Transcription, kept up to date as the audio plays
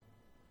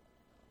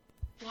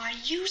Why,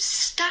 you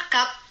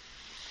stuck-up,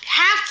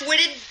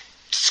 half-witted,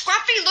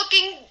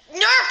 scruffy-looking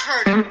nerve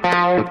herder.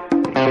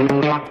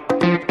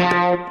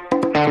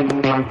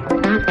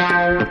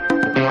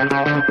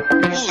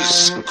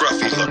 Who's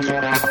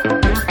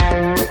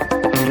scruffy-looking?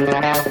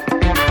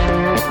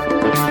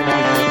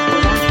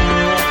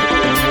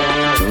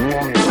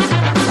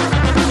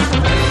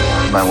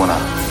 You might wanna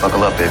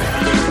buckle up, baby.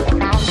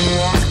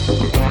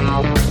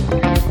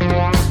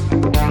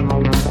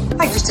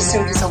 I just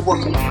assumed he's a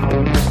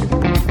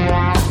Wookiee.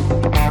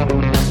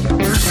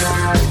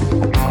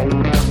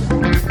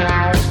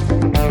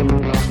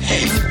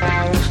 Hey,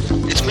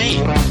 it's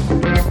me.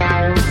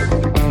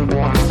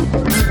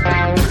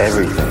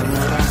 Everything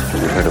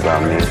you heard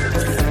about me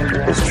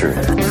is true.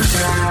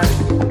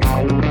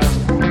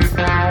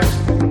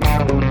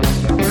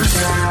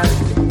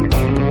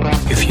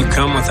 If you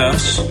come with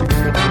us,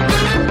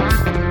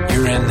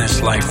 you're in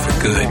this life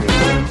for good.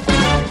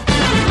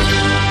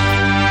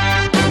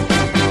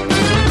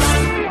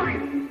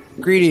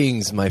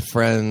 Greetings, my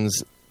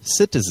friends,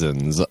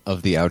 citizens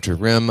of the Outer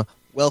Rim.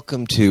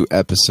 Welcome to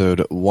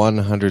episode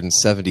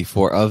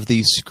 174 of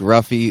the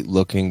Scruffy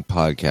Looking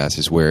Podcast.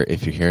 Is where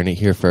if you're hearing it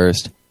here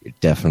first, you're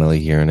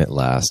definitely hearing it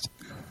last.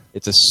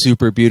 It's a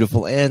super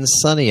beautiful and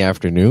sunny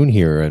afternoon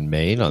here in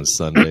Maine on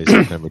Sunday,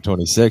 September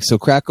 26th. So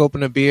crack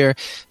open a beer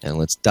and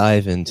let's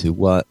dive into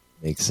what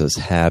makes us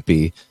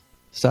happy,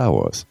 Star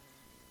Wars.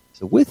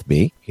 So with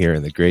me here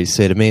in the great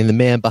state of Maine, the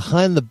man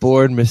behind the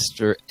board,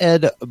 Mr.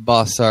 Ed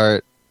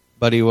Bossart.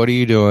 Buddy, what are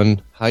you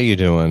doing? How you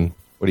doing?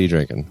 What are you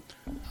drinking?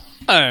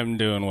 I'm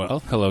doing well.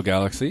 Hello,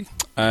 Galaxy.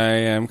 I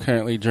am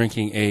currently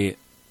drinking a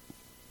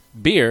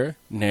beer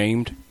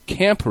named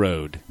Camp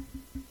Road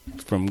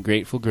from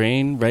Grateful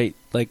Grain, right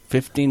like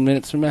 15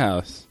 minutes from my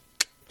house.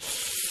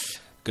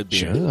 Good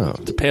beer. Sure.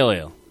 It's a pale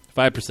ale,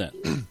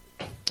 5%.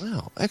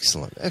 Oh,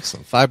 excellent,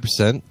 excellent.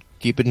 5%.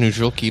 Keep it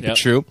neutral, keep Yep. it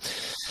true.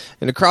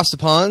 And across the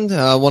pond,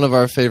 one of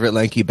our favorite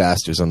lanky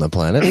bastards on the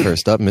planet.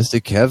 First up,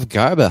 Mr. Kev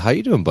Garba. How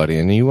you doing, buddy?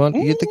 And you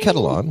get the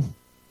kettle on?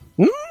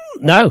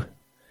 No. Do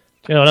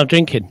you know what I'm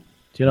drinking?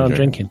 Do you know what I'm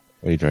drinking?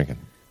 What are you drinking?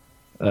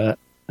 A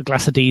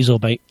glass of diesel,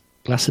 mate.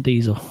 Glass of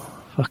diesel.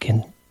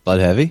 Fucking, Blood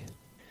heavy?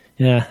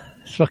 yeah.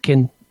 It's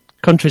fucking,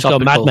 country's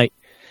gone mad, mate.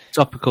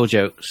 Topical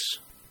jokes.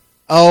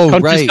 Oh,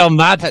 Country's right. gone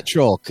mad.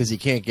 Petrol, because you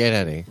can't get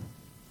any.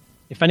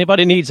 If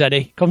anybody needs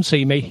any, come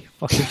see me.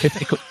 Fucking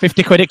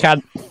 50 quid a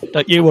can.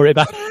 Don't you worry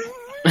about it.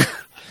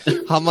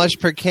 How much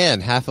per can?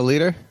 Half a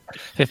liter?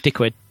 50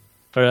 quid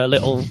for a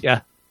little,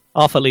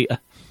 half a litre.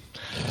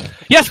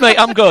 Yes, mate,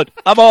 I'm good.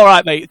 I'm all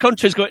right, mate. The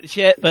country's going to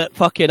shit, but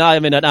fucking I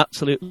am in an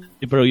absolutely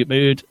brilliant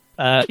mood.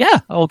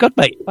 All good,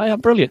 mate. I am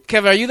brilliant.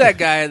 Kevin, are you that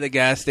guy at the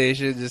gas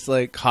station just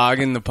like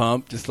hogging the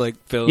pump, just like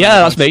filling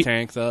that's me.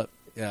 tanks up?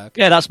 Yeah,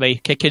 okay. Yeah, that's me.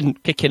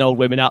 Kicking old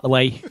women out the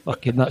way.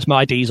 Fucking, that's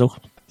my diesel.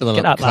 Filling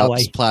Get up out my way.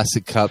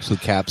 plastic cups with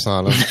caps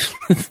on them.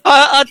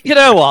 You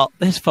know what?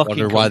 This fucking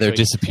Wonder why they're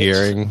country.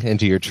 disappearing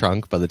into your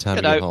trunk by the time you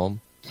You know, get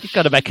home. You've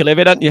got to make a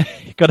living, haven't you?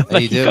 You've got to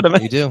Yeah,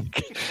 make, you do.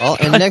 Well,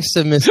 and next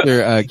to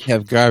Mr.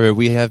 Kev Garber,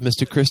 we have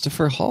Mr.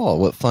 Christopher Hall.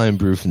 What fine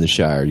brew from the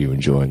Shire are you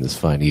enjoying this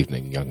fine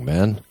evening, young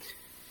man?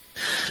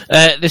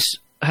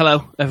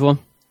 Hello, everyone.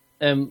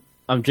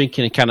 I'm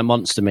drinking a can of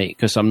Monster, mate,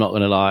 because I'm not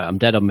going to lie, I'm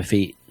dead on my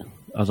feet.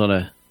 I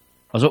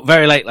was up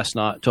very late last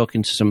night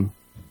talking to some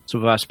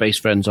of our space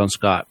friends on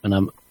Skype, and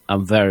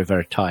I'm very,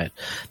 very tired.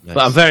 Nice.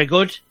 But I'm very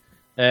good.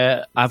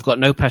 I've got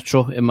no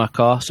petrol in my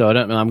car, so I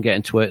don't know I'm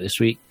getting to work this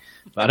week.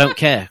 But I don't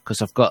care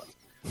because I've got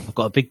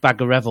a big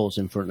bag of Revels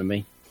in front of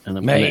me, and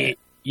I'm going Mate,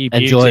 you to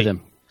enjoy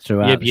them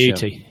throughout. You're the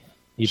beauty. show.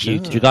 You're Sure.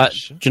 beauty.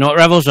 Do you know what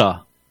Revels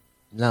are?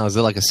 Now, is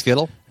it like a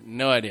Skittle?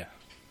 No idea.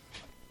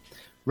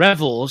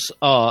 Revels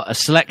are a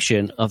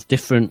selection of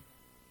different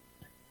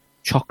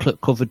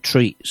chocolate-covered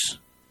treats,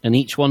 and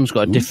each one's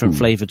got a different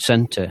flavoured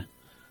centre,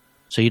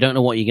 so you don't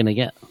know what you're going to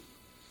get.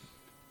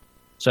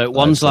 So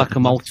one's like a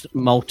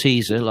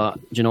Malteser. Like,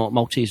 do you know what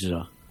Maltesers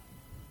are?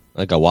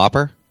 Like a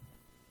Whopper?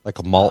 Like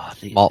a malt?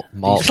 Malt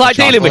It's like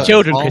dealing with chocolate?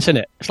 children, Chris, isn't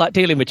it? It's like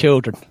dealing with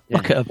children.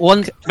 Look at 'em.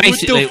 One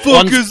basically. What the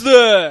fuck is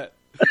that?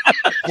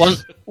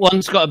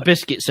 One's got a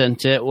biscuit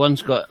centre.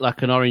 One's got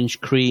like an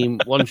orange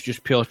cream. One's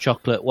just pure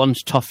chocolate.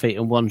 One's toffee,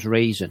 and one's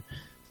raisin.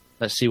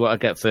 Let's see what I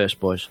get first,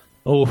 boys.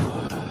 Oh,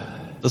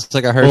 Looks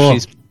like a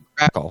Hershey's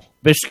crackle.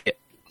 Biscuit.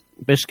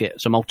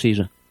 It's a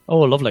Malteser. oh,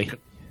 lovely.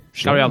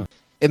 Carry on.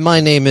 And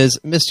my name is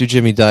Mr.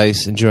 Jimmy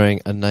Dice,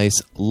 enjoying a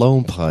nice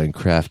Lone Pine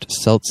Craft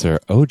Seltzer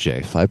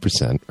OJ,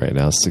 5% right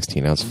now,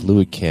 16-ounce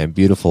fluid can,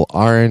 beautiful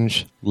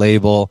orange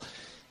label.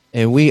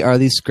 And we are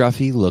the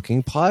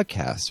scruffy-looking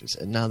podcasters.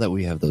 And now that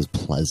we have those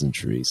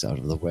pleasantries out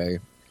of the way,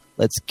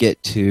 let's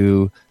get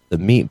to the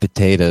meat and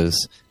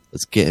potatoes.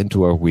 Let's get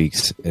into our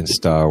weeks in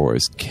Star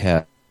Wars.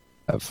 Kev,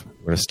 we're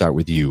going to start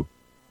with you.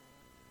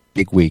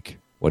 Big week.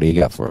 What do you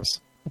got for us?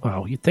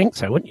 Well, you'd think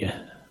so, wouldn't you?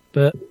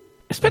 But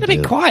it's been a Yeah.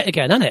 bit quiet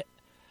again, hasn't it?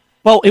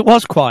 Well, it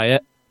was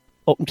quiet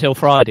up until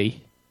Friday.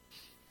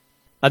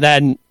 And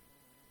then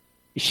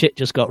shit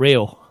just got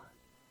real.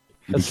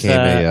 You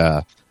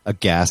became a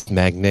gas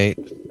magnate.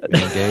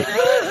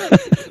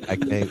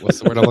 What's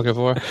the word I'm looking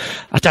for?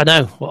 I don't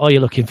know. What are you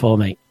looking for,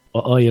 mate?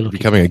 What are you looking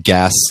Becoming a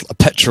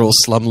petrol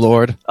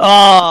slumlord.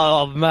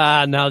 Oh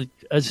man, now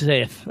as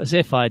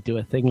if I'd do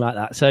a thing like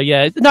that. So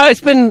yeah, no,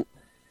 it's been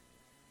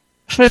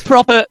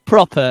proper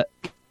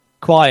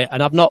quiet,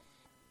 and I've not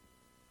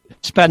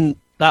spent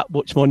that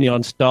much money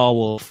on Star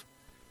Wars.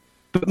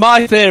 But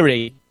my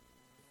theory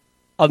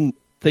on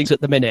things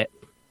at the minute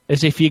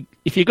is if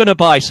you're going to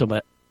buy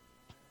something,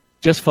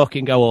 just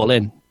fucking go all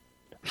in,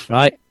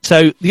 right?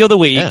 So the other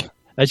week,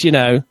 as you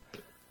know,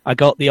 I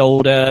got the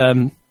old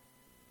Bear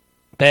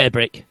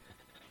Brick,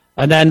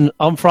 and then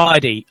on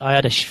Friday I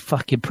had a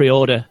fucking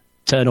pre-order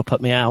turn up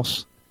at my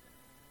house,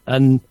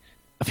 and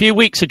a few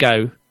weeks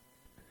ago,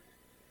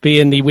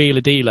 being the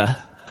wheeler dealer,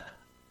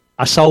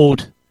 I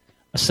sold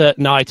a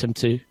certain item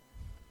to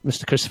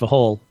Mr. Christopher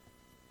Hall.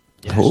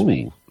 Yes,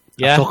 mate.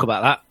 Yeah, I'll talk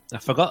about that. I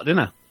forgot, didn't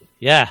I?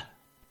 Yeah,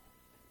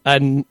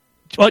 and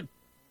do you want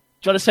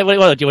to say what it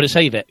was, or do you want to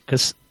save it?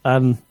 Because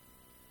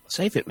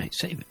Save it, mate.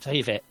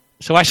 Save it.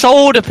 So I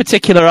sold a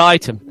particular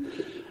item,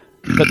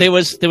 but there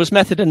was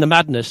method in the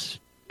madness,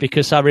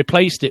 because I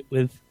replaced it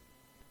with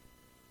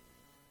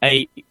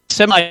a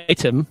similar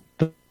item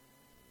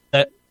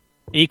that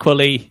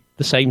equally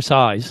the same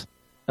size,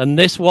 and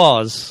this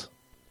was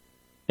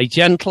a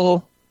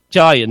Gentle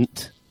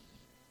Giant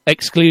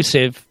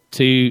exclusive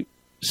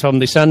from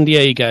the San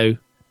Diego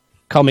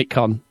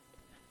Comic-Con,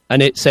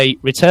 and it's a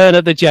Return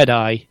of the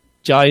Jedi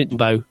Giant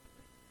Bow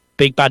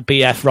Big Bad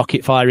BF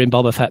rocket firing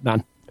Boba Fett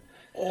man.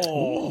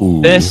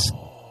 Oh. This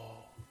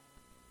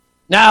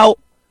now.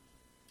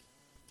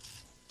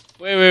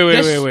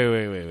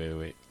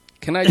 Wait.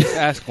 Can I just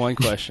ask one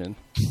question?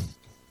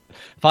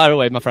 Fire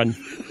away, my friend.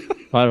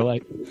 Fire away.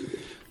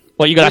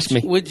 What you gonna ask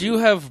me? Would you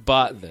have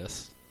bought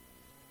this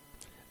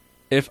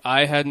if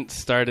I hadn't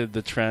started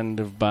the trend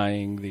of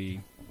buying the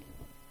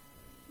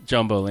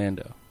Jumbo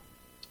Lando?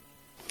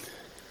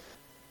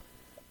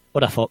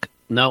 What the fuck?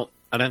 No,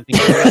 I don't think.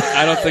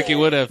 I don't think he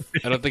would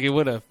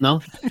have.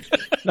 No.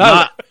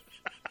 No.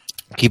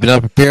 Keeping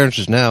up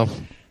appearances now.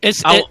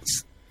 It's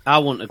I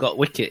wouldn't have got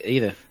Wicket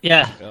either.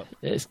 yeah.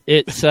 It's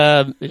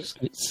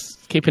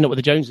keeping up with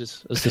the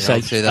Joneses, as they say.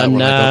 I'll say that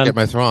when I don't get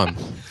my Thrawn.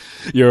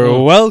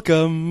 You're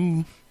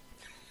welcome.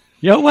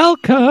 You're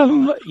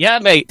welcome. Yeah,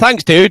 mate.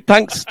 Thanks, dude.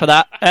 Thanks for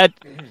that, Ed.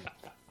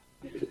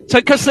 So,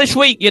 because this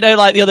week,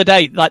 like the other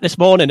day, like this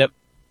morning at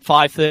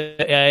 5:30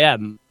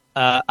 a.m.,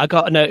 I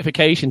got a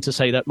notification to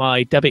say that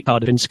my debit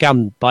card had been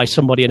scammed by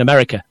somebody in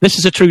America. This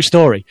is a true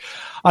story.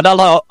 And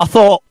I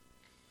thought,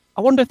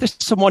 I wonder if there's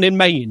someone in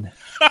Maine,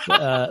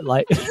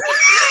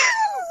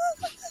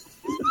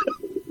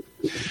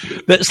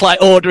 that's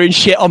like ordering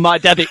shit on my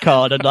debit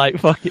card and like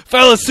fucking.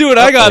 Fellas, see what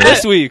I got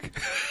this week.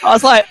 I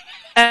was like,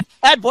 Ed,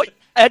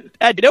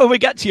 Ed, when we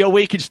get to your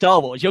week in Star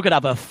Wars, you're gonna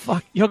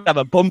have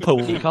a bumper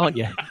week, aren't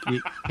you?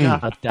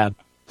 God damn.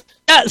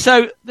 Yeah,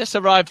 so this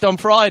arrived on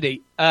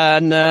Friday,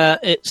 and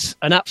it's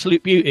an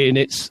absolute beauty, and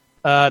it's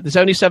there's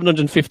only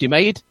 750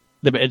 made,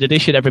 limited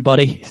edition,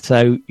 everybody.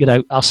 So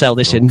I'll sell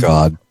this in.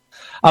 God,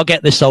 I'll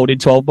get this sold in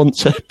 12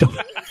 months.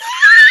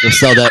 you'll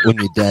sell that when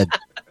you're dead.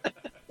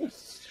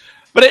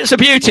 But it's a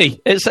beauty.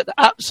 It's an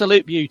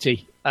absolute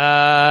beauty.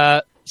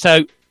 So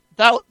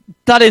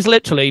that is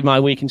literally my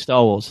week in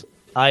Star Wars.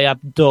 I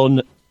have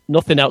done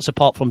nothing else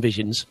apart from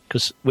Visions,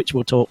 which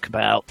we'll talk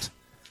about.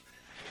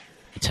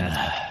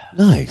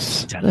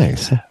 Nice.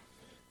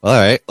 All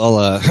right,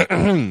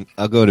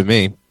 I'll go to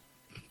me.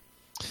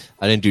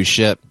 I didn't do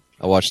shit.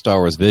 I watched Star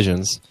Wars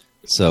Visions,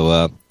 so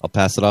I'll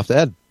pass it off to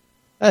Ed.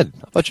 Ed,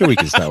 how about your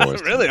week in Star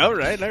Wars? Really? All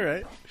right.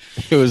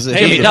 It was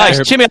nice,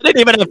 Jimmy. I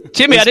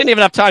didn't even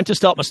have time to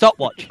start my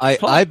stopwatch.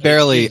 I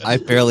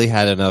barely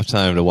had enough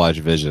time to watch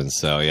Visions,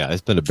 so yeah,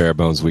 it's been a bare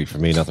bones week for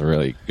me. Nothing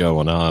really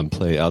going on.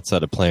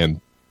 Outside of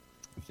playing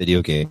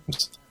video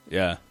games.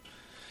 Yeah.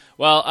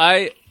 Well,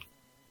 I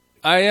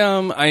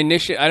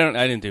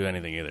didn't do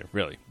anything either,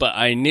 really, but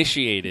I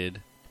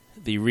initiated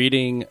the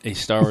reading a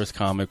Star Wars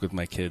comic with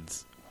my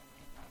kids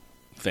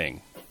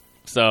thing.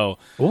 So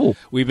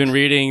we've been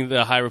reading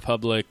the High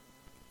Republic,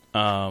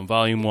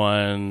 Volume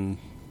 1.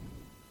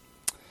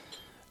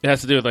 It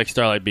has to do with like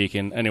Starlight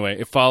Beacon. Anyway,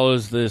 it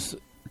follows this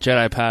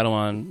Jedi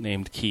Padawan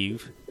named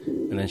Keeve,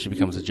 and then she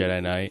becomes a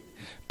Jedi Knight.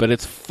 But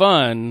it's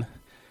fun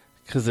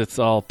because it's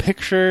all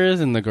pictures,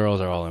 and the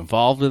girls are all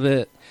involved with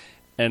it.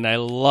 And I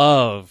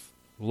love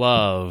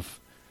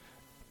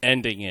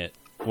ending it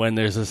when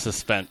there's a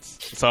suspense.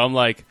 So I'm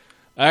like,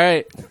 all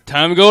right,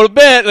 time to go to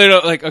bed.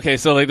 Okay,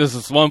 so like there's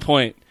this one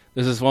point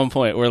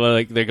where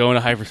like they're going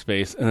to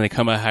hyperspace, and then they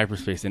come out of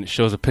hyperspace, and it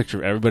shows a picture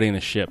of everybody in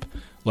the ship.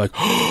 Like,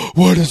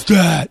 what is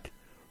that?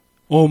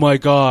 Oh my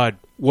God,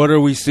 what are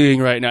we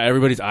seeing right now?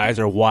 Everybody's eyes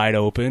are wide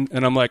open,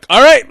 and I'm like,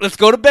 all right, let's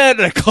go to bed.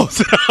 And I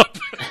close it up.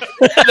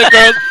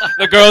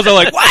 the girls are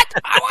like, what?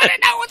 I want to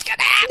know what's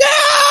gonna happen.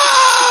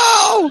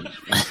 No!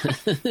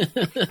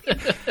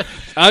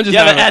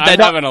 I'm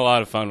having a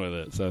lot of fun with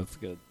it, so it's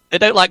good. They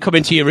don't like come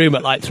into your room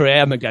at like 3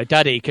 a.m. and go,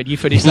 Daddy, can you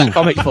finish that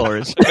comic for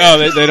us?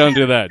 No, they don't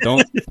do that.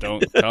 Don't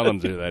tell them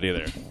to do that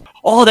either.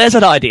 Oh, there's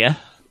an idea.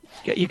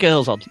 Get your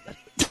girls on.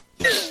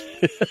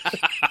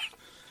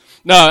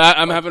 No,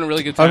 I'm having a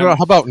really good time.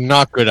 How about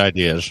not good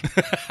ideas?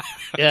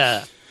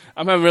 Yeah.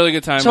 I'm having a really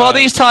good time. So are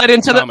these tied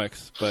into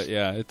comics? But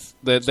yeah, it's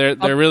they're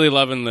really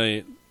loving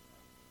the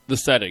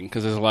setting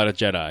because there's a lot of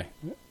Jedi,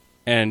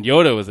 and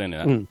Yoda was in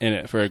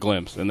it for a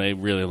glimpse, and they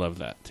really love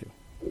that too.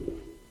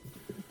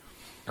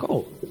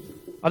 Cool.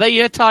 Are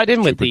they tied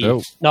in with Super the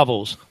dope.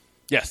 novels?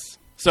 Yes.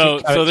 So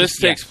this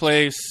takes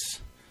place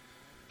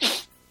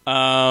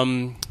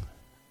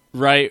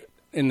right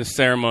in the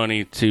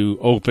ceremony to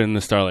open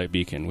the Starlight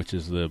Beacon, which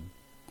is the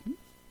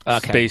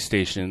space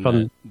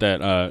station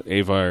that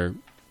Avar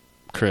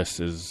Chris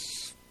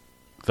is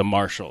the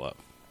marshal of.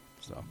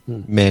 So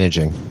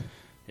Managing.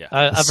 yeah,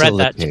 I've read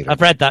that.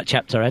 I've read that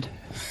chapter, Ed.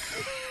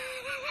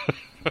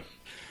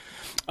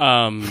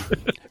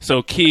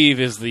 So Keeve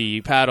is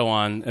the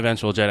Padawan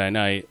eventual Jedi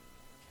Knight,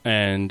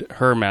 and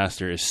her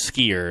master is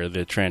Skier,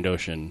 the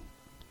Trandoshan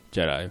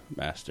Jedi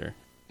Master.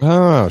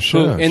 Oh,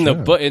 sure.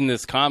 Who in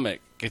this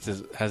comic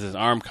has his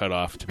arm cut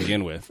off to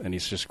begin with, and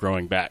he's just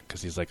growing back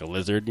because he's like a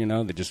lizard. You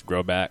know, they just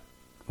grow back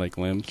like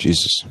limbs.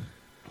 Jesus.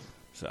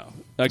 So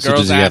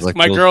does he have, like,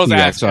 my little girls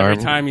T-Rex ask every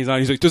arm? time he's on.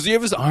 He's like, "Does he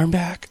have his arm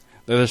back?"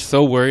 They're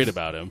so worried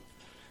about him.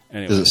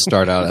 Anyway. Does it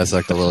start out as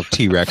like a little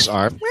T-Rex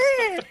arm?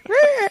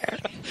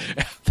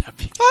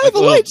 I have a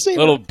lightsaber.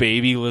 Little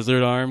baby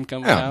lizard arm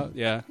coming out.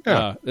 Yeah.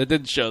 It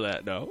didn't show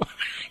that, no.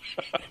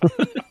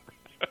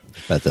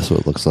 Bet that's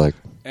what it looks like.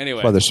 Anyway.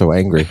 That's why they're so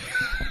angry.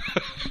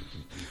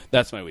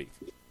 That's my week.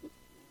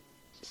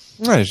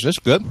 Nice. That's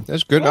good.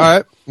 That's good. All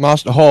right.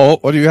 Master Hall,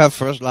 what do you have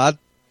for us, lad?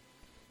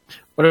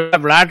 What do you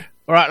have, lad?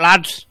 All right,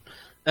 lads.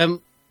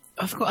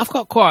 I've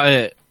got quite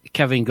a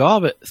Kevin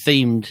Garbutt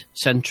themed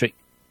centric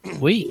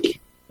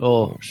week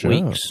or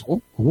weeks,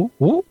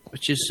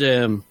 which is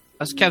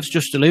as Kev's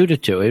just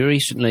alluded to. He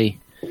recently,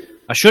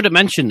 I should have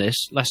mentioned this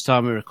last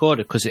time we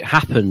recorded because it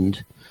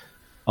happened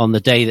on the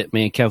day that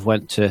me and Kev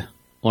went to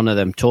one of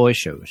them toy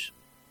shows.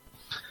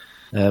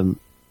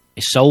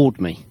 He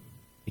sold me.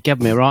 He gave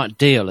me a right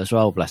deal as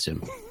well, bless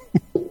him,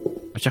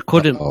 which I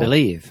couldn't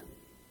believe.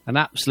 An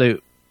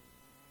absolute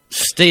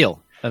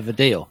steal of a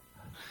deal.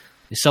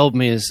 He sold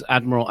me as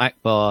Admiral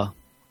Akbar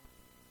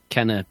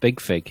Kenner Big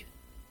Fig.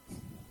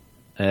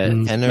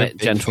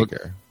 Gentle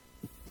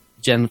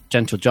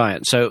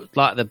Giant. So,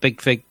 like the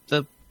Big Fig,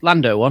 the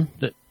Lando one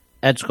that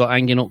Ed's got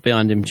hanging up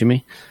behind him,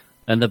 Jimmy,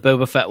 and the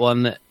Boba Fett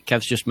one that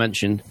Kev's just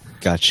mentioned.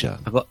 Gotcha.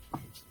 I've got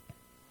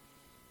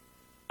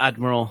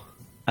Admiral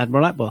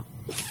Akbar.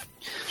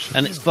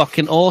 And it's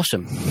fucking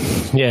awesome.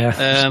 Yeah.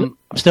 I'm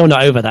still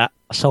not over that.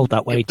 I sold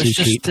that way too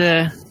cheap.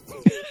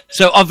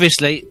 So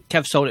obviously,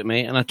 Kev sold it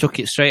me, and I took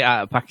it straight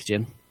out of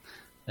packaging.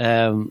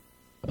 And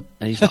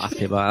he's not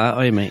happy about that,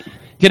 are you, mate?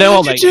 You know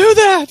what, mate? Why did you do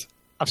that?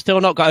 I've still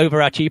not got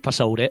over how cheap I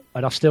sold it,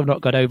 and I've still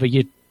not got over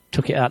you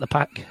took it out of the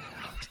pack.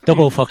 It's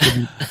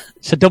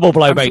a double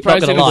blow, I'm mate.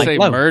 Not surprised gonna you lie.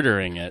 didn't say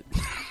murdering it.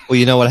 Well,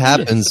 you know what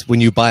happens when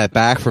you buy it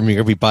back from me,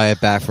 or we buy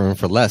it back from him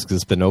for less because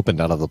it's been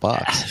opened out of the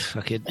box.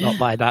 Fucking not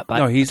buy that back.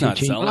 No, he's Too not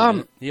cheap. selling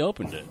it. He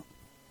opened it.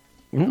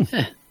 Yeah.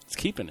 He's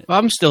keeping it. Well,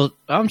 I'm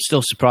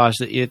still surprised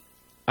that you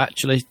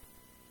actually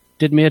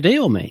did me a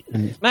deal, mate.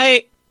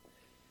 Mate,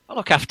 I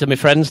look after my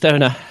friends,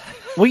 don't I?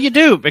 Well, you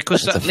do,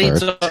 because That's that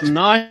leads on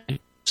nice.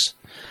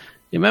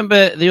 You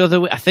remember the other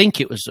week, I think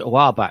it was a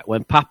while back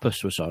when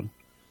Pappas was on,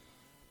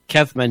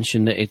 Kev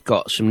mentioned that he'd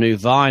got some new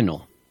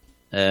vinyl,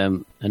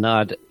 and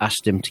I'd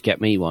asked him to get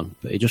me one,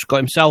 but he just got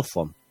himself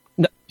one.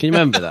 No. Can you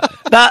remember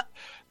that?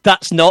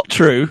 That's not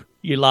true,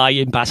 you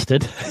lying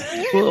bastard.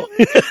 Well,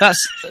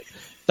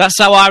 that's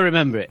how I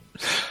remember it.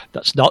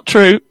 That's not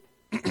true.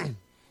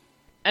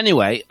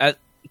 Anyway,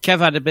 Kev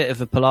had a bit of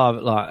a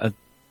palaver,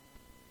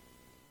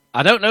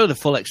 I don't know the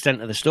full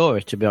extent of the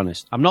story, to be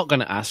honest. I'm not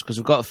going to ask because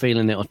I've got a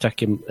feeling it'll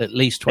take him at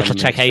least 20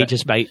 minutes. It'll take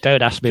ages, mate.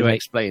 Don't ask me, to mate.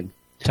 explain.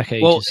 Take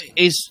ages. Well,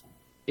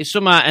 he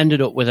somehow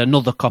ended up with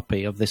another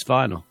copy of this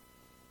vinyl.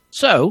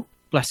 So,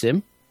 bless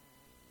him,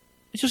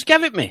 he just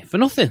gave it me for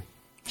nothing.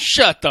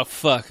 Shut the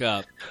fuck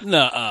up.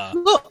 Nuh-uh.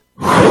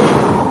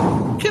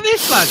 Look at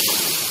this, lad.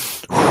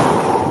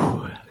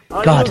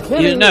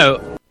 God. You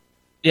know,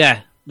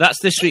 yeah,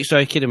 that's this week's Are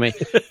You Kidding Me?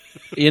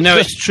 You know,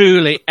 it's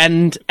truly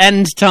end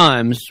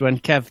times when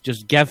Kev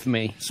just gave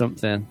me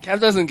something. Kev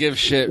doesn't give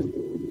shit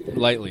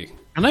lightly.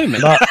 I know,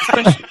 mate.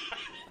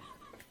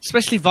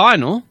 Especially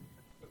vinyl.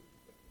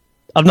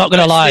 I'm not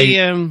going to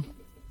lie.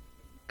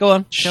 Go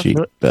on. Cheap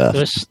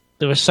There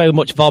was so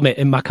much vomit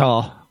in my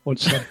car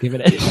once I'd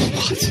given it.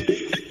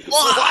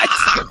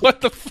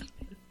 What the fuck?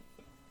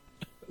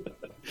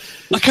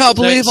 I can't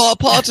believe I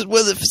parted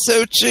with it for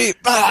so cheap.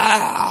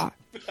 Ah!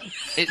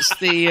 It's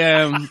the...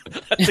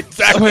 That's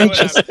exactly what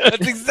happened.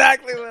 That's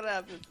exactly what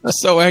happened. I'm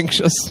so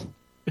anxious.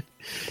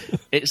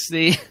 It's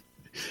the...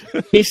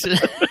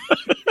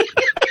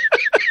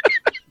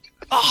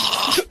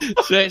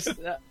 So it's...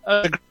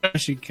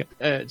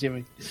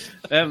 Jimmy.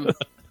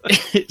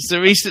 It's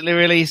the recently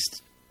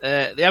released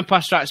The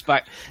Empire Strikes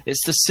Back.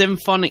 It's the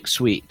symphonic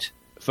suite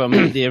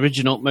from the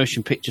original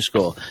motion picture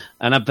score.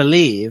 And I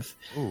believe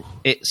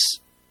it's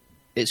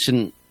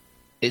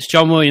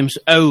John Williams'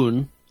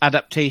 own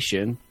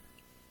adaptation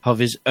of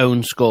his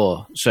own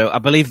score. So I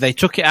believe they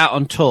took it out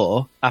on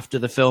tour after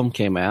the film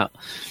came out,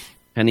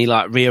 and he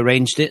like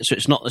rearranged it, so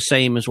it's not the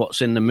same as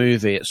what's in the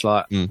movie. It's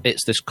like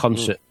it's this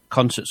concert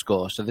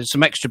score. So there's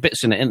some extra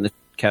bits in it, isn't there,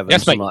 Kevin?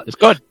 Yes, mate. Like It's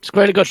good. It's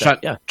really good.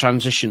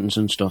 transitions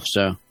and stuff.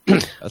 So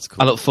That's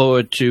cool. I look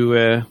forward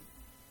to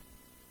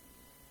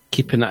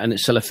keeping that in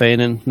its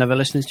cellophane and never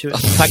listening to it.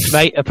 Thanks,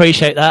 mate.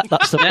 Appreciate that.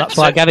 That's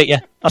why I gave it you.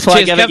 That's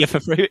why Cheers, I gave Kev. it you for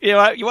free.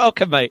 You're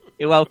welcome, mate.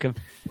 You're welcome.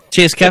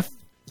 Cheers, Kev.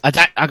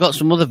 I got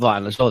some other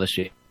vinyl as well this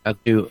year.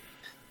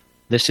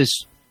 This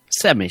is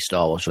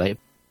semi-Star Wars related.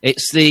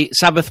 It's the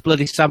Sabbath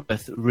Bloody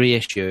Sabbath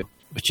reissue,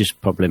 which is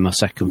probably my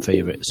second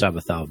favourite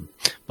Sabbath album.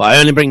 But I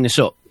only bring this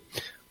up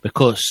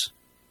because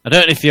I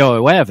don't know if you're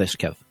aware of this,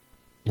 Kev.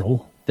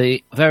 No.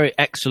 The very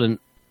excellent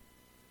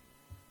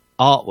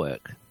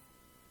artwork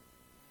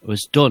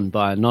was done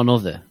by none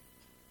other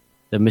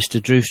than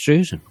Mr. Drew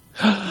Struzan.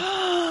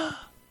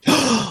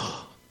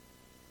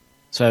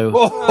 So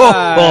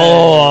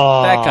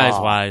That guy's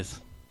wise.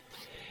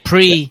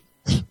 pre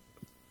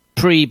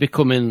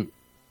becoming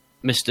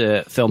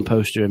Mr. Film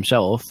Poster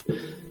himself,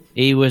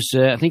 he was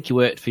I think he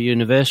worked for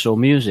Universal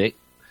Music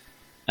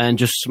and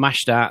just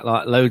smashed out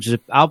like loads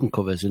of album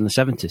covers in the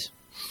 70s.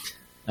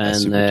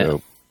 That's super And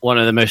dope. one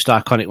of the most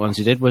iconic ones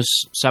he did was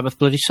Sabbath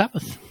Bloody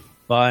Sabbath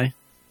by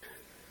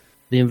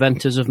the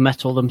inventors of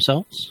metal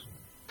themselves.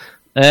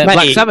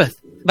 Black Sabbath.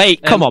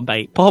 Mate, come on,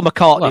 mate. Paul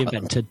McCartney what?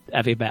 invented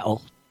heavy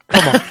metal.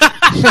 Come on.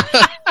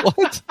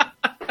 What?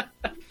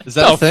 Is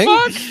that a thing?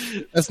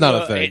 That's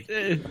not a thing.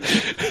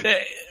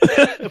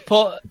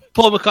 Paul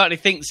McCartney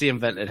thinks he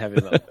invented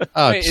heavy metal.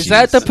 Oh, Wait, is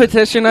that the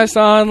petition I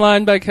saw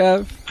online by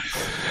Kev?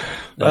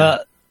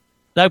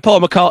 No, Paul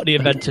McCartney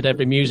invented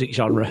every music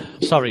genre.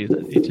 Sorry,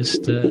 he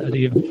just.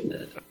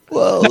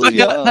 Well,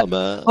 yeah,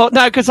 man. Oh,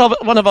 no, because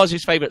one of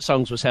Ozzy's favourite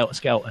songs was Helter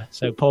Skelter.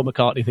 So Paul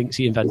McCartney thinks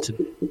he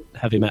invented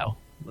heavy metal.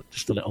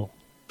 Just a little.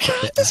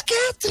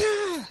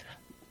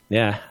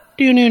 Yeah.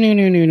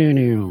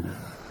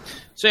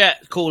 So yeah,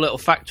 cool little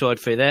factoid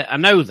for you there. I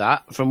know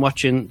that from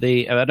watching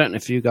the. I don't know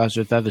if you guys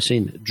have ever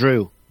seen it.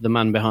 Drew, the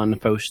man behind the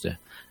poster,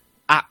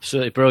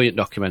 absolutely brilliant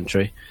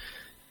documentary.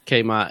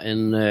 Came out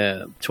in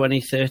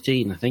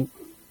 2013, I think.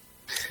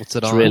 What's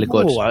it It's on? really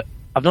good. Oh,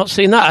 I've not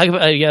seen that.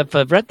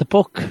 I've read the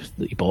book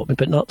that you bought me,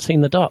 but not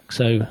seen the doc.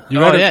 So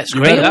Yeah, it's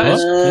great. That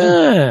is.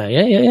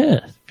 yeah.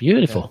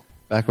 Beautiful.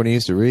 Back when he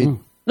used to read.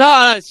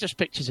 No, it's just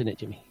pictures in it,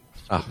 Jimmy.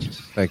 Oh,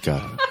 thank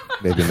God.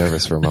 Made me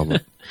nervous for a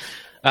moment.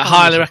 I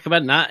highly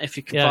recommend that if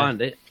you can Yeah.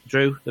 find it.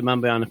 Drew, the man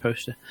behind the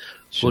poster.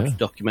 Sure. Good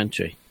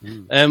documentary.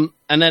 And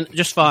then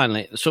just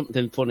finally,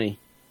 something funny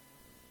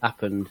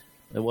happened.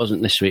 It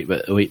wasn't this week,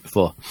 but a week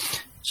before.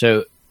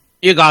 So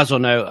you guys will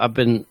know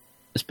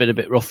it's been a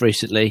bit rough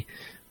recently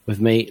with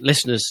me.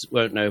 Listeners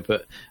won't know,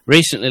 but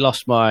recently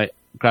lost my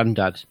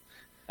granddad,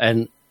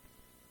 and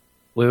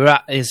we were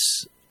at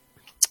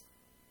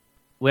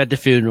we had the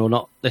funeral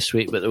not this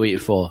week but the week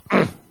before,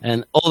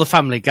 and all the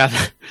family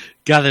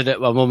gathered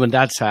at my mum and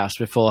dad's house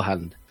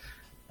beforehand,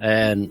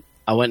 and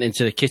I went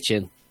into the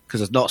kitchen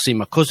because I've not seen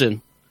my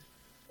cousin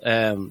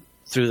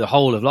through the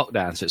whole of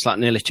lockdown, so it's like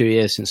nearly 2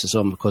 years since I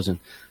saw my cousin.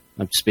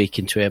 I'm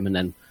speaking to him, and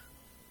then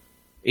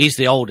he's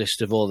the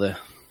oldest of all the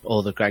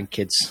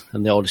grandkids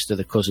and the oldest of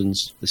the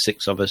cousins, the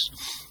 6 of us,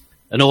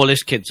 and all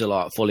his kids are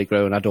like fully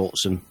grown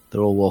adults, and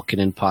they're all walking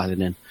in,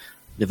 piling in.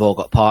 They've all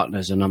got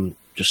partners, and I'm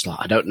just like,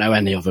 I don't know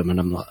any of them, and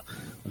I'm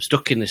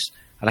stuck in this,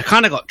 and I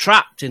kind of got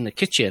trapped in the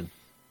kitchen,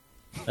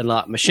 and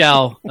like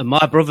Michelle and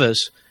my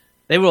brothers,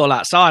 they were all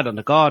outside on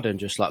the garden,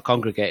 just like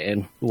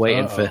congregating,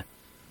 waiting for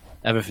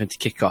everything to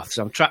kick off.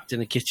 So I'm trapped in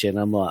the kitchen.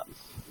 I'm like,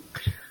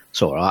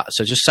 it's all right.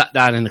 So I just sat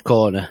down in the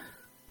corner,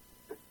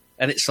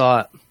 and it's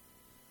like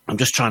I'm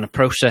just trying to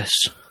process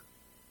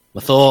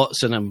my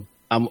thoughts, and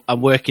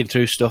I'm working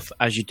through stuff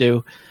as you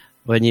do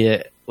when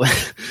you're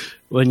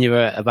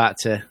about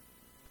to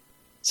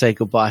say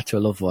goodbye to a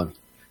loved one.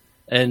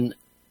 And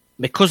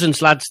my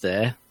cousin's lad's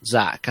there,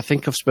 Zach. I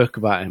think I've spoke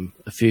about him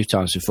a few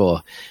times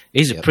before.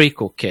 He's a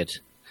prequel kid.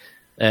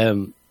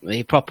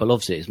 He proper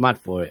loves it. He's mad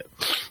for it.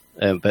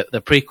 But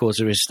the prequels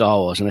are his Star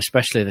Wars, and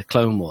especially the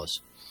Clone Wars.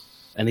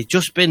 And he'd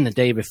just been the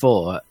day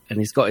before, and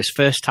he's got his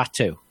first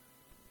tattoo.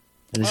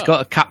 And he's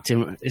got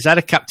he's had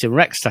a Captain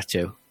Rex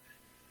tattoo.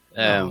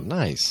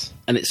 Nice.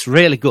 And it's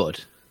really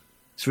good.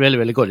 It's really,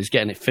 really good. He's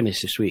getting it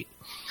finished this week.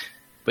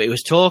 But he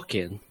was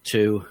talking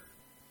to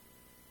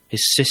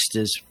his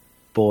sister's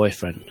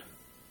boyfriend.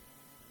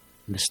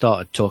 And they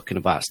started talking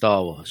about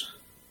Star Wars.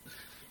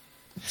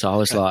 So I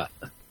was like,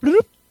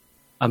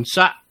 I'm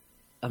sat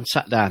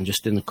down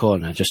just in the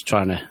corner, just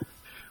trying to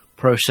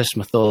process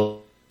my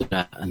thoughts.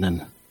 And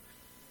then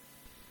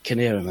can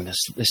hear him, and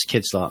this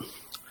kid's like,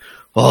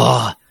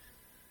 oh,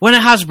 when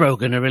are Hasbro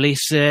going to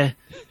release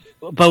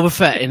Boba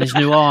Fett in his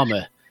new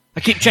armor? I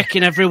keep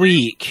checking every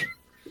week.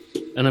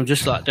 And I'm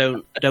just like,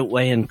 don't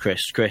weigh in,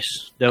 Chris.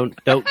 Don't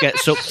get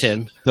sucked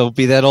in. Don't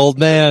be that old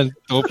man.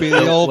 Don't be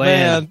the old weigh in.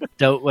 man.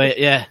 Don't wait.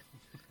 Yeah,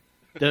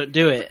 don't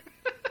do it.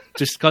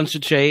 Just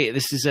concentrate.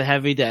 This is a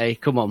heavy day.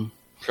 Come on.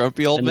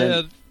 Grumpy old And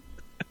man.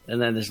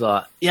 And then there's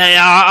like,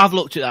 I've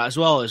looked at that as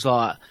well. It's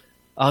like,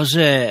 I was,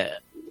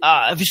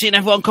 have you seen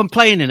everyone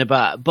complaining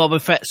about Boba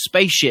Fett's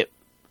spaceship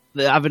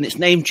having its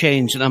name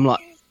changed? And I'm like,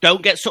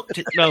 don't get sucked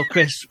in. No,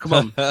 Chris, come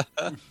on.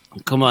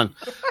 Come on.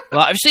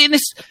 Like, have you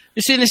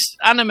seen this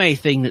anime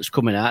thing that's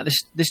coming out?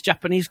 This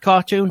Japanese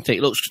cartoon thing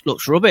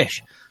looks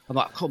rubbish. I'm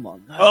like, come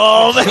on.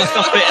 Oh,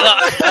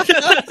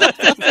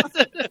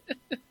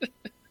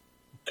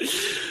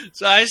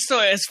 So I just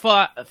thought it's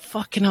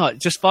fucking hot.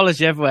 It just follows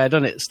you everywhere,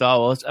 doesn't it? Star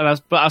Wars. And I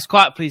was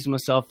quite pleased with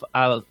myself.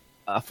 I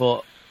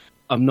thought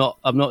I'm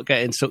not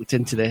getting sucked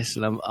into this,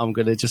 and I'm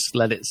gonna just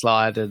let it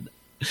slide and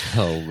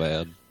Oh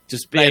man,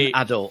 just be an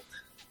adult.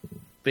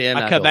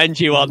 I commend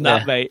you on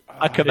that, mate.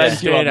 I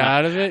commend you on that.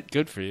 Out of it.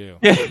 Good for you.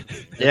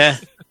 Yeah.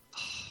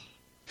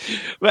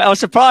 Well, I was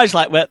surprised,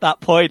 like, at that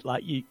point,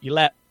 like, you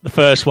let the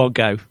first one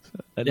go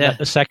and let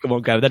the second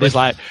one go. Then it's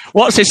like,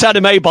 what's this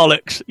anime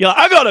bollocks? You're like,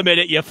 hang on a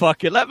minute, you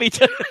fucking, let me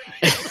tell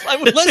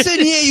like,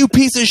 listen here, you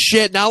piece of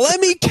shit. Now let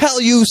me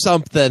tell you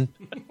something.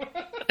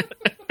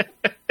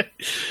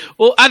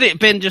 Well, had it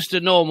been just a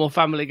normal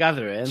family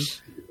gathering,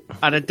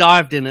 I'd have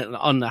dived in it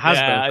on the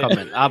Hasbro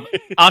comment.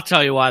 I'll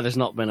tell you why there's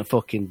not been a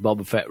fucking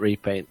Boba Fett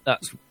repaint.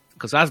 That's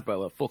because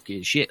Hasbro are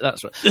fucking shit.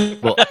 That's what.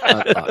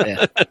 But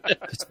yeah,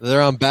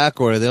 they're on back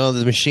order. They don't have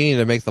the machine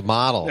to make the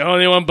model. The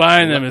only one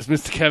buying them is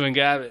Mr. Kevin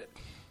Gavitt.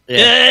 Yeah.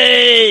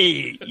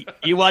 Hey,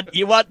 you want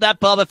that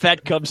Boba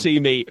Fett? Come see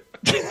me.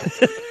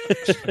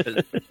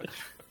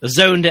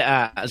 Zoned it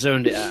out.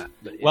 But, yeah.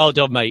 Well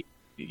done, mate.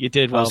 You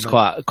did well. I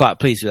was quite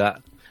pleased with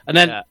that. And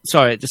then,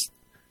 sorry,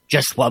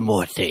 just one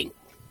more thing.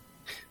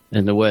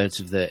 In the words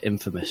of the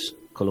infamous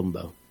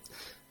Columbo,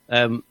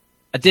 I've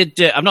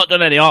not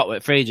done any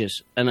artwork for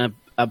ages, and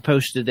I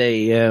posted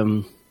a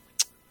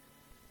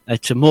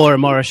Tamora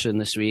Morrison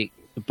this week,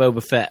 a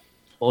Boba Fett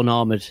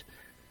unarmored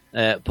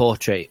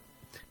portrait,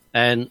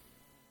 and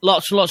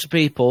lots and lots of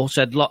people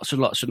said lots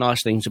and lots of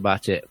nice things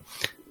about it,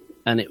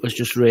 and it was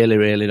just really,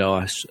 really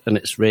nice, and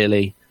it's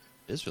really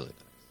nice.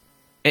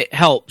 It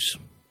helps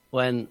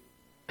when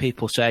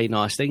people say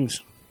nice things.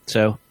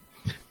 So,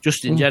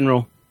 just in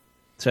general.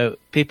 So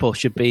people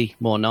should be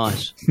more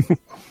nice.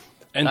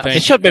 And they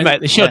should be,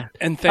 mate. They should.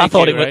 And thank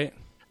you, right?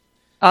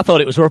 I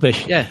thought it was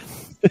rubbish. Yeah.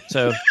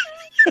 So,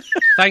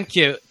 thank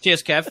you.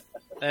 Cheers, Kev.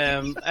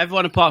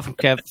 Everyone apart from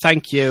Kev,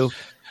 thank you.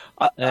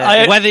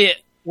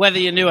 Whether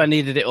you knew I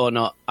needed it or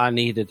not, I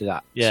needed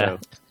that. Yeah. So,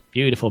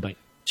 beautiful, mate.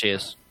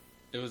 Cheers.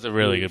 It was a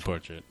really good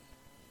portrait.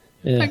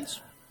 Yeah. Thanks.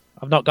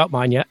 I've not got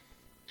mine yet.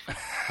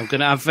 I'm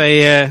gonna have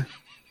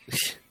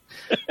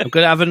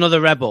another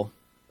Revel.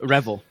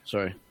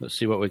 Sorry. Let's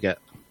see what we get.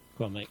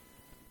 Go on, mate.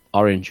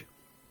 Orange.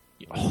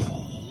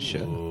 Oh,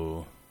 shit.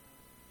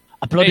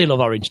 I bloody love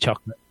orange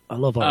chocolate. I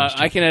love orange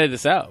chocolate. I can edit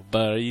this out,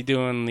 but are you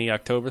doing the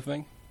October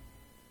thing?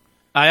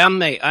 I am,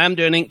 mate. I am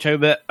doing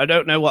Inktober. I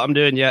don't know what I'm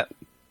doing yet.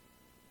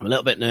 I'm a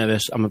little bit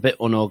nervous. I'm a bit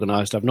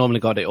unorganised. I've normally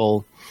got it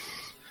all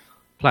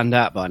planned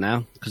out by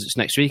now, because it's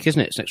next week,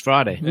 isn't it? It's next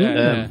Friday.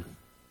 Yeah.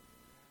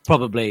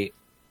 Probably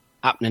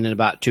happening in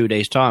about 2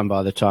 days' time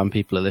by the time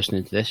people are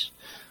listening to this.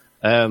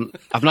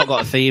 I've not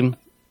got a theme.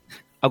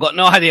 I've got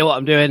no idea what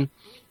I'm doing.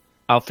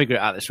 I'll figure it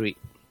out this week.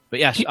 But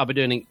yes, I'll be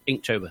doing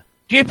Inktober.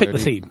 Do you pick the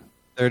theme?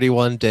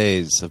 31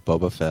 days of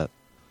Boba Fett.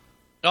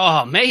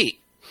 Oh, mate.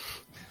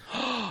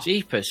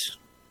 Jeepers.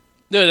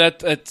 No,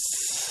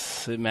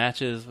 that's it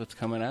matches what's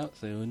coming out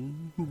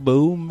soon.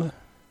 Boom. Do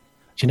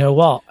you know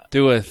what?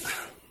 Do it.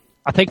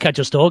 I think I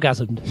just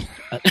orgasmed.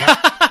 I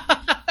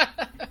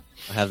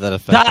have that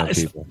effect on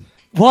people.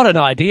 What an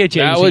idea,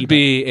 James. That would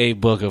be a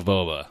book of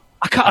Boba.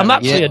 I'm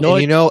actually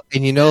annoyed.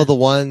 And you know the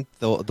one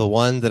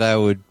that I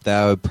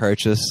would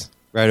purchase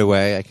right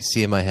away, I can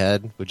see in my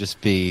head, would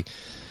just be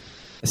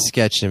a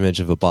sketch image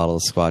of a bottle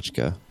of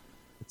Squatchka.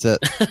 That's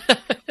it.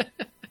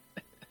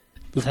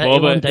 Is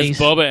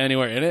Boba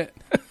anywhere in it?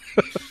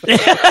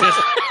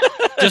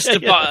 just a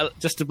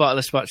bottle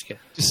of Spotchka.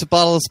 Just a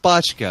bottle of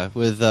Spotchka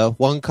with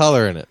one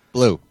color in it,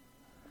 blue.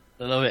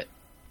 I love it.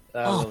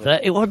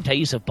 31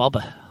 days of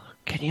Boba.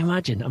 Can you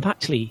imagine? I'm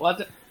actually... Well,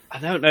 I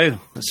don't know.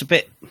 It's a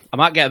bit... I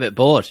might get a bit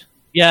bored.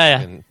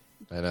 Yeah.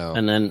 I know.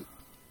 And then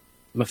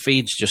my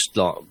feed's just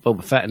like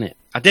Boba Fett in it.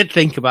 I did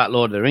think about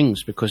Lord of the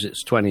Rings because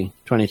it's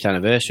 20th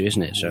anniversary,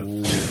 isn't it? So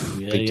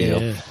big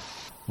deal.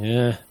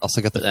 Yeah.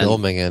 Also got the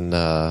filming in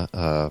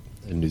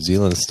New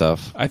Zealand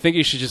stuff. I think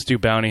you should just do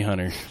Bounty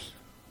Hunter.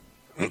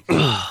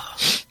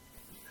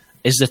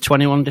 Is there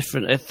 31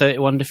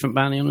 different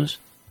bounty hunters?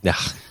 Yeah.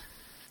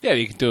 Yeah,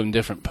 you can do them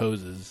different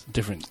poses,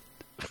 different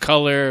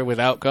color,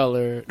 without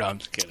color. No, I'm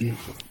just kidding.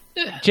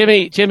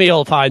 Jimmy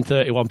will find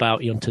 31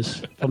 bounty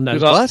hunters from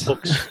those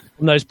books.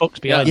 From those books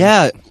behind.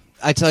 Yeah.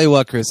 I tell you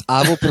what, Chris,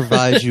 I will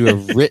provide you a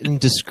written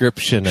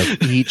description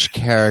of each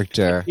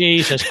character.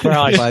 Jesus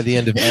Christ. By the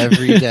end of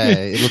every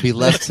day. It'll be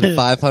less than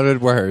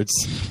 500 words.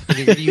 And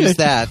you can use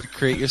that to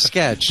create your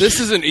sketch.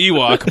 This is an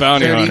Ewok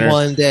bounty 31 hunter.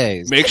 31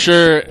 days. Make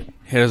sure it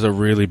has a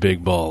really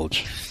big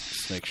bulge.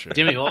 Just make sure.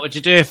 Jimmy, what would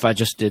you do if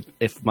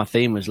my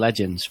theme was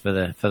Legends for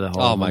the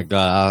whole Oh my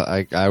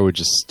God, I would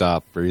just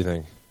stop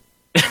breathing.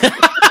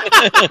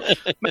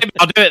 Maybe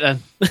I'll do it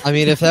then. I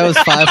mean, if that was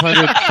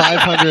 500,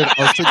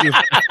 I'll send you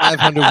a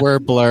 500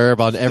 word blurb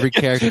on every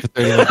character for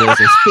 31 days.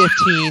 There's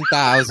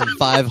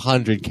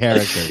 15,500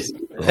 characers.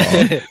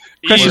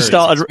 Chris has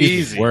started.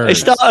 Easy. It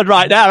started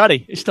right now, hasn't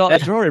he? He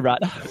started drawing right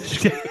now.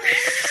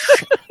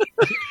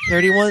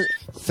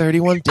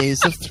 31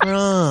 Days of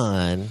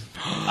Thrawn.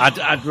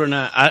 I'd run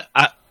a.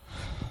 I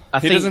He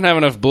think doesn't have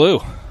enough blue.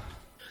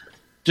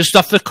 just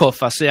off the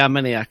cuff, I see how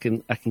many I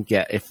can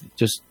get. If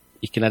just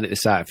you can edit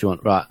this out if you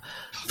want. Right,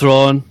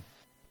 Thrawn,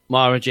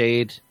 Mara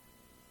Jade.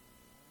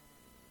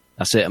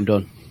 That's it. I'm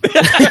done.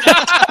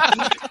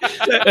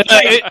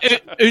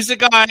 Who's the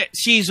guy?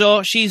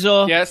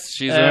 Shizo. Yes,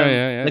 she's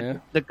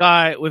The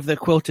guy with the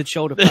quilted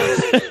shoulder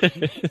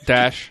pads.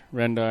 Dash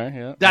Rendar.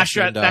 Yeah. Dash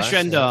Rendar,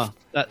 Rendar.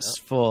 That's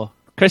 4.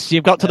 Chris,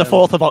 you've got to the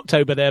 4th of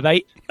October there,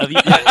 mate. You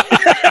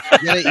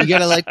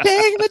gotta like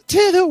take me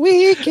to the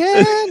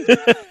weekend.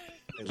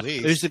 At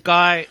least. Who's the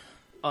guy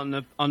on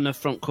the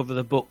front cover of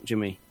the book,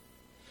 Jimmy?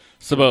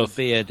 Saboth.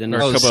 Beard and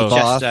Or chest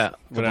Saboth. out.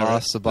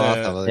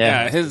 Saboth.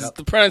 Yeah,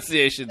 the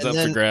pronunciation's And up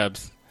then- for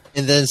grabs.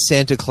 And then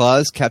Santa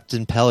Claus,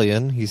 Captain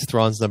Pelion. He's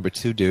Thrawn's number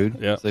 2 dude.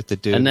 Yeah. It's like the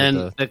dude. And then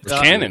with the the,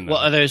 guy, canon,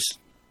 what though. are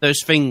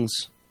those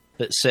things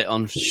that sit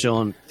on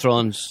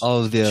Thrawn's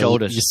the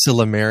shoulders?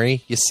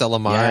 Ysilamari,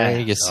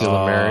 Ysilamari, Yeah.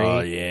 Ysilamari.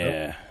 Oh,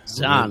 yeah.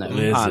 Zana.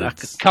 Man, I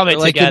could, Coming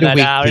Like together in the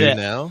week now, two isn't it?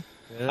 now.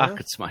 I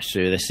could smash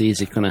through this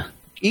easy, couldn't I?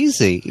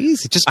 Easy.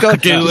 Just I go.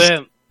 could do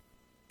just-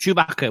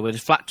 Chewbacca with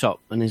his flat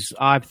top and his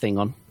eye thing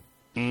on.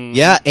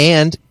 Yeah,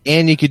 and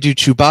you could do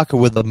Chewbacca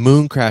with the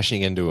moon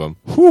crashing into him.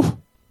 Whew.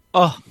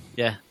 Oh,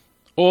 yeah.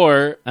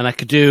 Or And I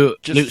could do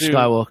Just Luke do-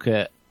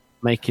 Skywalker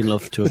making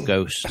love to a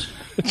ghost.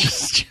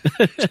 just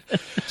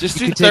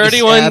do could take a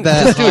 31. stab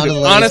at Just do Han it. and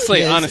Leia's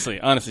Honestly,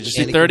 kids. just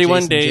do Anakin,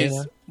 31 Jason, days.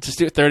 Jaina. Just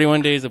do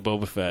 31 days of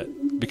Boba Fett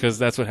because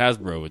that's what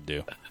Hasbro would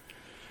do.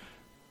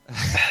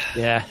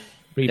 Yeah.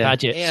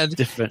 Rebadge it. And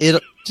Different.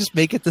 it'll just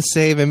make it the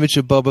same image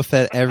of Boba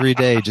Fett every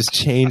day. Just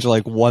change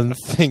like one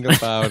thing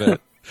about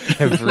it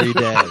every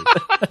day.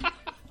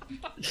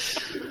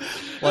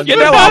 You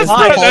know how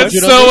high That's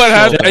so what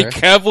happens. Like,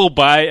 Kev will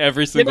buy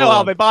every You single know I'll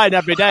one. be buying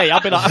every day.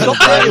 I'll be like, I've got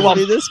It'll 31.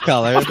 be this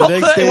color. I've The got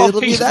next day 31 it'll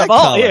be pieces that of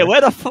art color. here.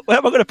 Where am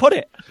I going to put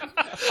it?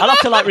 I'll have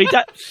to like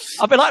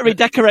I'll be like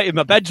redecorating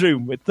my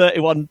bedroom with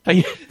 31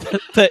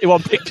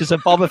 pictures of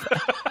Boba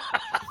Fett.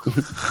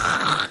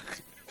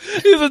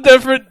 He's a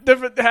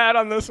different hat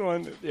on this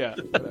one. Yeah.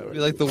 Be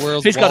like the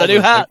world's He's got a new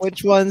Walrus. hat. Like,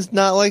 which one's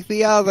not like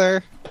the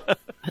other?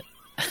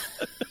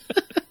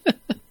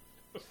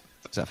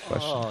 Tough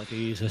question. Oh,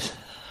 Jesus.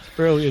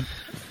 Brilliant.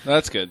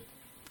 That's good.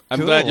 I'm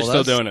Cool, glad you're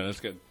still that's- doing it. That's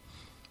good.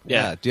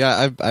 Yeah.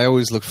 I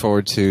always look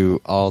forward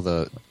to all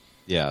the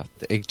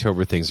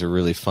Inktober thing's a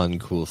really fun,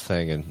 cool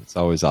thing, and it's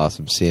always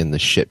awesome seeing the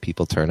shit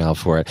people turn out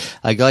for it.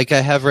 Like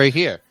I have right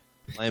here,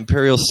 my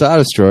Imperial Star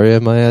Destroyer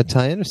and my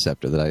TIE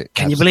Interceptor that I.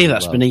 Can you believe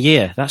that's absolutely been a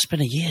year? That's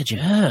been a year, Joe.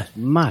 Mad.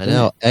 love. I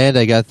know, and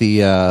I got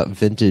the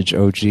vintage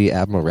OG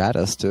Admiral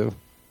Raddus too.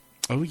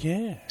 Oh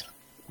yeah.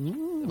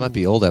 It might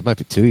be old. That might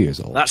be 2 years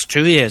old. That's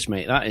 2 years,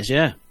 mate. That is,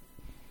 yeah.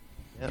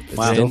 It's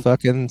wow.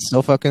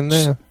 still fucking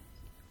there.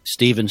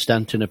 Stephen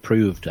Stanton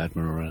approved,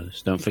 Admiral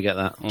Rose. Don't forget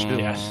that.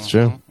 It's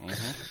true.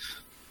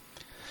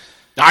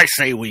 I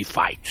say we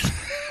fight.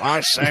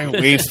 I say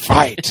we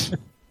fight.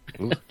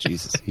 Ooh,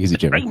 Jesus, easy,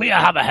 Jimmy. Bring me a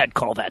hammerhead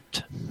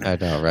Corvette. I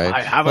know, right?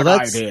 I have Well, an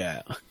that's-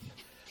 idea.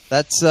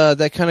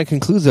 That kind of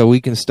concludes our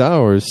week in Star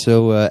Wars.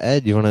 So,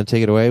 Ed, you want to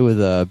take it away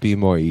with Be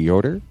More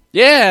Yoder?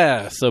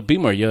 Yeah. So Be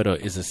More Yoda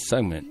is a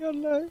segment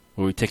where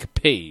we take a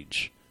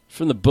page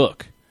from the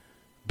book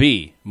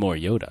Be More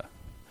Yoda,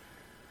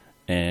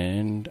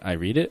 and I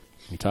read it,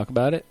 we talk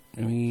about it,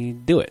 and we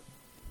do it.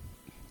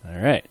 All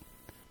right.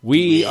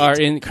 We are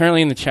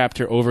currently in the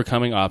chapter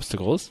Overcoming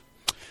Obstacles,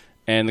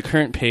 and the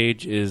current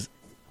page is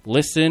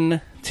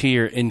Listen to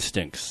Your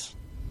Instincts.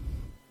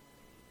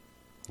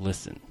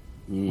 Listen.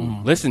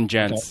 Listen,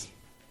 gents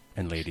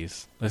and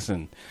ladies.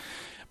 Listen.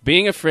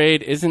 Being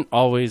afraid isn't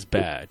always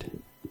bad.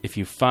 If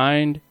you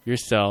find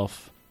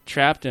yourself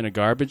trapped in a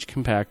garbage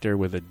compactor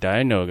with a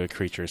Dianoga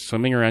creature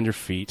swimming around your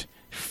feet,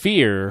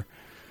 fear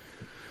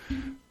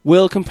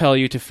will compel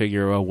you to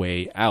figure a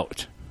way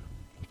out.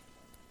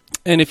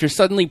 And if you're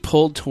suddenly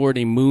pulled toward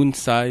a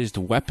moon-sized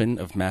weapon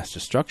of mass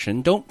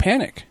destruction, don't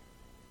panic.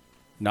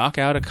 Knock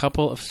out a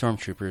couple of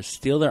stormtroopers,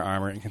 steal their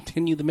armor, and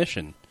continue the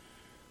mission.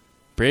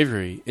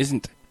 Bravery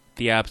isn't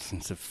the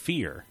absence of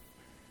fear.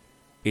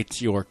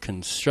 It's your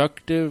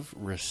constructive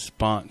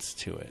response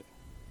to it.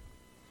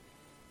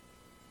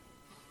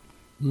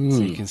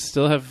 So you can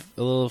still have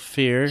a little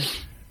fear. It's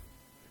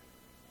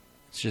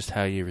just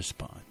how you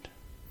respond.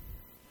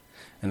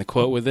 And the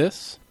quote with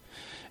this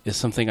is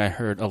something I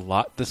heard a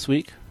lot this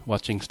week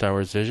watching Star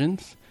Wars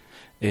Visions.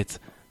 It's,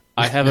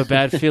 I have a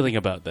bad feeling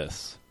about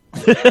this.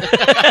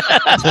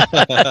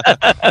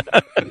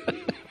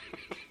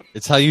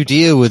 It's how you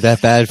deal with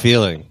that bad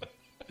feeling.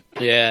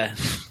 Yeah.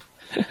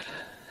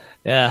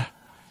 Yeah.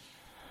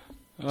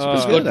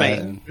 It's good,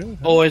 mate.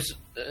 Always,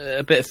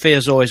 a bit of fear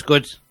is always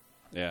good.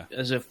 Yeah.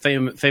 There's a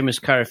famous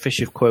Carrie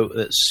Fisher quote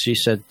that she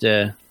said,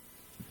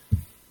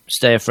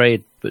 stay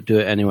afraid, but do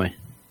it anyway.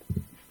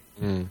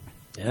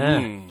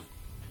 Yeah,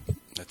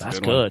 that's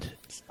a good good.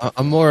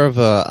 I'm more of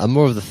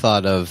the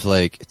thought of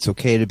like it's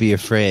okay to be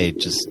afraid.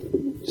 Just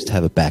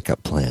have a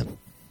backup plan,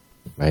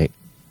 right?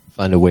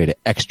 Find a way to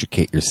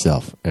extricate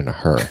yourself in a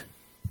hurry.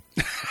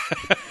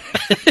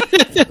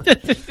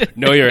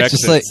 Know your It's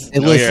exits. just like,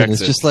 Know your listen.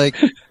 It's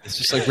exits.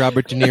 just like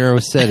Robert De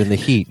Niro said in The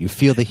Heat. You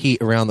feel the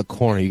heat around the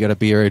corner. You got to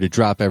be ready to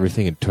drop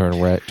everything and turn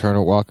around,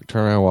 and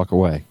walk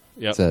away.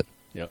 Yep. That's it.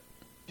 Yep.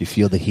 If you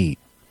feel the heat,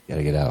 you got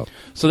to get out.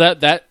 So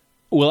that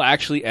will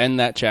actually end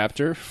that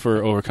chapter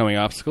for overcoming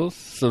obstacles.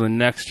 So the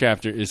next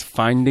chapter is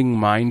finding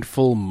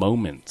mindful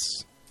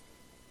moments.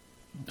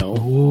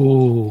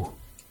 Ooh.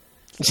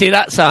 See,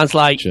 that sounds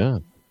like Good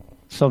job.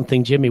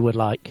 something Jimmy would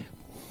like.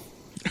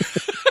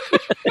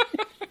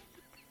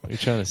 What are you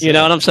trying to say? You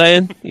know what I'm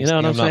saying? You know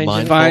what I'm I'm not saying?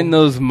 mindful. Find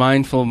those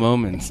mindful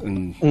moments,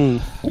 and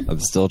I'm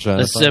still trying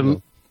There's, to find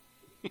them.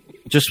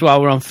 just while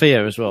we're on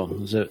fear as well,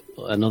 there's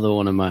another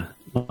one of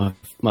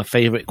my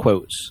favourite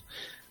quotes,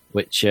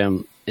 which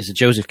is a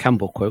Joseph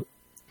Campbell quote.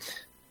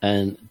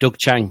 And Doug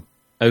Chang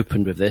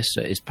opened with this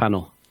at his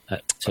panel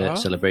at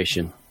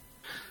Celebration.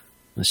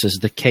 It says,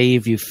 "The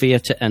cave you fear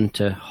to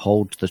enter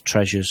holds the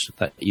treasures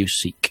that you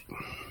seek."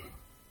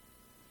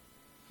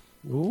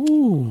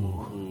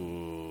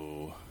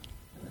 Ooh.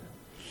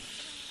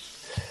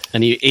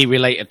 And he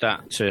related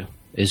that to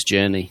his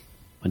journey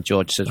when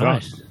George says,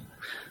 "Right,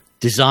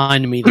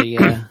 design me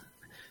the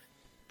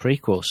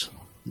prequels."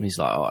 And he's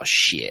like, "Oh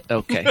shit,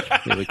 okay,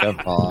 here we go."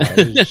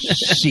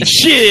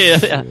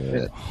 Shit.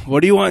 Yeah.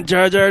 what do you want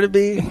Jar Jar to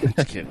be?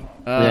 Just kidding.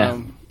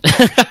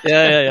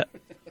 Yeah.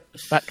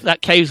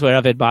 That cave's where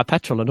I've hid my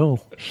petrol and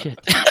all. Shit.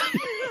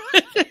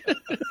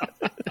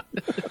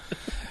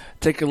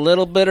 Take a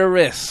little bit of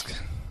risk.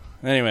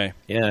 Anyway,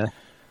 Yeah.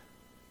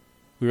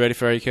 we ready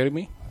for Are You Kidding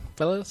Me,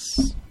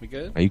 fellas? We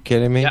good? Are you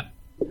kidding me? Yeah.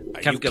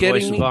 Are Can't you get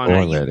kidding voice me? of honor. Are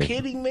Born you ready.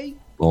 kidding me?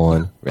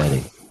 Born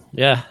ready.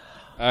 Yeah.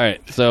 All right,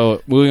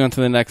 so moving on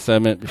to the next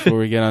segment before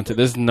we get on to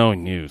this is no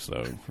news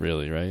though,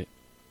 really, right?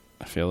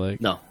 I feel like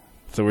No.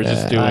 So we're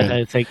just I doing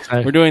don't think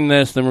so. we're doing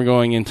this, then we're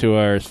going into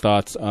our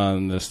thoughts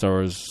on the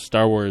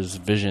Star Wars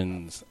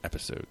Visions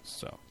episodes.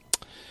 So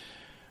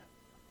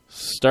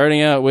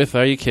starting out with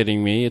Are You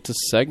Kidding Me? It's a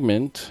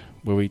segment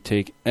where we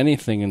take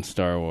anything in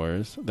Star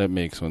Wars that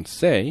makes one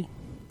say,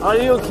 Are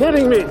you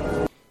kidding me?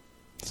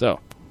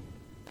 so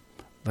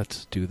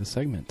let's do the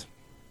segment.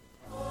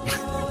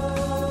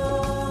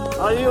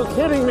 Are you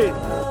kidding me?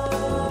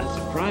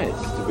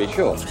 Surprised, to be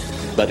sure.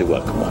 But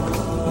welcome.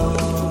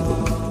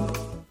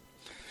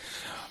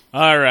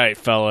 All right,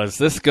 fellas.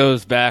 This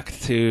goes back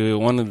to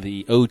one of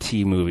the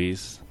OT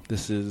movies.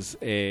 This is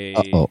I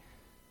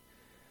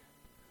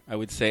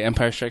would say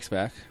Empire Strikes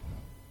Back.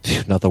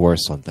 Phew, not the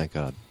worst one, thank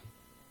God.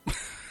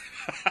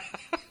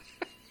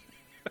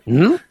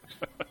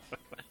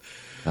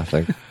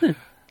 Nothing.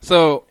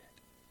 So,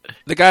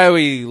 the guy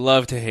we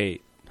love to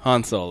hate,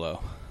 Han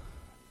Solo.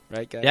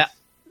 Right, guys? Yeah.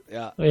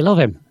 Yeah. We love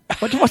him.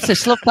 What's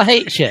this love to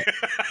hate shit?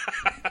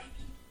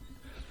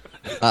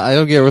 I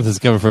don't get where this is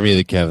coming from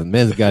either, Kevin.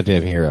 Man's a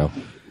goddamn hero.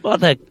 What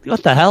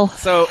the hell?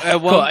 So,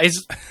 at one... Got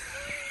his, Go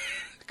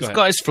he's ahead.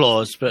 got his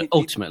flaws, but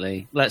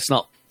ultimately, let's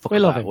not fuck We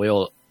about love it. him.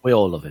 We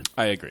all love him.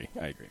 I agree.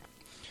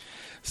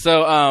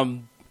 So,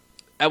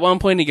 at one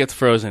point he gets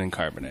frozen in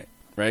carbonite,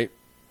 right?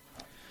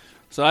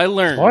 So I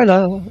learned...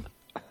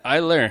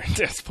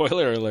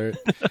 Spoiler alert.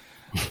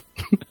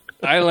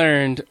 I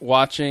learned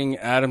watching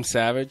Adam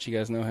Savage. You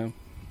guys know him?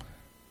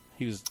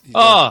 He He's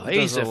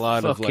a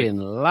lot of, fucking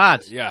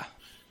lad. yeah.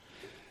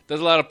 Does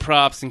a lot of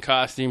props and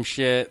costume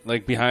shit,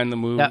 like behind the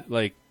movie, Yeah.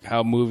 like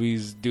how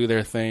movies do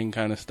their thing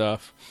kind of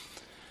stuff.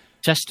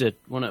 Tested,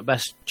 one of the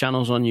best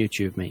channels on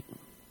YouTube, mate.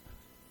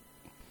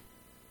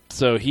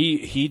 So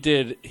he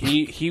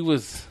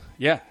was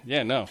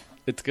no,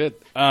 it's good.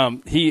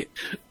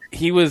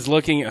 He was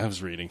looking. I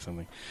was reading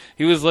something.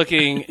 He was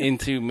looking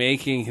into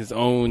making his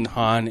own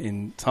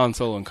Han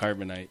Solo and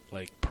carbonite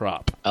like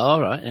prop.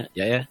 All right,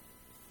 yeah.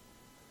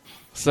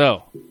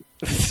 So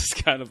this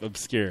is kind of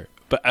obscure,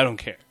 but I don't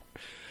care.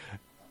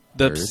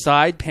 The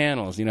side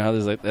panels, you know how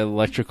there's like the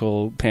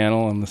electrical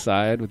panel on the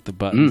side with the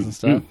buttons and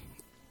stuff.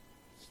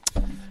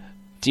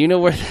 Do you know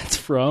where that's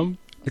from?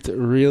 It's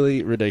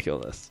really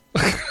ridiculous.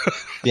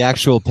 The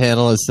actual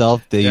panel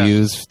itself they Yeah.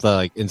 use to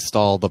like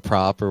install the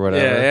prop or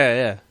whatever.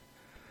 Yeah.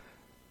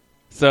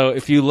 So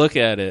if you look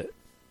at it,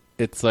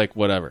 it's like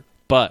whatever.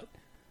 But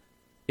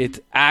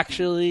it's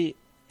actually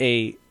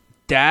a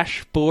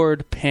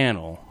dashboard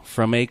panel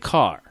from a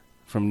car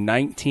from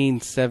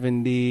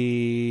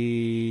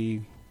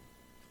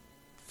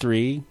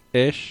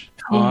 1973-ish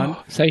on.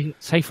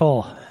 Say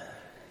 4.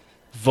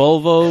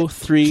 Volvo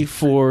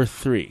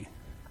 343.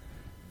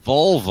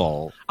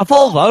 Volvo. A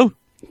Volvo?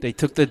 They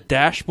took the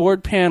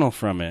dashboard panel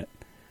from it,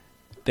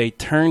 they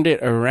turned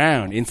it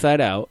around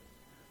inside out,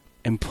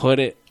 and put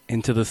it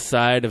into the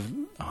side of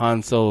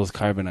Han Solo's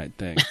carbonite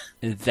thing.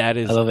 And that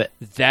is, I love it.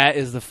 That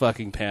is the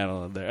fucking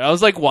panel in there. I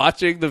was like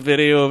watching the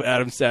video of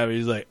Adam Savage,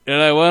 he's like,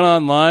 and I went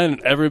online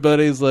and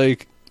everybody's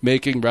like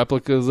making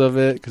replicas of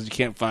it because you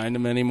can't find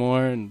them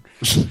anymore, and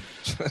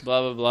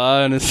blah blah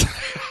blah. And it's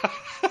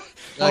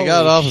I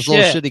got off his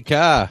little shitty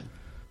car.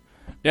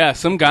 yeah,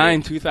 some guy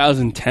in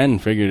 2010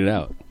 figured it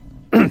out.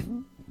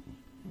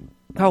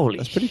 Holy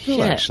That's pretty cool,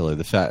 shit. actually.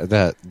 The fact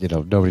that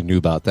nobody knew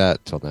about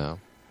that till now.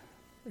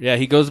 Yeah,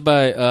 he goes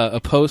by a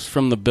post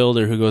from the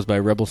builder who goes by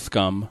Rebel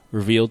Scum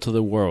revealed to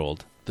the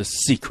world the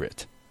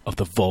secret of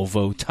the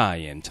Volvo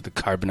tie-in to the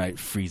carbonite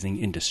freezing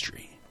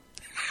industry.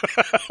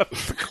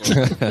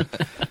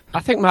 I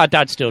think my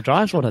dad still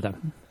drives one of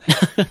them.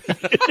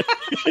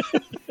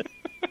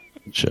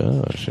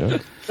 Sure.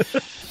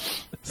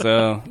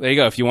 So there you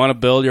go. If you want to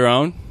build your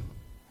own,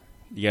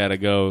 you got to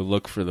go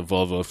look for the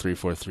Volvo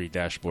 343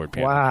 dashboard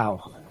panel.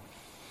 Wow.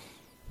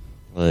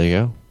 Well, there you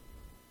go.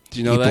 Did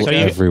you know that, People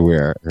Kev?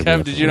 everywhere.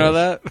 Kev, did you know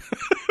that?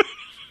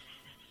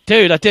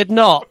 Dude, I did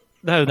not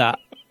know that.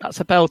 That's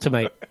a bell to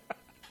me.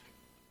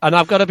 And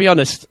I've got to be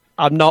honest,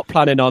 I'm not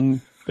planning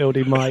on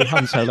building my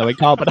Han Solo in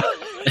carbonite.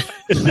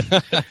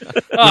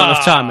 Not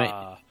enough time, mate.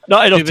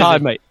 Not enough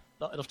time, mate.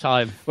 Not enough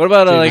time. What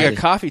about like a busy.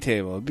 coffee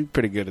table? It'd be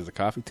pretty good as a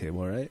coffee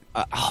table, right?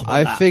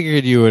 I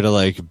figured you would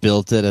have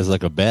built it as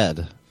like a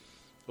bed,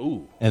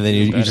 Ooh. and then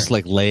you better. just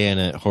lay in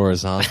it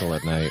horizontal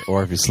at night,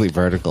 or if you sleep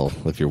vertical,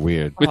 if you're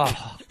weird. With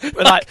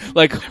that,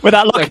 Like with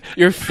that look, like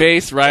your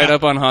face right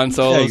up on Han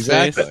Solo's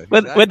face.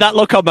 with that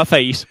look on my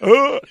face.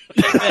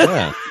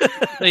 Yeah.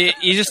 So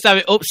you just have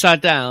it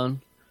upside down,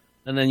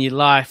 and then you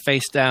lie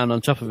face down on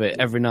top of it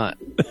every night.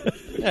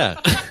 Yeah.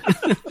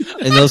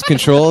 And those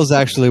controls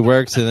actually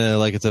works, and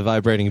then it's a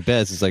vibrating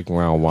bed. So it's like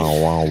wow, wow,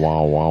 wow,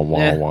 wow, wow, wow,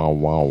 Yeah. wow,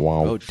 wow,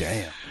 wow. Oh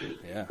damn.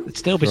 Yeah. It'd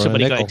still be Throw a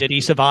somebody nickel. going, did he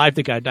survive?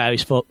 They go, no,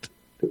 he's fucked.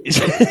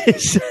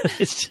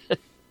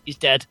 He's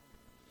dead.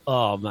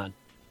 Oh, man.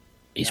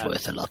 He's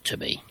worth a lot to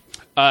me.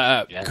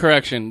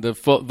 Correction. The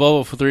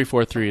Volvo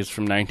 343 is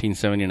from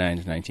 1979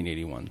 to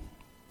 1981.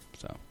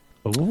 So,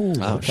 Ooh,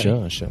 Oh,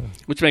 okay. sure.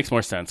 which makes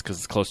more sense because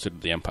it's closer to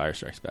The Empire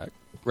Strikes Back.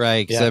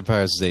 Right, because Yeah.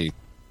 Empire's 80.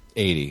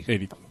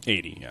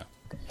 80, yeah.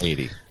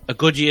 80. A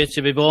good year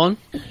to be born.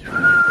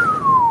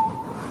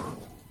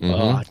 Oh,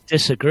 I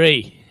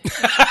disagree.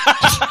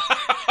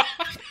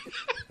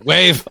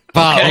 Wave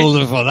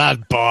bottle for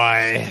that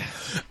boy.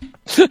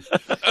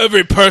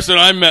 Every person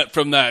I met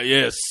from that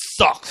year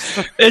sucks.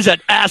 Is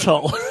an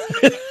asshole.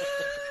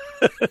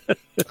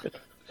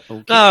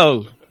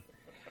 No.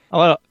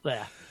 Oh,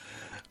 there.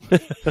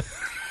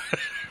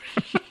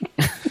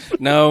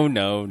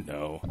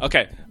 No.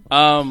 Okay.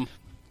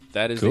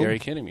 That is Cool. Very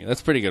Kidding Me.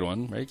 That's a pretty good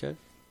one, right, Kev?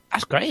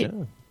 That's great.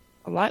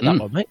 I like that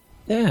one, mate.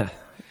 Yeah.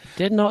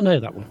 Did not know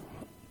that one.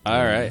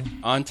 All right.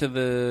 On to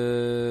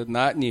the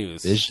not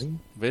news.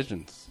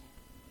 Visions.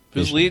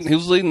 Who's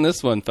leading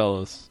this one,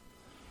 fellas?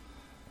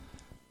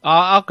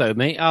 I'll go,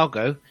 mate. I'll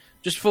go.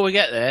 Just before we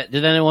get there,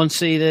 did anyone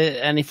see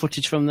any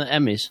footage from the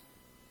Emmys?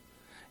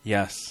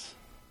 Yes.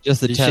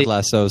 Just the Did you Ted see-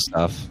 Lasso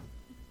stuff.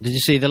 Did you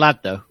see the lad,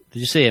 though? Did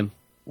you see him?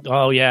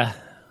 Oh, yeah.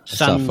 I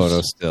saw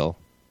photos still.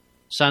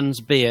 Sans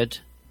beard.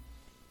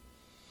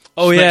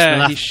 Oh, Makes me yeah.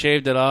 laugh. He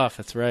shaved it off.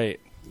 That's right.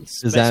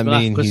 Does that me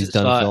laugh mean because he's it's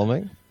done like-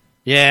 filming?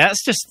 Yeah,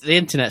 that's just the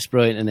internet's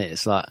brilliant, isn't it?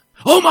 It's like,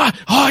 oh my,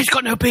 he's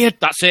got no beard.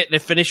 That's it.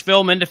 They've finished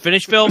filming. Little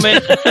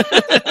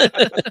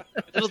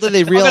did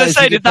they realize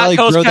say, he did could probably that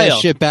cause grow that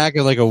chaos? shit back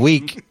in a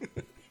week.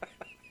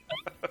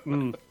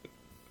 I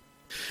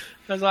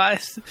was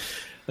like,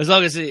 as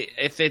long as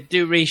if they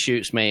do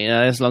reshoots, mate,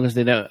 as long as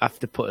they don't have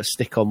to put a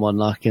stick on one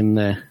like in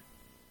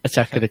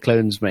Attack of the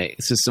Clones, mate.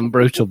 It's just some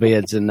brutal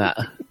beards in that.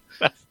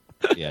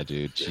 Yeah,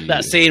 dude.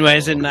 That scene where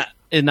he's in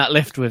that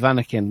lift with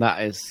Anakin.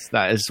 That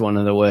is one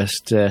of the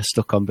worst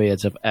stuck on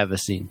beards I've ever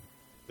seen.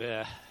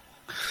 Yeah.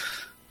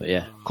 But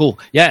yeah, cool.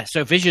 Yeah,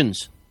 so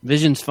Visions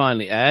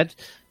finally aired.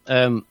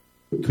 Can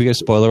we get a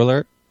spoiler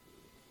alert?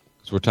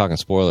 Because we're talking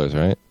spoilers,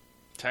 right?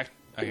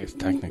 I guess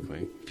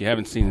technically, if you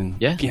haven't seen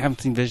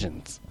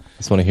Visions, I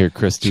just want to hear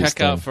Chris do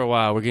check out for a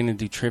while. We're going to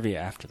do trivia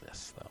after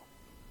this,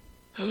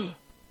 though. You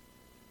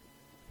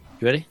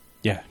ready?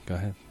 Yeah, go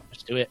ahead.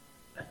 Let's do it.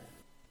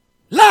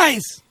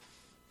 Lies!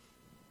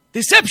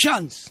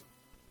 Deceptions!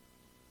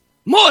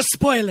 More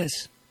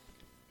spoilers!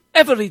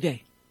 Every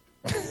day.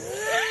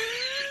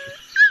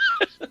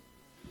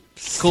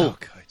 Cool.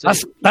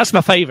 That's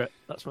my favourite.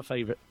 That's my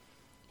favourite.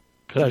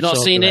 If you've not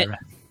seen it,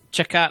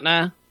 check out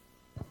now.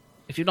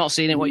 If you've not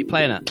seen it, what are you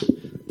playing at?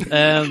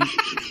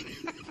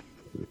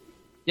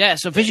 Yeah,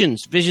 so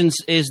Visions. Visions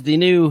is the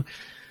new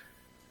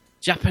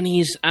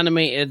Japanese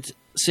animated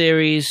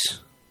series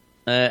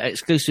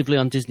exclusively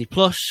on Disney+.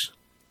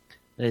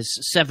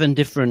 There's 7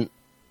 different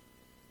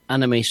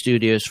anime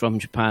studios from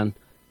Japan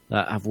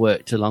that have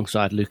worked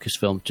alongside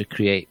Lucasfilm to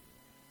create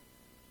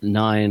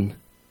 9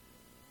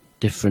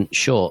 different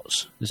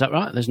shorts. Is that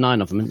right? There's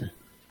 9 of them, isn't there?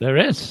 There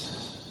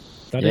is.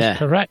 That is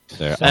correct.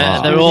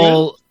 They're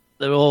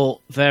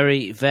all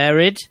very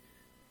varied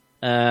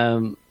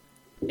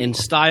in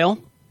style,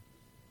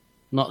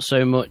 not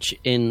so much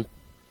in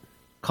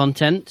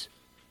content.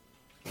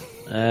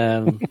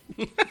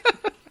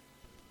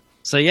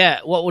 So yeah,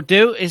 what we'll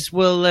do is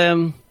we'll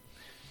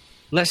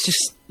let's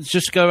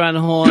just go around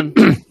the horn,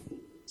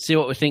 see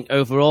what we think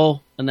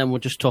overall, and then we'll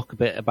just talk a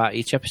bit about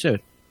each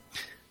episode.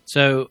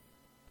 So,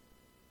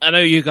 I know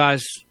you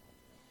guys,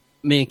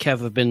 me and Kev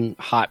have been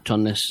hyped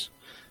on this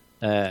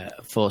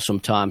for some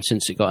time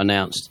since it got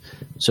announced.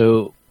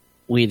 So,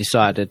 we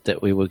decided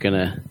that we were going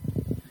to...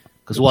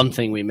 Because one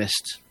thing we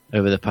missed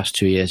over the past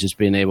 2 years is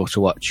being able to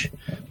watch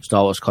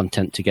Star Wars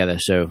content together.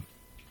 So,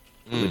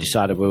 we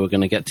decided we were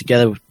going to get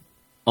together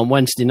on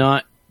Wednesday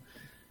night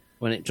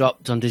when it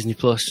dropped on Disney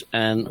Plus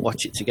and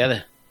watch it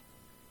together.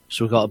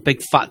 So we got a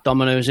big fat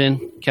Domino's in.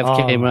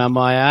 Kev came around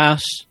my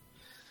house,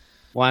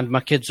 wind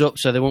my kids up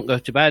so they won't go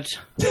to bed.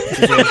 Which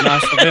was always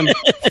nice of him.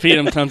 Feed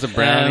them tons of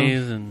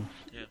brownies and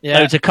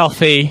loads of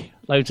coffee,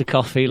 loads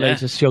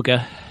of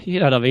sugar. You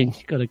know what I mean?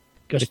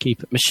 Got to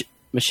keep it.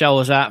 Michelle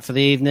was out for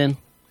the evening.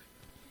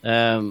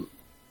 I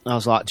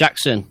was like,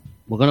 Jackson,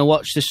 we're going to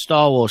watch this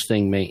Star Wars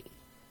thing, mate.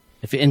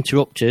 If it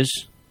interrupts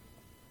us,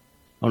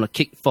 I'm going to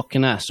kick your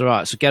fucking ass. All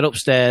right, so get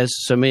upstairs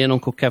so me and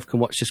Uncle Kev can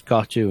watch this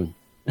cartoon.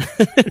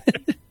 Do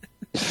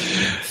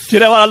you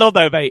know what I love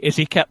though, mate? Is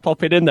he kept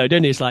popping in though,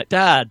 didn't he? He's like,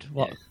 Dad,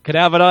 what? Can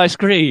I have an ice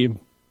cream?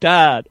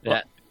 Dad,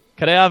 what?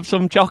 Can I have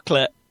some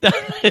chocolate?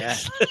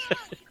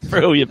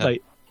 Brilliant,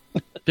 mate.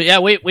 But yeah,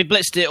 we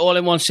blitzed it all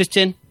in one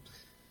sitting.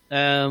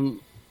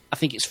 I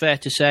think it's fair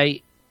to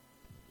say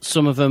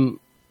some of them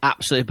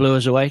absolutely blew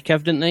us away,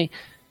 Kev, didn't they?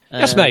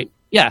 Yes, mate.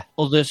 Yeah.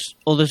 Others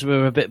we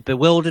were a bit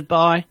bewildered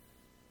by.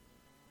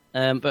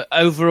 But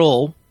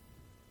overall,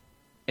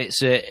 it's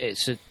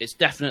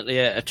definitely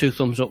a 2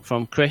 thumbs up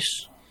from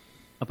Chris.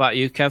 How about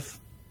you, Kev?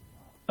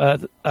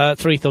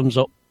 3 thumbs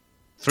up.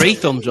 3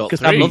 thumbs up.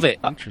 I love it.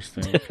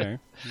 Interesting. Okay.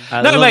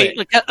 No, mate.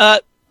 Look,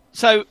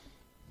 so,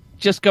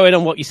 just going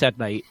on what you said,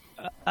 mate.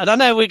 And I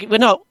know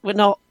we're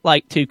not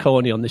like too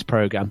corny on this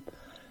program,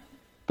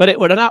 but it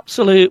was an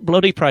absolute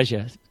bloody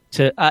pleasure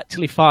to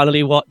actually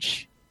finally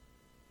watch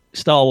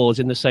Star Wars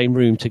in the same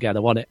room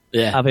together, wasn't it?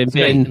 Yeah. Having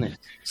been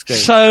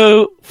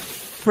so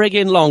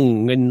frigging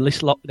long in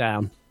this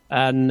lockdown.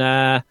 And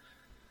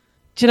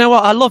do you know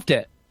what? I loved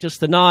it. Just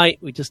the night,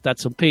 we just had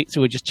some pizza.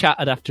 We just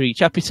chatted after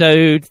each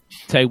episode,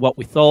 tell you what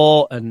we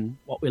thought and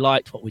what we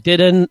liked, what we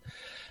didn't.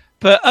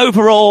 But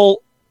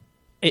overall,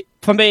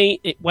 for me,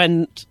 it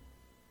went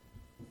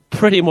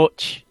pretty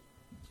much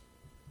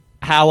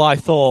how I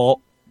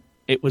thought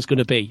it was going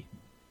to be.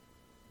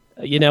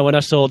 You know, when I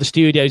saw the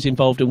studios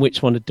involved and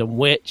which one had done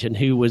which and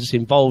who was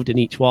involved in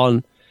each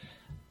one.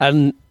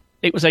 And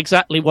it was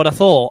exactly what I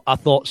thought. I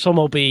thought some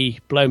will be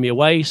blow me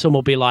away. Some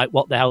will be like,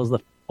 what the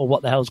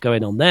hell's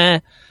going on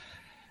there?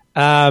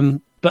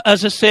 But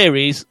as a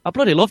series, I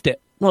bloody loved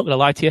it. I'm not going to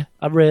lie to you.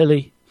 I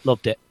really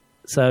loved it.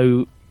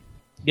 So,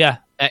 yeah.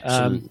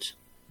 Excellent.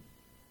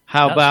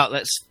 How about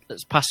let's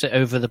pass it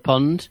over the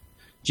pond.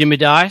 Jimmy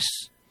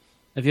Dice,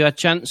 have you had a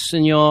chance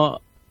in your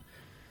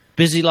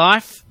busy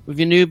life with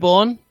your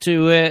newborn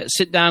to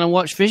sit down and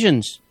watch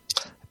Visions?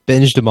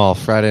 Binged them all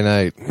Friday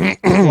night.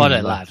 What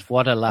a lad.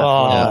 What a lad.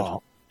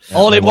 Oh.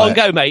 All in one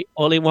go, mate.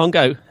 All in one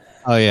go.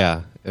 Oh,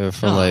 yeah.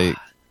 From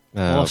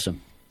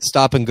awesome.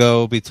 Stop and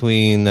go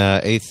between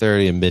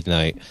 8:30 and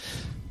midnight.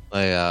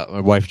 My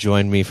wife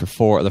joined me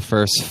for the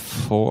first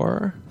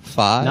 4.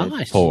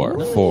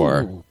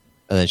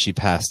 And then she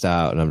passed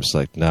out, and I'm just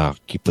like, no,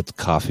 keep put the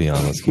coffee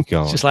on. Let's keep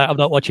going. It's just like, I'm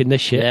not watching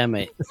this shit. Yeah,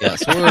 mate. Yeah,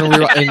 so we're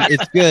gonna and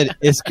it's good.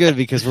 It's good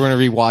because we're gonna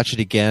rewatch it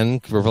again.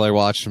 We're probably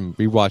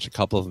rewatch a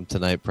couple of them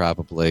tonight,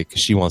 probably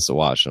because she wants to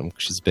watch them.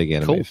 She's a big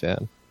anime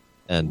fan,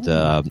 and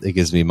it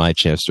gives me my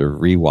chance to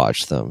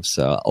rewatch them.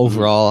 So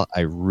overall, I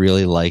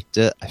really liked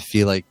it. I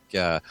feel like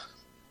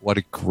what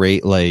a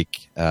great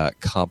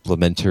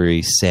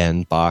complimentary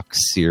sandbox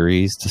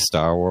series to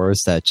Star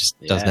Wars that just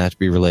doesn't have to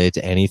be related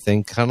to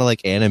anything. Kind of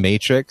like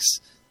Animatrix,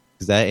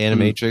 because that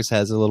Animatrix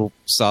has a little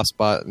soft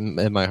spot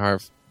in my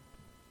heart.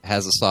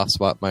 Has a soft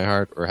spot in my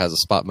heart, or has a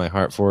spot in my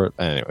heart for it.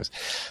 Anyways,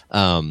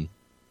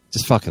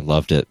 just fucking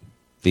loved it.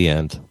 The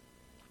end.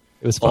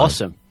 It was fun.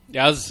 Awesome.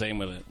 Yeah, I was the same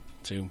with it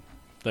too.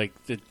 Like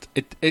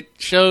it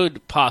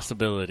showed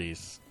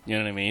possibilities. You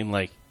know what I mean?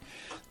 Like,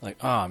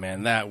 oh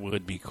man, that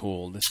would be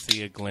cool to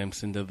see a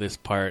glimpse into this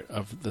part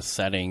of the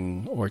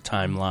setting or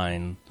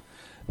timeline.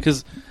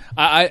 Because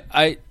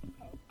I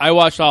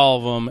watched all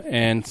of them,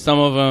 and some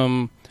of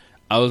them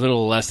I was a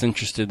little less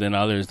interested than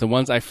others. The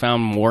ones I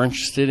found more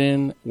interested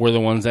in were the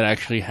ones that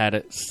actually had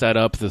it set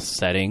up the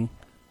setting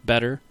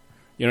better.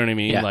 You know what I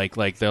mean? Yeah.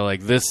 Like they're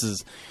like, this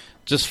is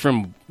just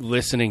from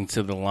listening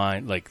to the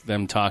line, like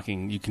them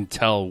talking, you can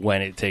tell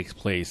when it takes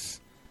place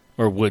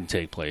or would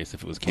take place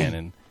if it was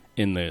canon.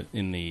 In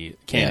the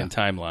canon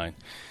timeline,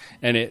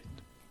 and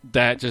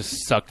that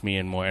just sucked me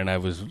in more, and I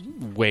was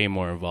way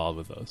more involved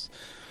with those.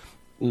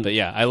 But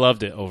yeah, I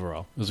loved it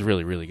overall. It was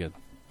really, really good.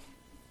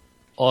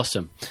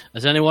 Awesome.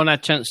 Has anyone had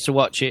a chance to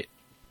watch it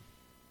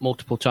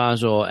multiple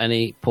times, or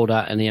pulled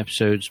out any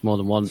episodes more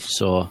than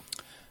once? Or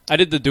I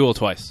did the duel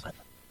twice.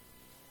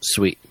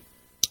 Sweet.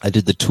 I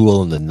did the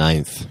Tool and the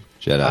 9th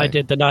Jedi. I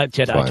did the 9th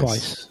Jedi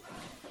twice.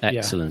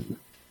 Excellent.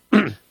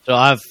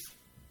 So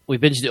we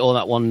binged it all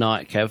that one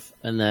night, Kev,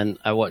 and then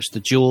I watched the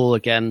Duel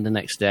again the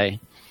next day,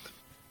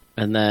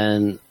 and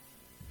then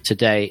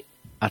today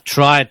I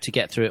tried to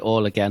get through it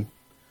all again,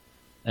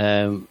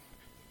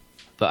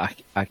 but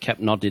I kept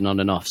nodding on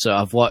and off. So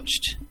I've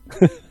watched.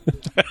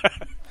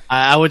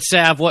 I would say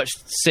I've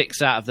watched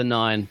 6 out of the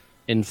 9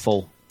 in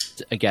full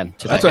again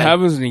today. That's what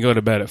happens when you go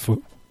to bed at 4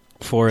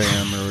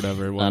 a.m. or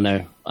whatever it was. I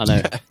know.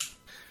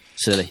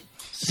 Silly.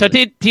 So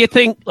do you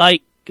think,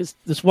 like, because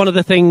there's one of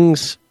the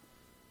things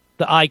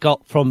that I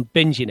got from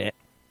binging it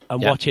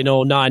and watching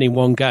all 9 in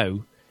one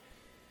go,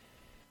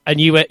 and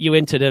you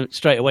entered it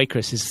straight away,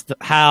 Chris, is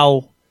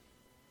how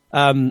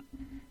the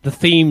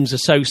themes are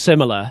so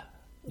similar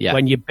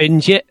when you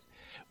binge it.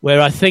 Where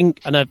I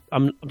think, and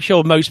I'm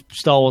sure most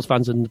Star Wars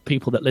fans and the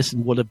people that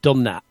listen would have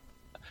done that,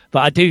 but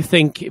I do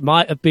think it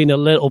might have been a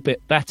little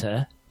bit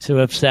better to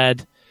have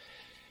said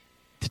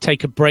to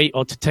take a break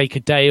or to take a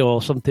day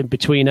or something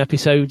between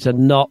episodes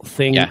and not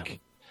think. Yeah.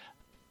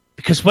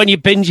 Because when you're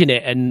binging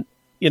it, and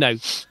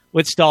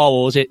with Star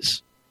Wars,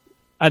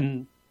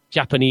 and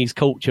Japanese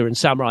culture and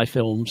samurai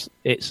films,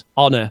 it's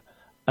honor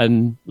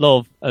and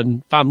love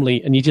and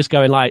family, and you're just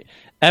going like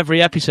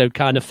every episode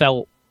kind of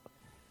felt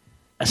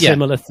a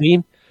similar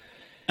theme.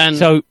 And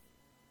so,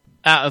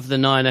 out of the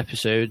 9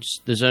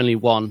 episodes, there's only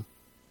one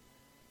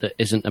that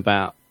isn't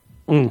about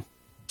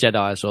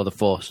Jedis or the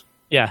Force.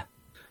 Yeah.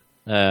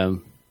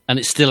 And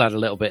it still had a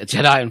little bit of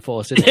Jedi and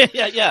Force in it.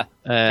 yeah.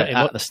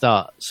 At the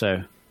start,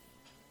 so.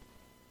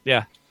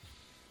 Yeah.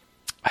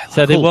 I love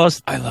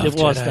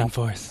Jedi and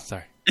Force.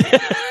 Sorry.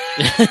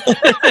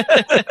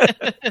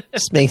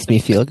 This makes me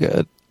feel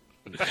good.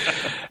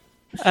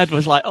 Ed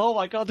was like, "Oh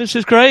my god, this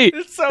is great!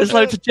 There's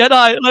loads of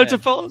Jedi, loads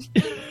of Force."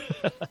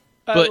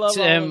 But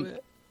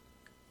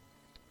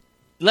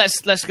let's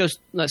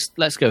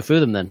go through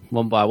them then,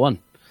 one by one.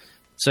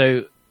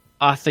 So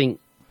I think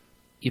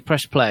you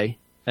press play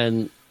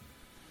and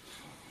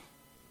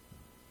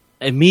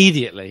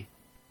immediately,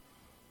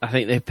 I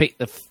think they pick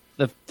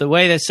the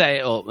way they set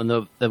it up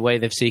and the way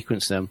they've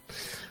sequenced them.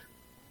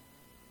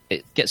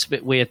 It gets a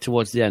bit weird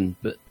towards the end,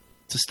 but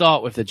to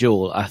start with the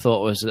duel, I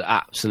thought was an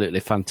absolutely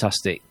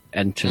fantastic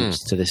entrance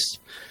to this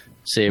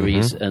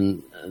series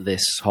and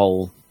this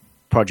whole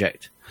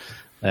project.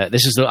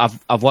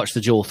 I've watched the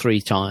duel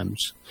 3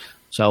 times,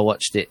 so I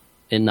watched it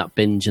in that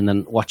binge and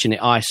then watching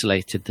it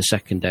isolated the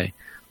second day.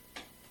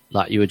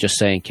 Like you were just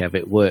saying, Kev,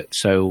 it worked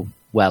so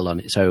well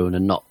on its own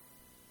and not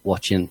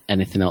watching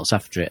anything else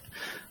after it.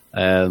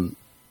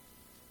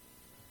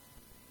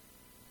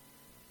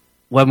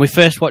 When we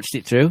first watched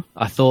it through,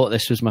 I thought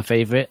this was my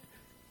favourite.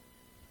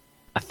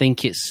 I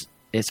think it's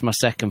my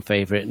second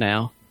favourite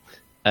now.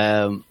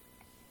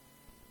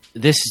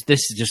 This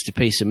is just a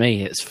piece of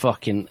me. It's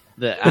fucking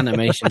the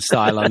animation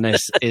style on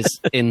this is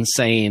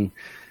insane.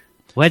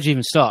 Where do you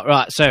even start?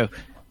 Right, so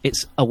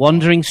it's a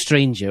wandering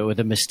stranger with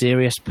a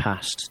mysterious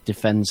past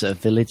defends a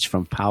village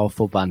from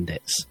powerful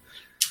bandits.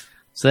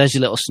 So there's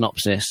your little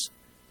synopsis.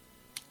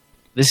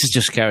 This is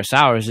just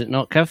Kurosawa, is it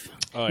not, Kev?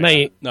 Oh,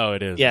 Mate, no,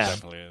 it is. Yeah. It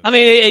definitely is. I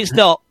mean, it's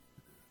not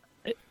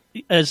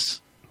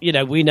as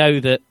we know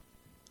that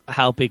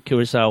how big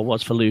Kurosawa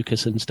was for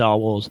Lucas and Star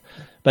Wars,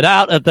 but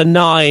out of the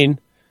 9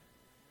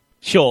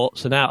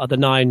 shorts and out of the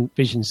 9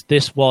 visions,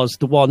 this was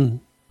the one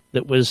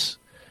that was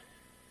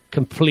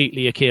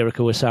completely Akira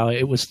Kurosawa.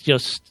 It was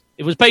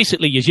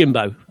basically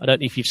Yojimbo. I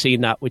don't know if you've seen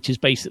that, which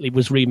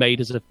was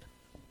remade as a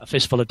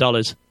fistful of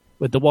dollars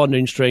with the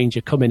wandering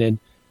stranger coming in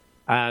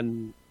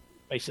and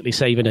basically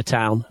saving a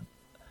town.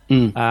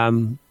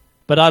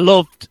 But I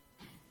loved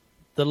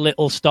the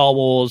little Star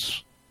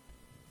Wars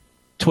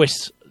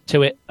twists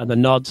to it and the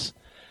nods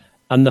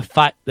and the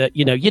fact that,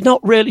 you're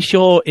not really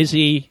sure, is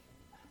he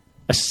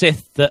a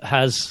Sith that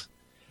has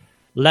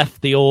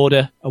left the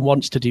Order and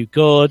wants to do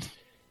good?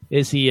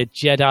 Is he a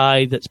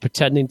Jedi that's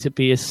pretending to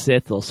be a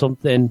Sith or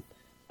something?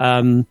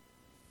 It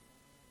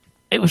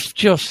was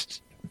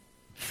just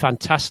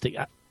fantastic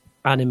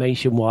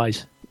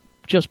animation-wise.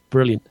 Just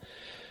brilliant.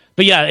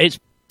 But yeah, it's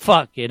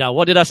what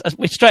did I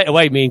say? Straight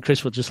away, me and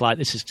Chris were just like,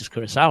 this is just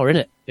Kurosawa,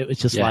 isn't it? It was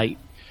just like,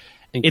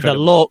 the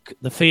look,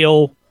 the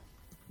feel,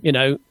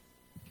 and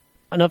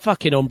a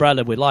fucking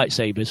umbrella with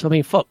lightsabers. I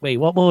mean, fuck me,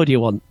 what more do you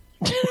want?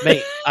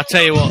 Mate, I'll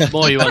tell you what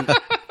more you want.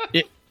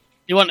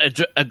 You want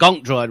a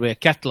gonk droid with a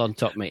kettle on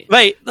top, mate.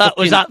 Mate, that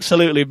was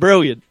absolutely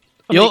brilliant.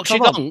 Yorkshire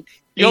Gonk.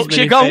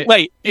 Yorkshire Gonk,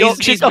 mate.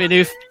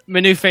 He's my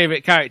new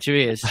favourite character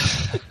he is.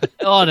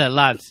 Oh, the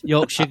lad.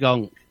 Yorkshire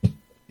Gonk.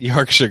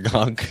 Yorkshire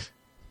Gonk.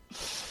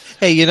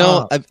 Hey,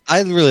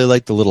 I really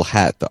like the little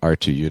hat the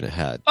R2 unit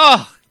had.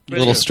 Oh,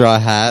 little straw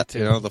hat.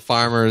 The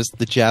farmers,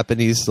 the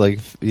Japanese,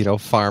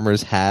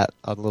 farmer's hat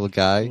on the little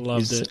guy.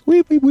 Loved it.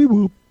 Weep, weep, weep,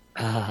 weep.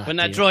 When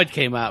that droid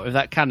came out with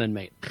that cannon,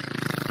 mate.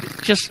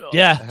 Just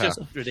ridiculous.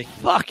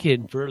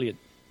 Fucking brilliant.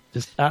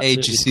 Just hey,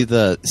 did you see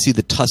the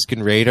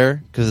Tusken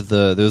Raider? Because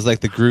there was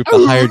the group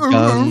of hired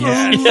guns.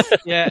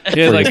 Yeah.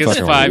 Like it's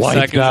 5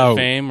 seconds of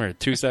fame or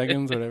 2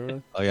 seconds,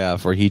 whatever. Oh yeah,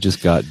 before he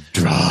just got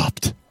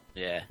dropped.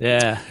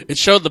 Yeah. It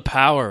showed the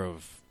power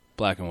of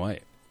black and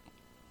white.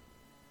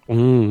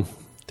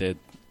 Did.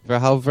 For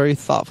how very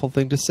thoughtful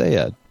thing to say,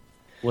 Ed.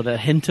 With a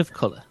hint of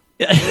colour.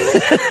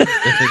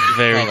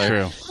 Very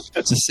true.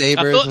 It's a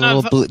sabers and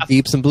little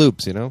beeps and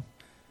bloops,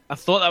 I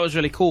thought that was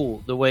really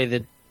cool the way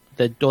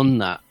they'd done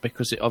that,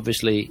 because it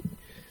obviously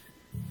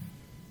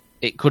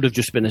it could have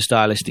just been a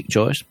stylistic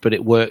choice, but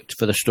it worked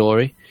for the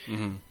story.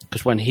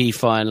 Because when he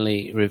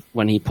finally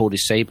when he pulled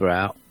his saber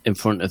out in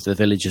front of the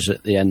villagers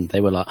at the end, they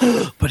were like,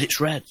 oh, "But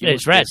it's red!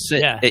 It's red!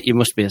 Yeah, you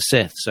must be a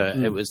Sith." So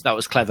that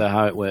was clever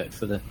how it worked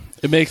for the.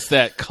 It makes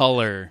that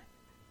color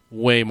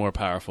way more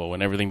powerful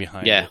when everything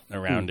behind it,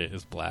 around it,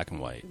 is black and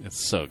white.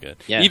 It's so good.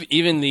 Yeah.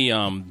 Even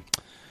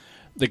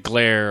the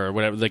glare or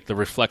whatever, like the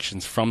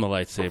reflections from the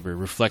lightsaber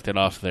reflected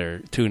off their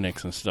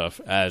tunics and stuff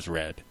as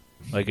red.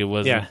 Like it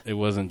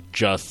wasn't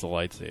just the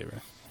lightsaber.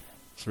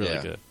 It's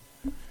really good.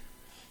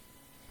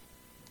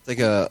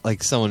 It's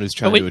like someone who's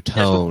trying to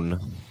atone.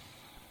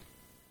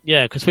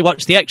 Yeah, because we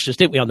watched the extras,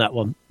 didn't we, on that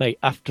one? Mate,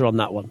 after on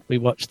that one, we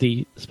watched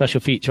the special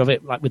feature of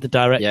it, like with the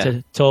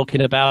director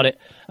talking about it,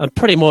 and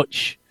pretty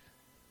much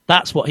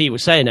that's what he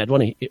was saying, Ed,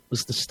 wasn't he? It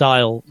was the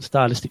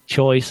stylistic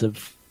choice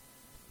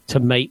to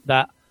make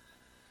that,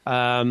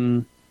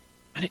 and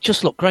it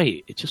just looked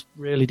great. It just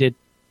really did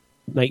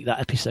make that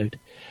episode.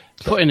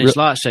 Putting his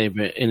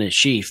lightsaber in a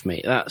sheath,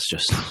 mate. That's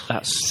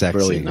sexy,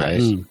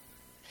 brilliant,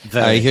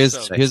 right?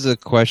 Here's a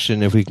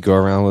question. If we can go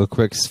around real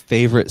quick,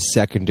 favorite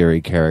secondary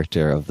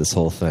character of this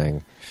whole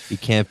thing. You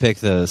can't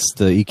pick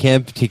you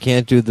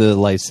can't do the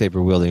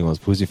lightsaber wielding ones.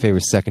 Who's your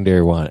favorite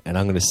secondary one? And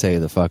I'm going to say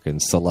the fucking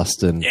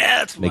Celestin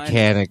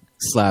mechanic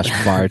 /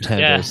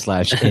 bartender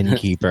 /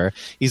 innkeeper.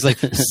 He's like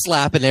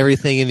slapping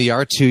everything in the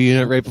R2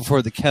 unit right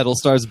before the kettle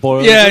starts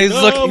boiling. Yeah, he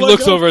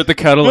looks over at the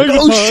kettle like,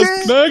 oh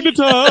shit!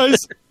 Magnetize.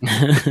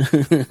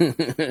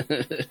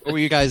 What were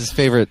you guys'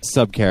 favorite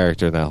sub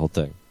character in that whole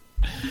thing?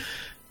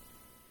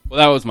 Well,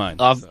 that was mine.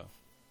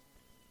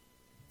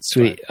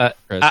 Sweet.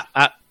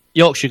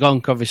 Yorkshire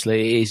Gonk,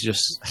 obviously, he's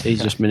just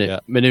my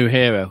new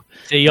hero.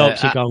 The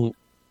Yorkshire Gonk.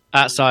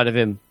 Outside of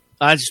him,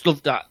 I just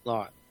love that.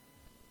 Like,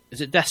 is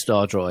it Death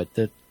Star droid?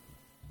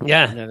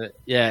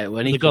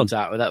 When he comes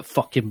out with that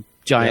fucking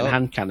giant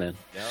hand cannon.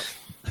 Yep.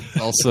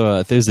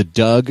 Also, there's a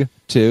Doug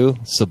too,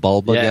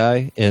 Sebulba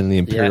guy in the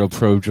Imperial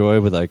Probe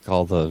droid with like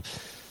all the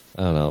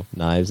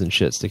knives and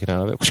shit sticking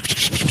out of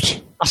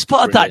it. I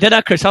spotted that, didn't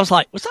I, Chris? I was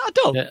like, was that a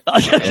dog? Yeah.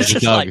 It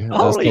was Doug. That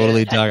was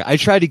totally Doug. I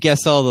tried to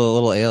guess all the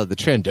little alien. The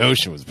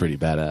Trandoshan was pretty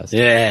badass.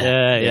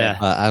 Yeah.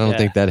 I don't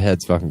think that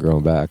head's fucking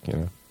growing back,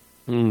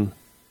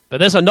 But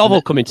there's a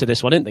novel coming to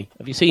this one, isn't there?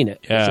 Have you seen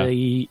it? Yeah.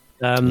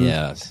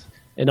 Yes.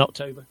 In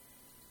October.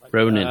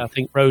 Ronin. I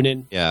think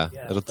Ronin. Yeah.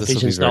 This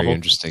will be very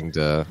interesting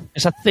to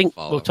Yes, I think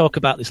follow. we'll talk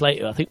about this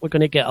later. I think we're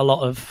going to get a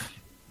lot of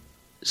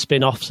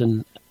spin-offs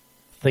and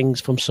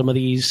things from some of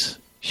these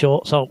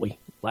shorts, aren't we?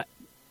 Like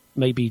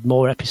maybe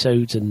more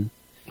episodes and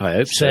I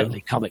hope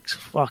certainly comics.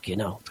 Fucking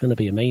hell, it's going to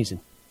be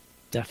amazing.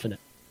 Definite.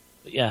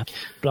 But yeah,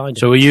 blinded.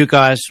 So were you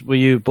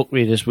book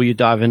readers? Will you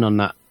dive in on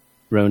that,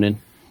 Ronin?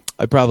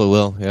 I probably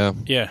will, yeah.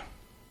 Yeah,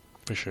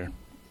 for sure.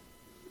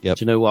 Yep.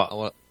 Do you know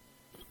what?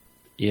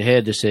 You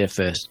heard this here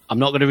first. I'm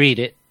not going to read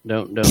it.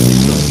 Don't be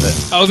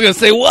stuck. I was going to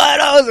say,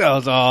 what? I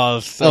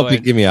was so...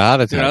 give me a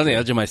heart attack. Dude, I was on the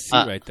edge of my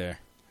seat right there.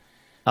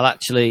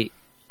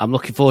 I'm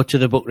looking forward to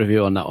the book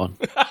review on that one.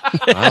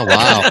 Oh,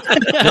 wow.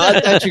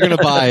 Not that you're going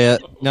to buy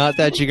it. Not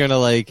that you're going to,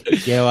 like,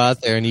 go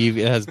out there and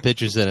it has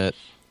pictures in it.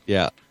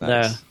 Yeah.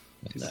 Nice.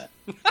 No.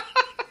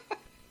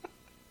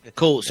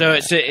 Cool. So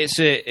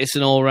it's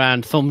an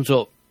all-round thumbs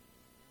up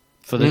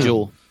for the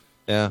Jewel.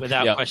 Yeah.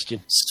 Without question.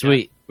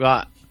 Sweet. Yeah.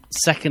 Right.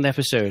 Second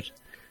episode.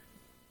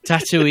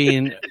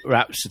 Tatooine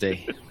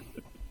Rhapsody.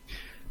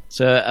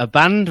 So a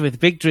band with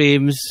big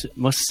dreams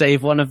must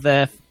save one of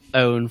their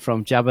own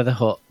from Jabba the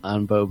Hutt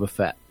and Boba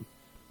Fett.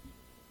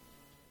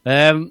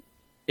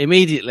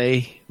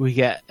 Immediately we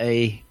get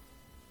a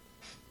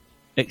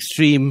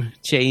extreme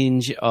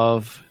change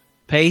of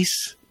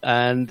pace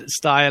and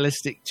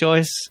stylistic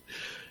choice,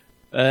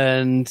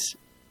 and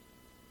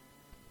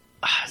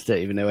I don't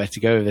even know where to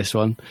go with this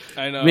one.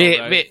 I know, me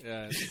Age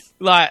and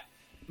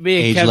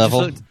Kev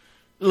level. just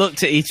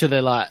looked at each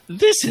other like,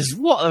 this is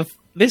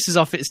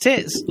off its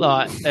tits.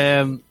 Like,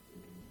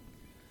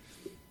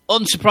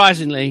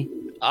 unsurprisingly,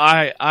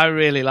 I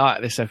really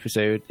like this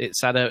episode.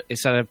 It's had a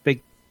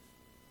big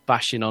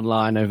bashing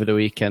online over the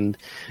weekend.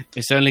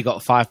 It's only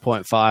got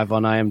 5.5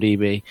 on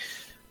IMDb.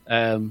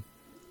 Jabba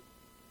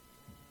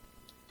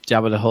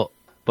the Hutt,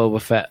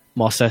 Boba Fett,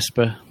 Mos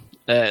Espa.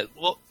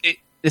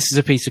 This is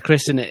a piece of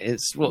Chris, isn't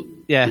it?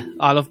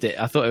 I loved it.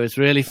 I thought it was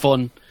really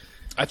fun.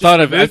 I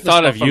thought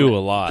of you a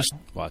lot just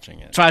watching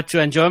it. Tried to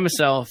enjoy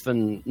myself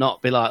and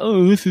not be like,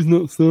 oh, this is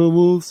not Star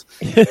Wars.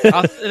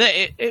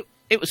 It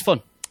was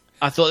fun.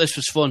 I thought this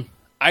was fun.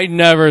 I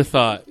never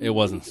thought it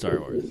wasn't Star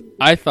Wars.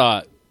 I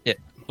thought it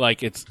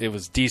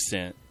was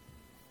decent.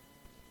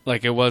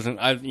 Like it wasn't.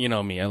 You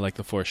know me. I like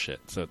the Force shit.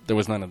 So there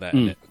was none of that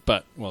in it.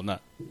 But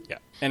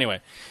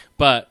Anyway,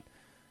 but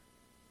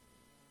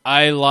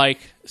I like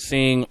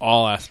seeing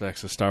all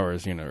aspects of Star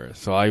Wars universe.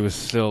 So I was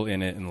still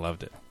in it and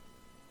loved it.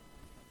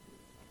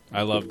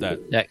 I love that.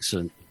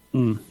 Excellent. I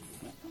mean,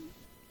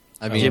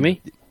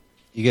 Jimmy,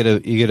 you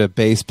get a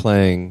bass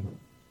playing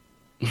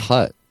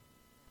Hutt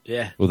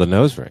yeah, with a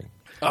nose ring.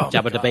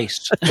 Jabba the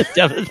Beast.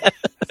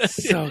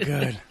 So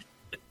good.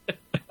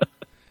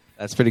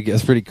 That's pretty good.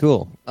 That's pretty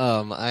cool.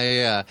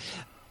 I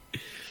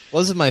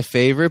wasn't my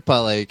favorite,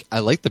 but like I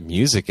like the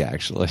music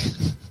actually.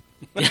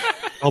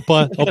 I'll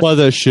buy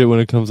that shit when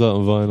it comes out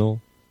on vinyl.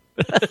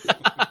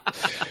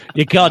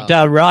 You're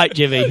goddamn right,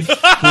 Jimmy.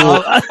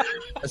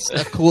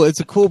 It's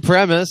a cool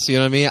premise. You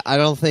know what I mean? I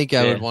don't think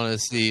I would want to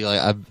see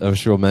like I'm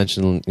sure we'll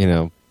mention. You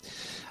know,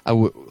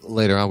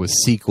 later on with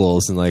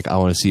sequels and like I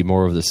want to see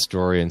more of the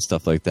story and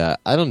stuff like that.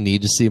 I don't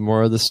need to see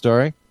more of the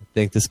story. I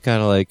think this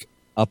kind of like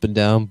up and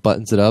down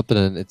buttons it up,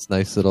 and it's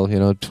nice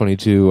little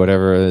 22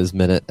 whatever it is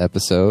minute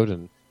episode,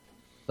 and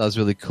that was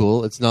really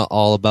cool. It's not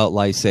all about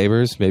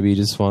lightsabers. Maybe he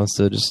just wants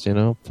to just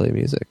play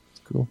music.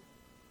 It's cool.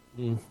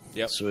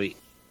 Yep. Sweet.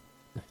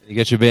 You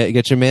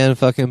get your man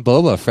fucking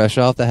Boba fresh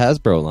off the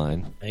Hasbro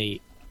line.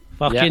 Mate.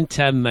 Fucking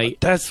 10,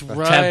 mate. That's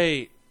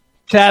right.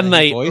 10,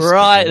 mate.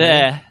 Right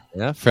there.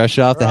 Yeah, fresh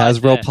off the Right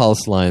Hasbro there.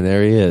 Pulse line.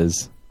 There he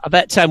is. I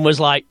bet 10 was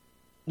like,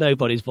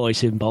 nobody's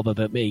voicing Boba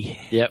but me.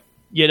 Yep.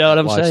 You know what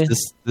I'm Watch saying?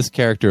 this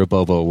character of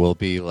Boba will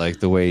be like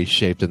the way he's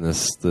shaped in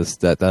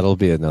that'll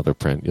be another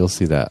print. You'll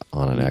see that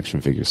on an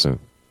action figure soon.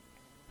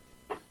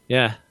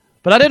 Yeah.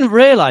 But I didn't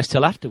realise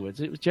till afterwards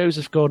it was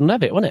Joseph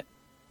Gordon-Levitt, wasn't it?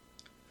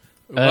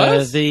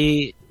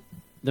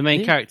 The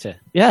main character.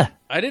 Yeah.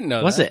 I didn't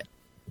know Was that. it?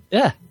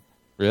 Yeah.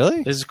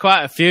 Really? There's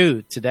quite a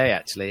few today,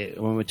 actually.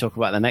 When we talk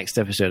about the next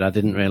episode, I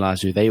didn't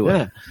realise who they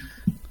were.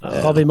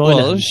 Bobby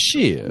Moynihan. Well,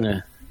 shit.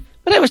 Yeah.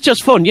 But it was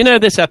just fun. You know,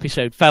 this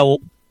episode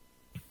felt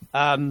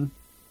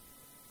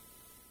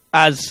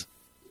as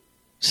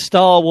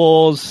Star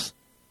Wars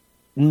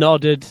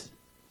nodded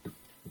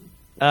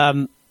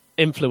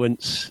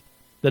influence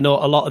than a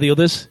lot of the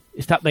others,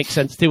 if that makes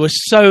sense. There were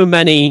so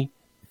many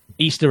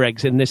Easter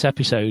eggs in this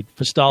episode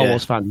for Star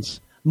Wars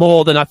fans,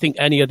 more than I think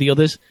any of the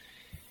others.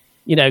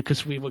 You know,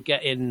 because we were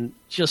getting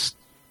just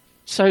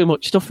so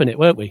much stuff in it,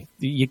 weren't we?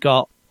 You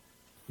got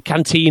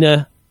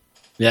Cantina,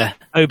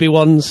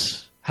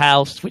 Obi-Wan's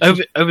house, which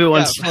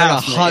Obi-Wan's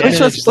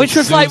house, which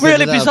was like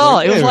really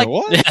bizarre. It was like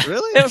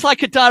really? It was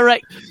like a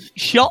direct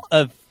shot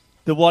of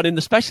the one in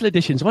the special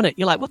editions, wasn't it?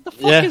 You're like, what the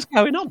fuck is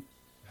going on?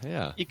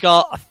 Yeah. You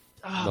got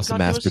Must have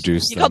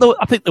mass-produced You got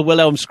I think the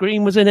Wilhelm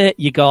scream was in it.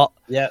 You got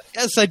Yes,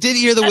 I did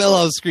hear the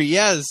Willow scream.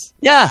 Yes.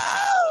 yeah.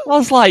 I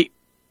was like,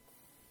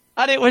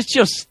 and it was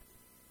just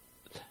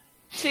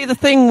see the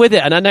thing with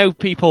it, and I know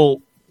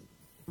people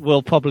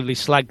will probably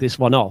slag this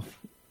one off,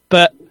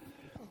 but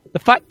the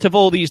fact of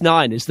all these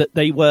 9 is that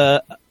they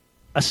were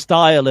a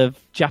style of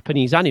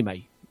Japanese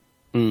anime,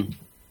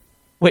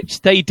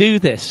 which they do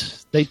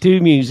this. They do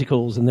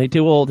musicals and they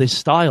do all this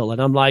style.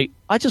 And I'm like,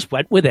 I just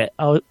went with it.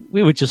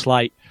 We were just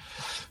like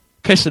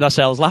pissing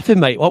ourselves laughing,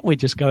 mate. Weren't we?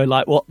 Just going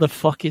like, what the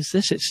fuck is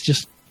this? It's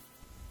just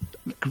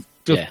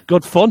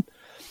good fun.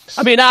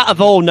 I mean, out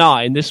of all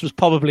 9, this was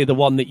probably the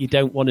one that you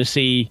don't want to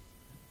see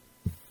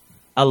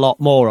a lot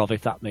more of,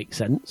 if that makes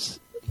sense.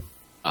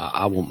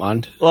 I won't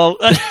mind. Well,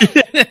 can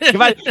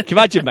you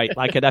imagine, mate,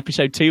 like an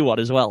episode 2 one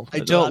as well? I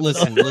don't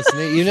listen.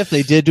 Even if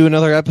they did do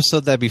another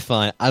episode, that'd be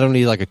fine. I don't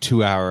need like a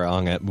 2-hour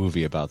on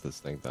movie about this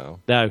thing, though.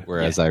 No.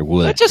 Whereas I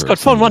would. It's just for good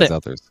some fun, of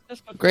wasn't these it?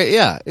 others. Great,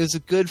 yeah. It was a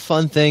good,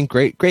 fun thing.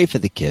 Great for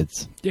the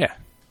kids. Yeah.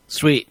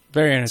 Sweet.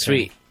 Very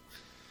entertaining.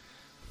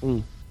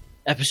 Sweet.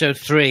 Episode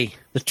 3,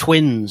 The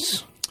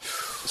Twins.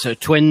 So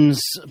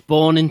twins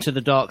born into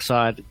the dark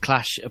side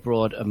clash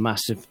aboard a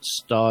massive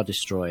Star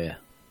Destroyer.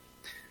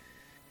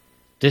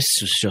 This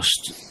was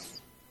just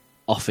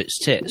off its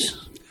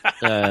tits.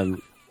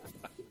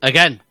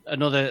 Again,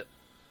 another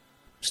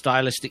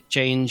stylistic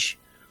change,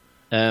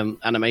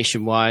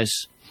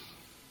 animation-wise.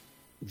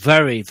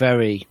 Very,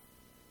 very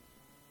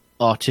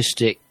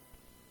artistic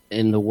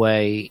in the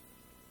way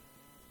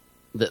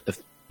that the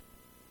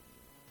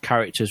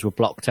characters were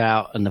blocked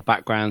out and the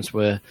backgrounds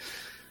were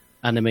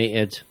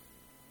animated.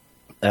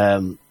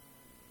 This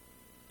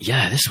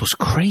was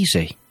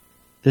crazy.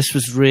 This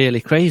was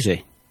really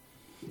crazy.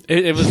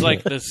 It was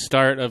like the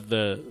start of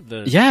the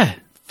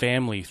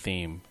family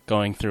theme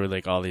going through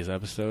like all these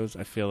episodes.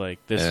 I feel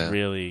like this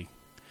really,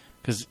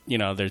 because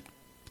they're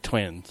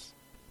twins,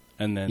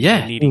 and then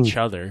they need each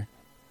other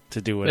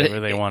to do whatever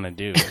they want to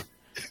do.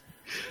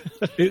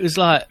 It was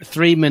like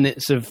 3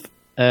 minutes of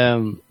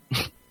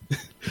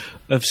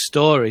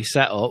story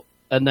setup,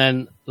 and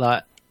then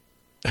like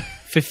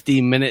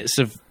 15 minutes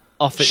of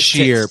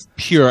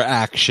pure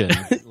action.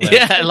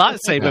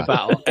 Lightsaber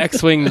battle.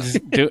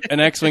 An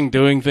X-wing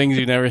doing things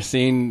you've never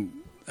seen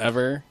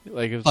ever.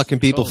 Like fucking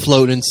people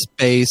floating in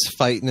space,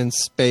 fighting in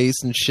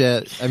space and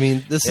shit. I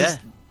mean, this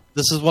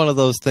is one of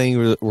those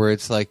things where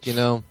it's like,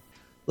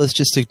 let's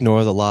just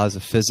ignore the laws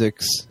of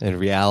physics and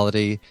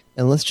reality,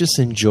 and let's just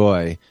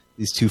enjoy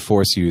these 2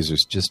 Force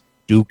users just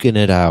duking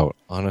it out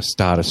on a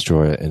Star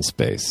Destroyer in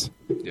space.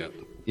 Yeah.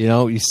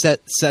 You set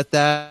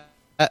that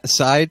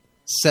aside.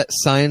 Set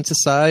science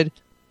aside,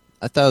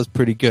 I thought it was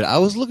pretty good. I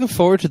was looking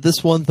forward to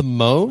this one the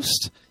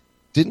most.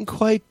 Didn't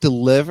quite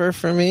deliver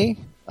for me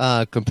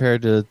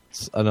compared to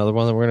another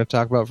one that we're going to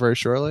talk about very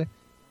shortly.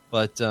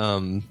 But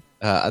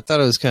I thought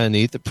it was kind of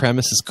neat. The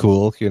premise is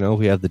cool. You know,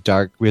 we have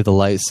the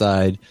light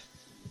side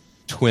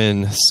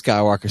twin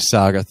Skywalker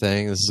saga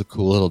thing. This is a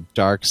cool little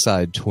dark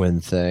side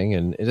twin thing,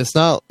 and it's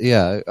not.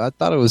 Yeah, I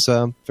thought it was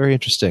very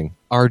interesting.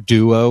 Our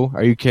duo?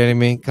 Are you kidding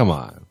me? Come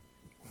on.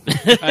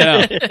 I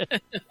know.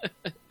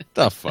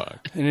 The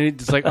fuck? And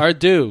it's like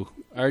R2.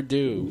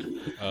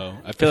 Oh,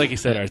 I feel like he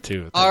said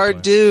R2.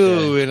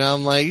 R2, yeah. And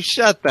I'm like,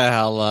 shut the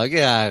hell up.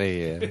 Get out of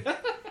here.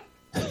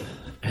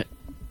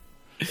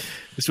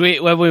 So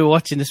when we were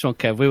watching this one,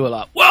 Kev, we were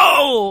like,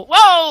 whoa,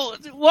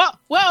 what,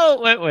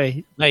 whoa, weren't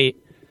we?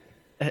 Mate,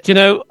 do you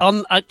know,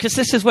 because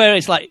this is where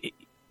it's like,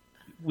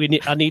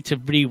 I need to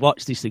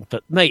rewatch these things.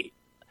 But, mate,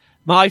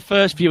 my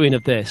first viewing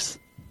of this,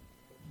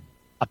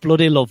 I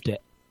bloody loved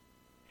it.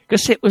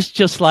 Because it was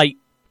just like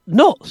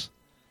nuts.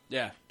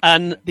 Yeah.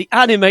 And the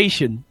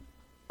animation,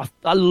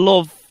 I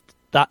love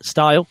that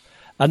style.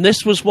 And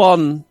this was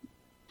one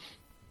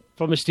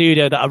from a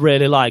studio that I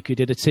really like, who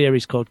did a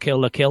series called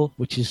Kill la Kill,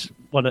 which is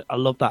I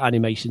love that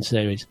animation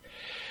series.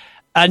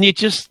 And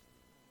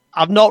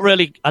I don't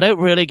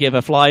really give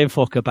a flying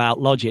fuck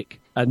about logic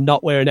and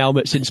not wearing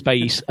helmets in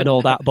space and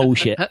all that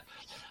bullshit.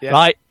 Yeah.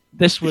 Right?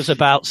 This was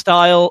about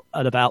style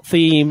and about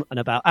theme and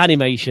about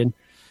animation.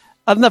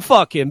 And the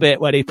fucking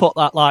bit when he put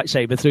that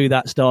lightsaber through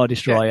that Star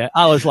Destroyer,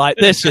 I was like,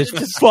 this is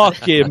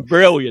fucking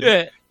brilliant.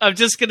 Yeah. I'm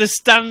just going to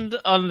stand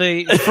on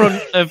the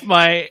front of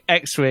my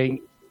X-Wing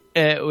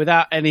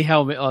without any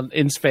helmet on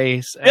in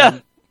space.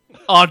 And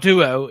our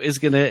duo is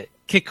going to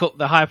kick up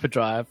the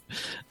hyperdrive,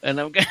 and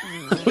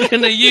we're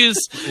going to use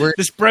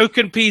this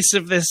broken piece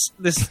of this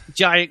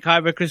giant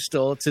kyber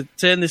crystal to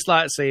turn this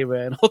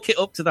lightsaber and hook it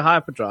up to the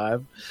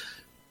hyperdrive,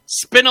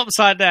 spin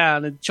upside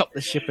down, and chop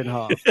the ship in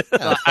half.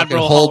 Yeah, like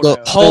hold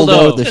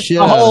over the ship.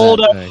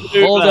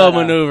 Holdo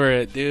maneuver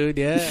it, dude.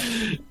 Yeah,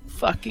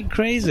 fucking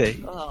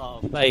crazy. Oh,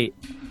 mate,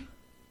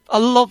 I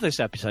love this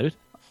episode.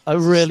 I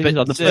really did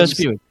on the first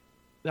viewing.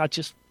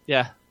 Fantastic.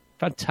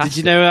 Did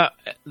you know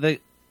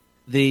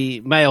the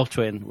male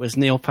twin was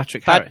Neil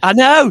Patrick Harris? I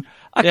know.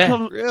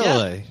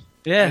 Really?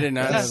 Yeah. I didn't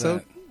know that.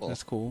 So cool.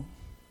 That's cool.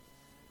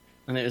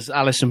 And it was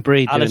Alison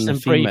Brie doing the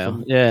female.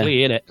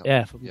 Glee, innit?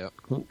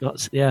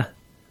 Yeah.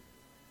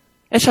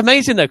 It's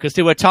amazing, though, because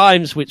there were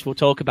times, which we'll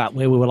talk about,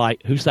 where we were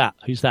like, who's that?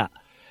 Who's that?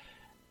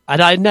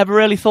 And I never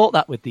really thought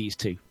that with these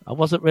two. I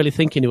wasn't really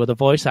thinking who were the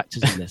voice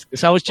actors in this,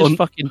 because I was just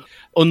fucking...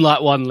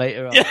 Unlike one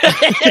later on.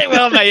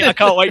 Well, mate, I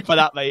can't wait for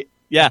that, mate.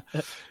 Yeah.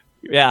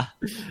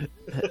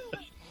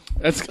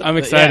 I'm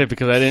excited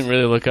because I didn't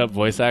really look up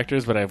voice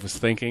actors, but I was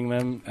thinking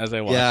them as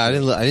I watched. Yeah, I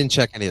didn't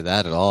check any of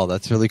that at all.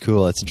 That's really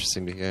cool. That's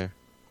interesting to hear.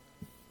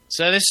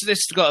 So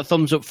this got a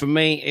thumbs up from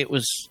me. It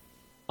was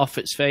off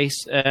its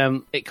face.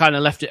 It kind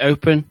of left it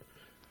open.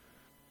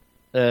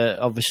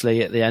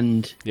 Obviously, at the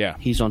end,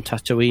 he's on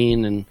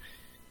Tatooine and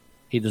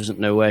he doesn't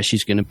know where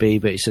she's going to be,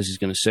 but he says he's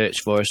going to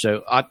search for her.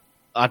 So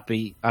I'd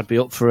be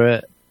up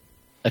for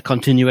a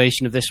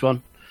continuation of this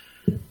one.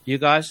 You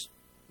guys?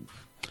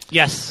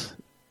 Yes,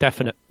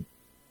 definite.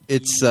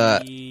 It's yeah,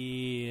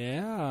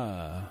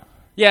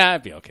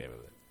 I'd be okay with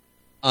it.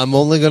 I'm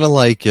only gonna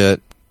like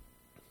it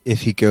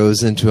if he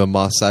goes into a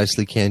Mos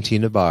Eisley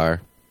Cantina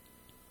bar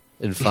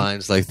and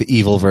finds like the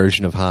evil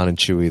version of Han and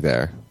Chewie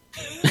there,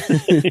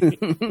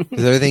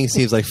 because everything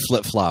seems like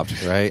flip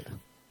flopped, right?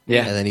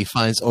 Yeah, and then he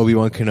finds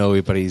Obi-Wan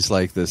Kenobi, but he's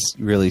like this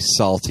really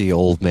salty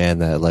old man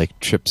that like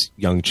trips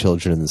young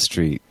children in the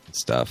street and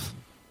stuff.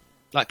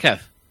 Like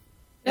Kev.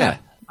 Yeah.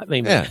 I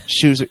mean,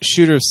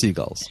 shooter of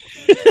seagulls.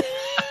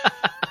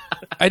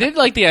 I did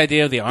like the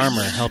idea of the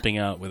armor helping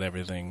out with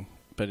everything,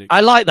 but I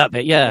like that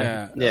bit.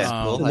 Yeah.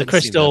 Cool. The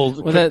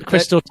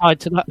crystal tied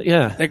to that.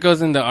 Yeah, that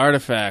goes into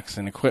artifacts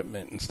and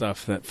equipment and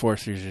stuff that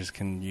Force users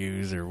can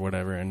use or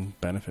whatever and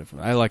benefit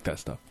from. I like that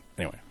stuff.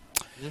 Anyway.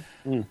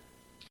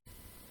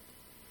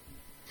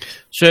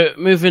 So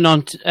moving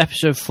on to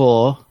episode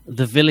 4,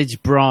 The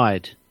Village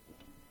Bride.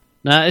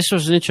 Now this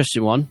was an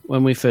interesting one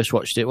when we first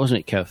watched it,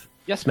 wasn't it, Kev?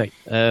 Yes, mate.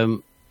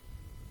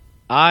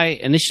 I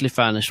initially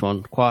found this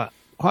one quite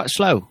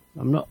slow.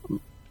 I'm not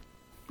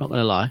going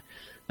to lie.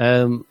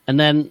 And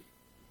then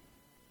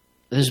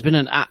there's been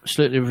an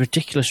absolutely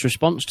ridiculous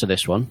response to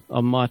this one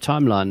on my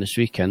timeline this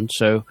weekend.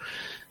 So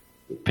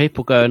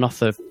people going off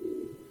their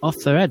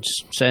heads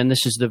saying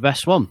this is the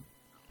best one,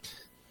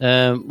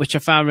 which I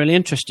found really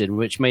interesting,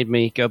 which made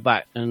me go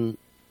back and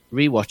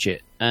rewatch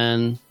it.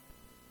 And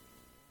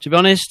to be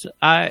honest,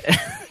 I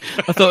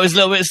thought it was a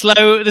little bit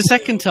slow the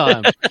second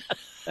time.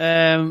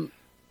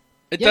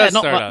 It does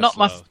start out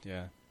slow.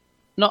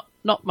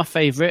 Not my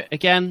favourite.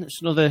 Again,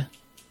 it's another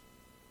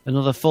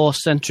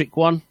Force-centric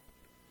one.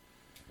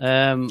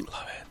 Love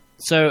it.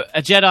 So,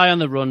 a Jedi on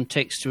the run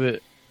takes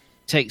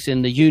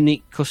in the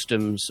unique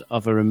customs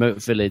of a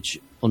remote village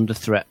under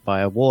threat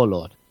by a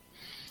warlord.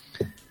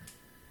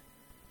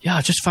 Yeah,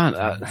 I just found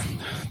that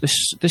this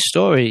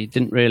story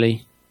didn't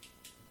really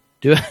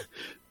do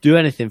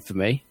anything for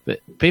me, but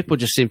people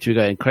just seem to be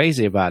going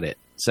crazy about it,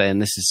 saying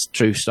this is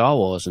true Star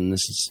Wars, and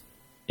this is,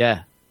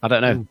 I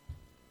don't know.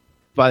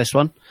 By this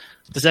one.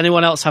 Does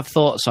anyone else have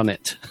thoughts on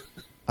it?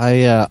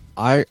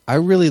 I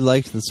really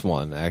liked this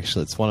one.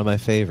 Actually, it's one of my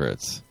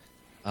favorites.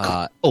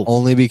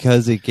 Only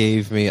because it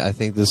gave me, I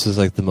think this was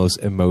like the most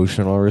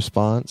emotional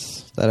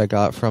response that I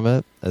got from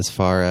it, as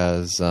far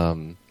as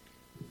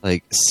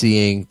like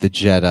seeing the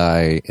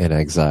Jedi in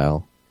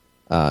exile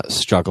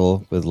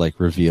struggle with like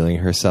revealing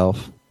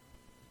herself.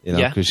 You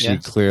know, because she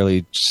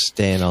clearly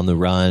staying on the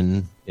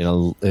run. You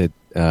know, it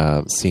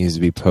seems to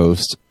be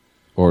post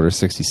Order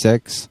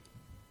 66.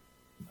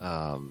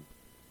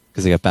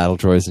 Because they got battle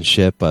droids and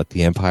shit, but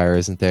the Empire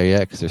isn't there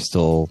yet because they're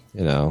still,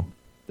 you know,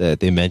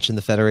 they mentioned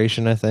the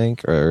Federation, I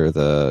think, or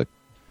the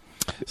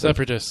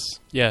Separatists.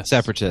 Yes,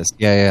 Separatists.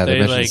 Yeah, they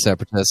mentioned like, the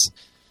Separatists.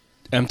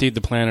 Emptied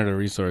the planet of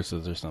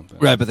resources or something.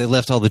 Right, but they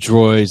left all the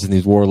droids, and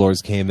these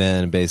warlords came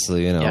in and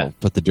basically, you know,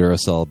 put the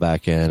Duracell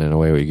back in, and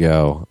away we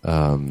go.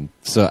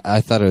 So I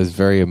thought it was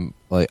very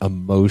like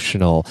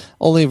emotional.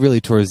 Only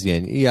really towards the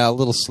end. Yeah, a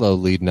little slow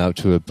leading up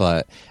to it,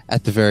 but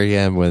at the very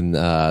end when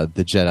the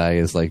Jedi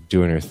is like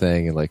doing her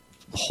thing and like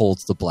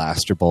holds the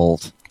blaster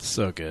bolt,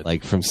 so good,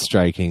 like from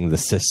striking the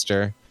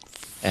sister,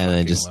 and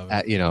then just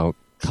you know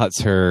cuts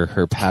her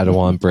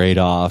Padawan braid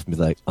off and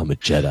be like, "I'm a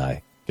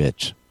Jedi,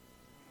 bitch."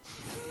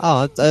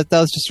 Oh, that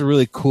was just a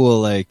really cool,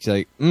 like,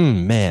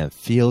 man,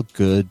 feel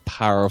good,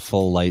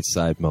 powerful, light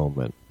side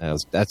moment.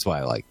 That's why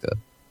I liked it.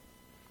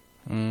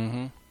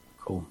 Mm-hmm.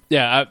 Cool.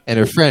 Yeah, and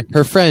her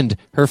friend,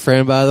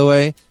 by the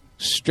way,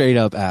 straight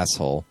up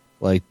asshole.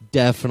 Like,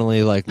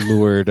 definitely, like,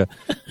 lured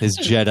his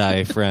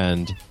Jedi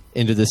friend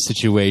into this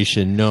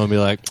situation, knowing me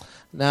like,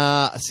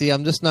 nah. See,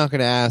 I'm just not going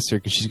to ask her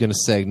because she's going to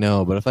say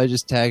no. But if I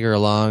just tag her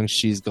along,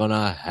 she's going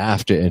to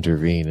have to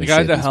intervene and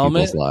save these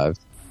people's lives.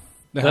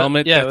 The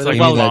helmet, yeah, that's like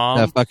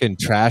that fucking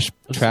trash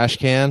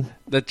can.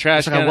 The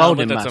trash can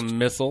helmet that's a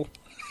missile.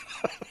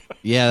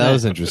 Yeah, that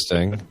was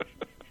interesting.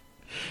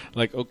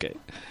 Like, okay,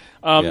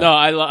 no,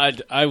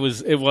 I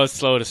was. It was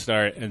slow to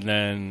start, and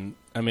then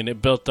I mean,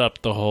 it built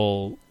up the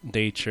whole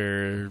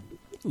nature,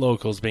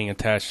 locals being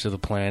attached to the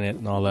planet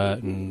and all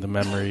that, and the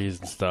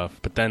memories and stuff.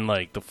 But then,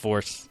 like, the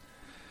Force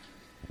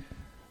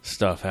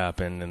stuff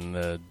happened,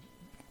 and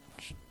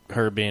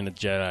her being a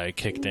Jedi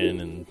kicked in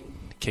and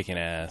kicking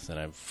ass, and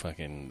I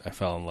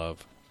fell in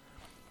love.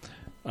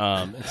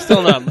 It's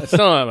still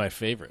not my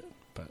favorite,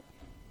 but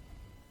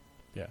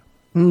yeah.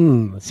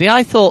 See,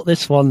 I thought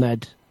this one,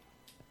 Ed,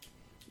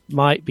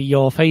 might be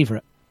your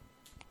favorite.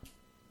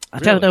 I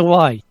don't know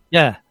why.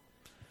 Yeah,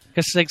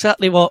 because it's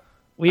exactly what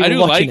we were watching. I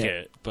do like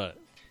it, but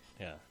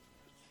yeah,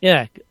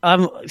 yeah.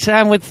 So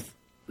I'm with.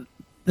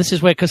 This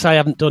is where, because I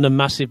haven't done a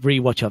massive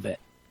rewatch of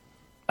it,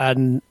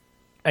 and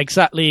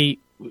exactly,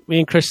 me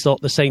and Chris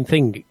thought the same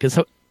thing, because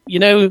you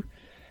know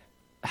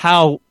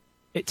how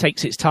it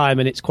takes its time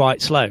and it's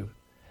quite slow.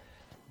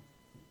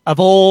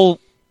 Of all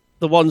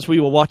the ones we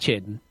were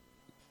watching,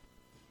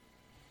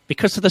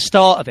 because of the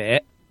start of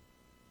it,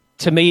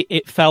 to me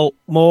it felt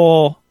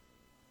more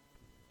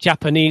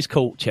Japanese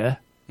culture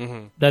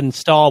than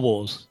Star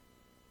Wars.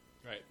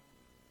 Right.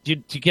 Do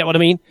you get what I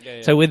mean?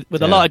 Yeah. So with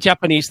a lot of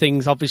Japanese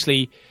things,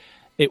 obviously,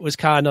 it was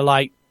kind of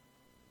like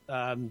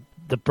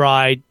the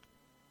bride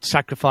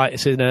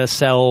sacrificing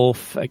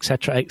herself,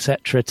 etc.,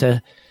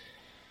 to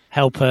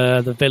help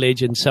her, the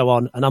village, and so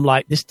on. And I'm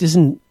like, this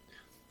doesn't...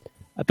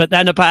 But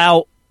then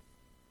about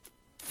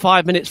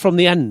 5 minutes from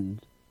the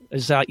end,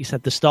 as like you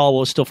said, the Star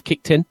Wars stuff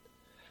kicked in.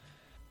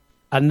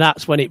 And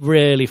that's when it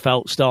really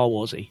felt Star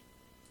Warsy.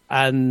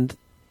 And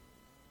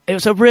it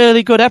was a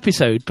really good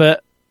episode,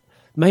 but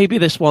maybe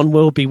this one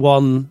will be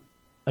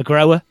a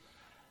grower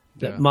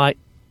that might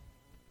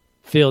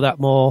feel that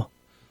more.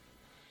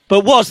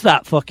 But was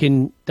that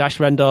fucking Dash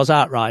Rendar's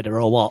Outrider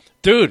or what?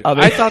 Dude,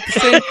 I thought the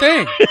same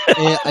thing.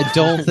 I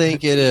don't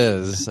think it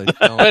is.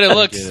 But it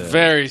looks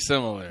very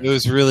similar. It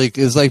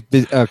was like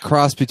a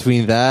cross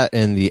between that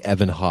and the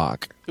Evan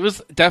Hawke. It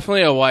was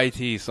definitely a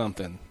YT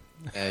something.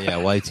 Yeah,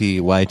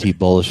 YT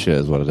bullshit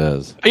is what it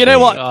is. You know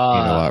what? You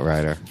know what,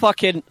 Ryder?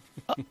 Fucking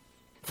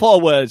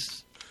 4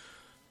 words.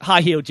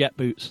 High heel jet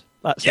boots.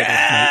 That's Dude,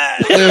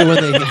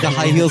 when the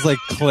high heels like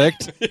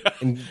clicked,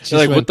 and she's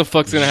like, "What the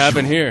fuck's gonna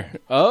happen here?"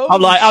 Oh,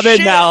 I'm like, I'm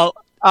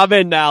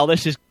in now.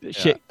 This is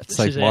shit. It's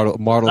like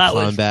Mortal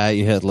Kombat.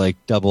 You hit like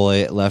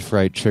AA left,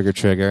 right, trigger,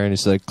 and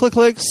it's like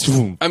click,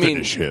 swoom, I mean,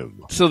 finish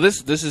him. So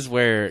this is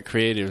where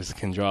creatives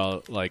can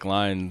draw like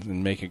lines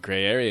and make a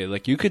gray area.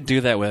 Like you could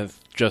do that with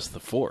just the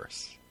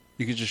Force.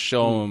 You could just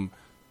show them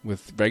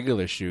with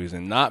regular shoes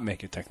and not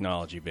make it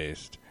technology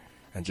based,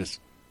 and just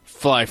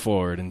fly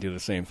forward and do the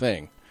same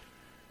thing.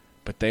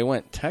 But they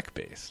went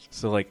tech-based.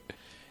 So, like,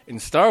 in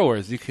Star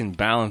Wars, you can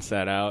balance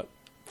that out,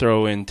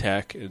 throw in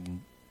tech,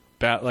 and,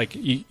 like,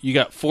 you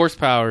got Force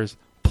powers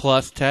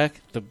plus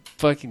tech. The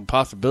fucking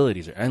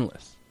possibilities are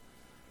endless.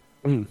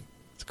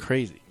 It's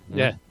crazy.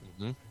 Yeah.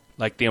 Mm-hmm.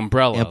 Like the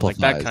umbrella,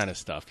 Amplified. like that kind of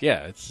stuff.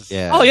 Yeah. It's just,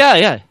 Oh,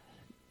 yeah.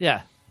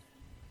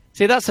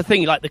 See, that's the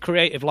thing, like the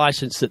creative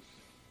license that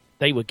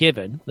they were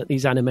given, that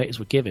these animators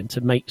were given to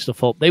make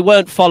stuff up. They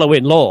weren't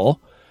following law.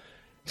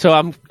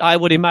 So I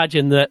would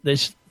imagine that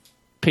there's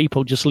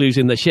people just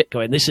losing their shit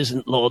going, this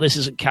isn't law, this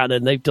isn't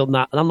canon, they've done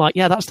that. And I'm like,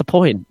 yeah, that's the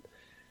point.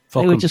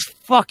 They were just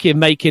fucking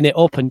making it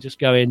up and just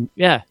going,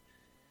 yeah,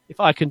 if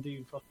I can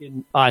do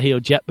fucking high heel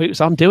jet boots,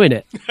 I'm doing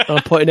it. And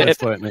I'm putting it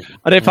for it, mate.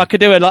 And if I could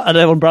do an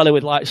umbrella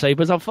with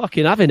lightsabers, I'm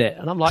fucking having it.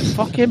 And I'm like,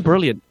 fucking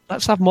brilliant.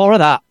 Let's have more of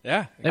that.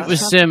 Yeah. It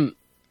was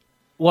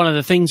one of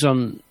the things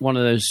on one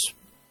of those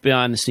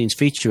behind-the-scenes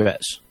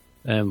featurettes.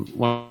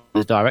 One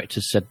of the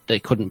directors said they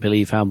couldn't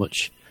believe how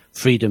much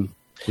freedom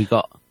we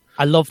got.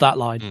 I love that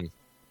line.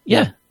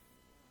 Yeah.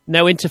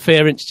 No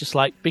interference, just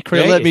like, be You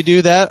creative. let me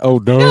do that? Oh,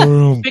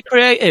 no. Be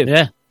creative.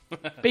 Yeah.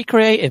 Be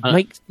creative.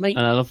 Make, And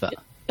I love that.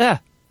 yeah.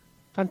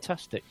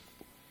 Fantastic.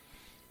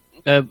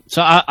 So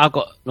I've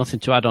got nothing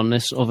to add on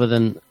this other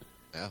than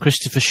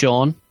Christopher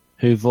Sean,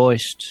 who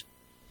voiced,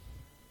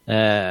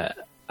 I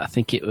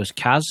think it was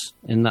Kaz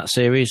in that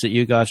series that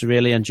you guys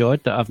really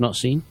enjoyed that I've not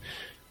seen.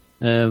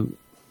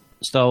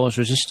 Star Wars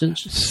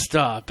Resistance.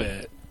 Stop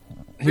it.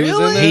 He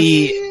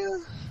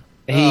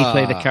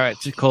played a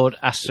character called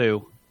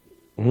Asu.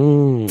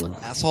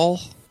 Asshole?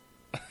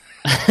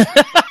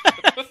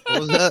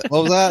 What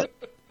was that?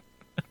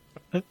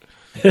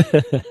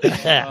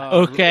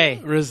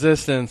 Okay.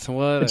 Resistance.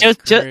 What?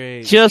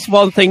 Just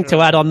one thing to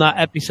add on that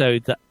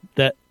episode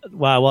that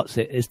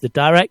is the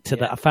director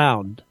that I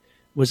found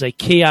was a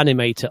key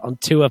animator on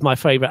two of my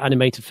favourite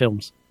animated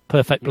films,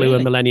 Perfect Blue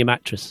and Millennium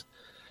Actress.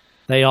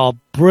 They are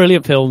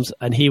brilliant films,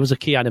 and he was a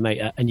key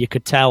animator, and you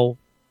could tell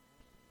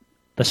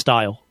the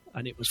style,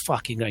 and it was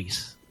fucking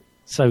ace.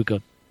 So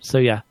good. So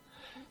yeah,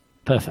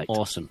 perfect.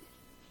 Awesome.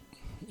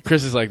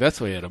 Chris is like, that's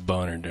why he had a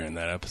boner during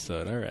that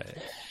episode. All right.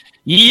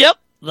 Yep.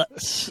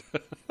 That's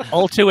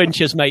all 2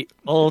 inches, mate.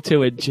 All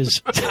 2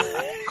 inches.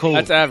 Cool.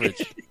 That's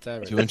average. It's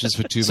average. 2 inches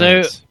for 2 So-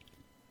 minutes.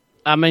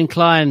 I'm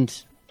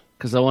inclined,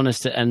 because I want us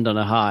to end on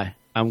a high,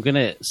 I'm going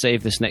to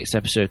save this next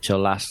episode till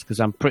last, because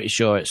I'm pretty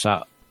sure it's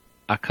our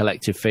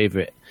collective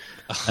favourite.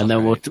 And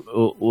then we'll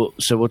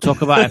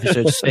talk about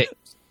episode 6.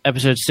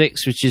 Episode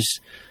 6, which is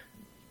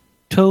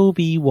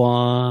Toby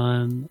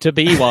 1. To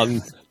be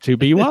one. To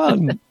be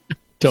one.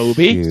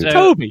 Toby. Cute.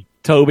 Toby.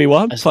 Toby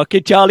one.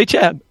 Fucking Charlie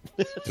Chan.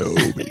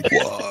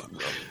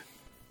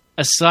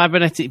 A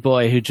cybernetic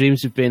boy who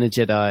dreams of being a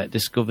Jedi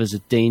discovers a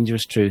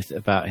dangerous truth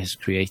about his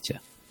creator.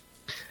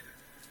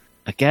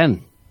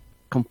 Again,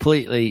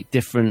 completely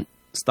different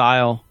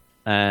style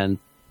and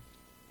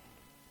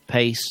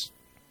pace.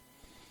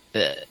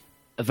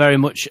 Very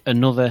much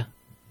another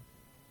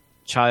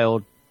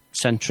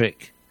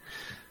child-centric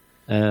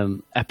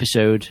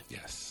episode.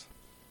 Yes.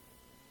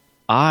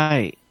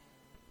 I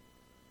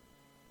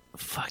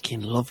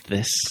fucking loved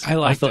this.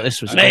 I thought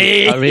this was.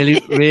 Me. I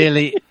really,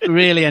 really,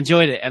 really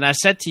enjoyed it. And I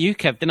said to you,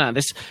 Kev, didn't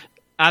I?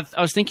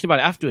 I was thinking about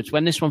it afterwards.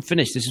 When this one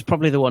finished, this is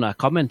probably the one I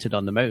commented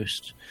on the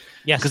most.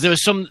 Yes. Because there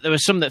was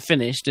some that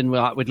finished, and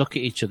we'd look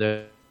at each other,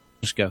 and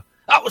just go,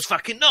 "That was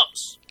fucking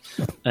nuts,"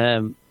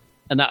 and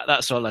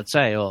that's all I'd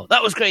say. Or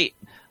that was great.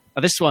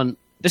 This one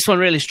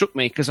really struck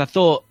me because I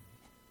thought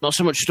not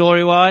so much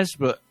story wise,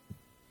 but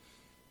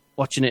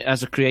watching it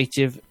as a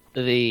creative,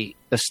 the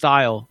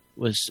style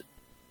was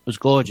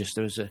gorgeous.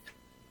 There was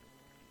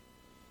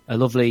a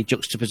lovely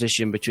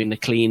juxtaposition between the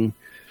clean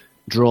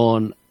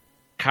drawn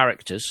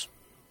characters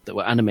that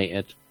were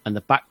animated and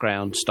the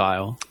background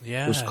style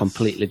was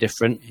completely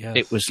different. Yes.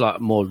 It was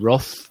like more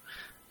rough,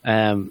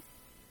 and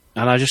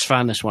I just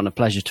found this one a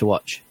pleasure to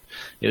watch.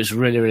 It was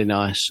really, really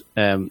nice,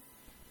 and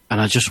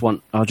I just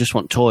want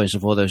toys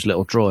of all those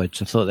little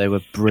droids. I thought they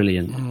were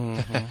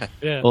brilliant.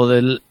 Yeah. All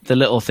the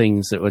little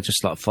things that were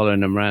just like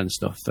following them around and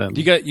stuff.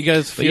 You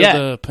guys feel yeah.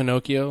 the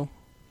Pinocchio?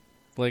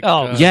 Like,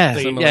 Oh, yeah,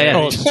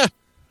 similarities?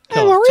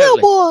 I'm a real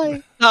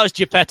boy. That was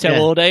Geppetto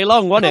all day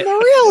long, wasn't it? I'm a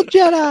real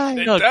Jedi.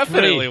 It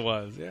definitely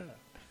was, yeah.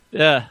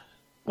 Yeah.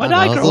 When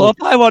I I don't know, grow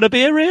up, I want to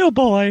be a real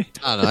boy.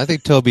 I don't know. I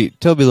think Toby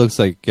looks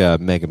like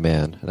Mega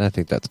Man, and I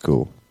think that's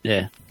cool.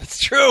 Yeah, That's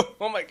true.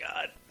 Oh my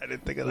god. I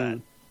didn't think of that.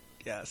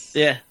 Yes.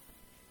 yeah.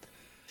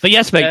 But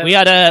yes, mate, we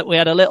had a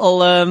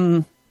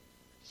little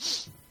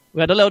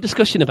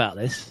discussion about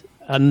this,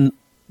 and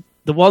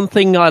the one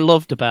thing I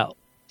loved about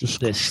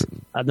this,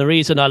 and the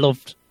reason I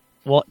loved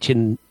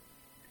watching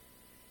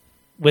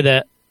with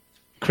a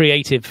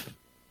creative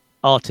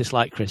artist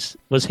like Chris,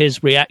 was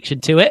his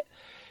reaction to it.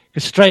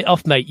 Because straight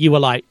off, mate, you were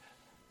like,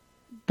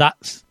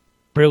 "That's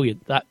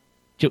brilliant. That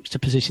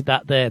juxtaposition,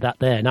 that there,"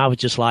 and I was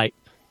just like,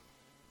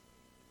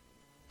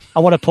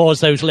 I want to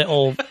pause those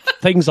little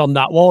things on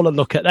that wall and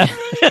look at them.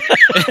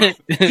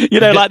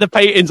 Like the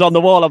paintings on the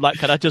wall. I'm like,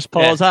 can I just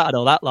pause that and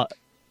all that? Like,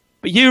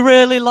 but you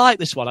really like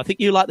this one. I think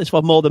you like this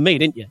one more than me,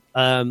 didn't you?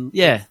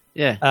 Yeah.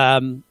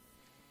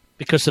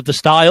 Because of the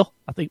style.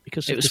 I think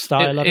because of the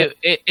style of it.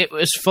 It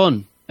was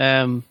fun.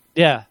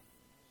 Yeah.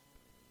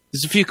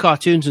 There's a few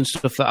cartoons and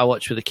stuff that I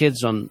watch with the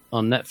kids on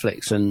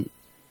Netflix, and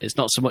it's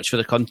not so much for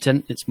the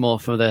content; it's more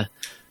for the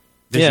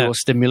visual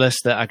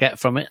stimulus that I get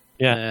from it.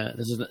 Yeah.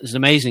 There's an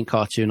amazing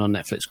cartoon on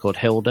Netflix called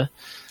Hilda,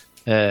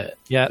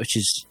 which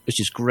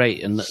is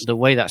great, and the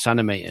way that's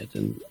animated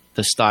and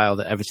the style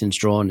that everything's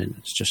drawn in,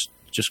 it's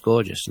just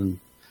gorgeous, and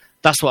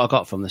that's what I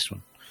got from this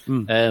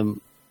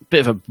one.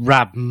 Bit of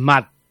a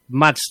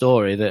mad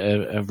story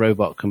that a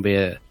robot can be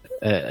a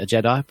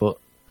Jedi, but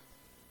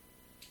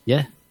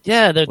Yeah.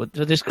 Yeah,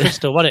 this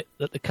crystal, what it?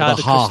 The Kyber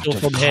heart crystal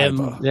of from him.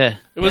 Kyber. Yeah.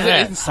 Was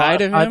it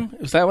inside of him?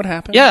 Is that what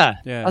happened? Yeah.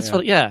 Yeah. That's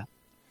what. Yeah.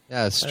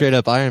 Yeah, straight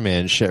up Iron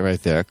Man shit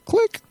right there.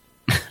 Click.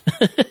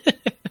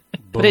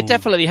 But it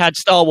definitely had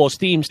Star Wars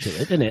themes to it,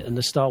 didn't it? And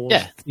the Star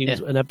Wars themes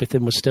and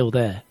everything was still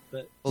there.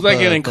 But, It's like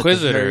an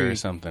Inquisitor or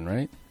something,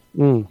 right?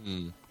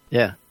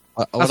 yeah.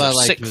 What That's I a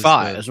liked sick was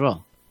fight that as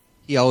well.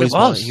 he always It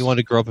was.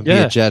 wanted to grow up and be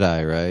a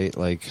Jedi, right?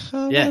 Like, I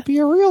want to be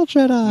a real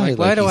Jedi. Like,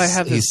 why do I he's-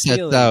 have he this sets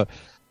feeling? out.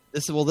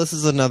 This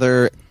is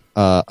another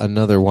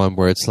one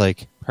where it's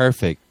like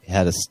perfect. It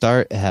had a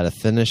start, it had a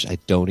finish. I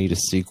don't need a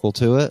sequel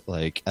to it.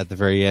 Like at the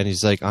very end,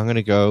 he's like, I'm going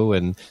to go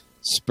and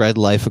spread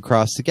life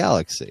across the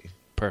galaxy.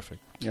 Perfect.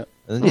 Yep.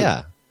 And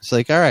yeah, it's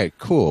like, all right,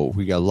 cool.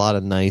 We got a lot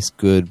of nice,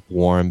 good,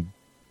 warm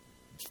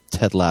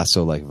Ted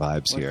Lasso like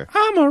vibes here.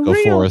 I'm a Go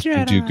real forth Jedi.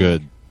 and do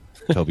good,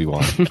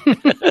 Obi-Wan.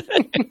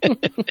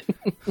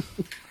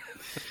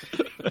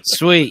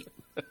 Sweet.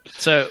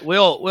 So we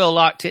all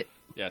liked it.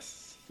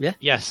 Yes. Yeah.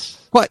 Yes.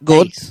 Quite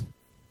good. Nice.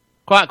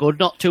 Quite good,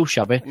 not too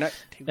shabby. Not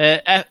too-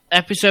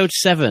 Episode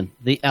 7,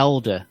 The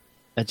Elder.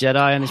 A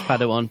Jedi and his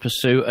Padawan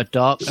pursue a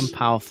dark and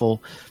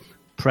powerful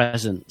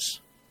presence.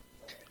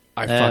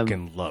 I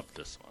fucking love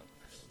this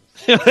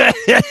one.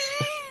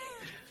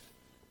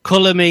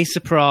 Colour me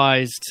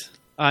surprised.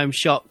 I'm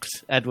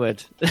shocked,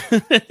 Edward.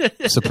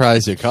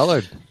 Surprised you're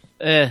colored.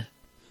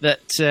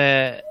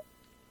 That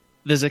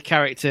there's a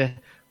character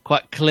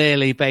quite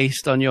clearly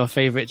based on your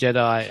favourite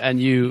Jedi,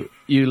 and you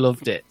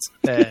loved it.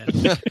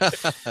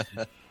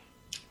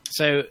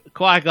 So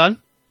Qui-Gon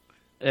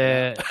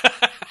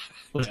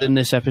was in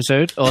this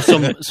episode, or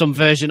some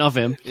version of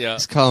him. Yeah.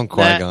 Let's call him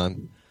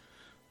Qui-Gon.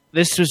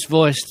 This was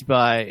voiced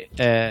by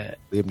Liam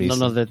Neeson.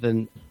 none other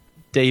than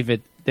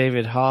David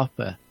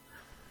Harbour.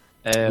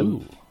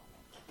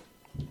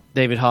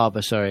 David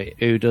Harbour, sorry,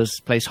 who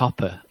plays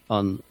Hopper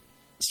on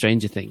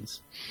Stranger Things.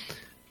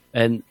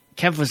 And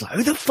Kev was like,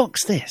 "Who the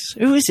fuck's this?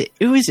 Who is it?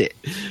 Who is it?"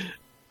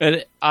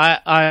 And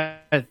I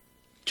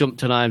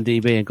jumped on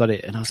IMDb and got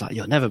it, and I was like,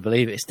 "You'll never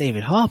believe it. It's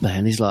David Harbour."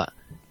 And he's like,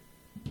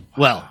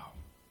 "Well,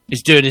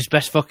 he's doing his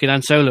best fucking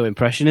Han Solo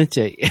impression, isn't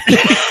he?"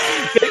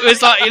 It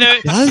was like,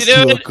 Does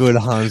do a good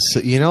Han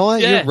Solo. You know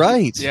what? Yeah. You're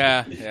right.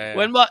 Yeah.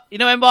 when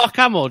Mark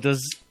Hamill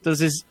does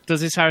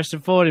his Harrison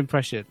Ford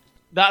impression,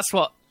 that's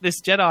what this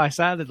Jedi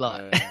sounded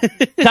like.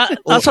 That's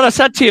what I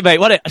said to you, mate.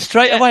 Wasn't it?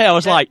 Straight away, I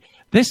was like,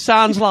 "This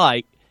sounds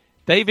like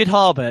David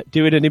Harbour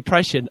doing an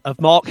impression of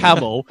Mark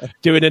Hamill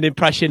doing an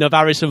impression of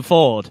Harrison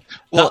Ford."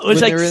 That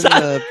was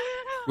exactly.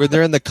 When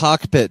they're in the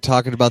cockpit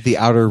talking about the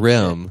Outer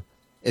Rim,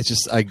 it's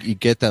just you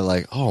get that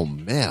like, oh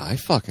man, I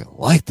fucking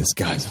like this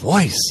guy's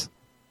voice.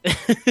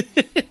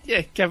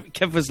 Yeah,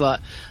 Kev was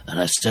like, and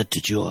I said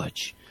to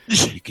George,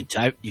 you can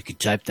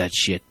type that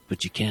shit,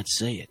 but you can't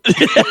say it.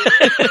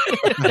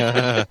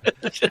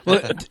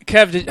 Well,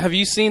 Kev, have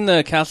you seen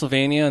the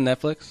Castlevania on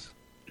Netflix?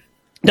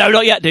 No,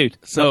 not yet, dude.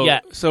 So, Not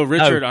yet. so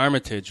Richard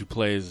Armitage, who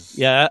plays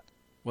Yeah,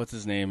 what's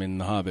his name in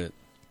The Hobbit,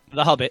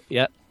 The Hobbit.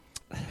 Yeah.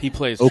 he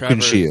plays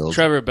Oakenshield.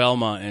 Trevor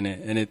Belmont in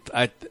it,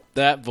 and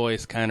that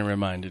voice kind of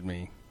reminded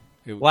me.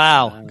 It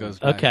Wow. goes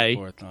back Okay. and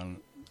forth on.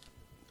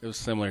 It was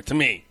similar to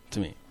me.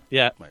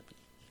 Yeah. Might be.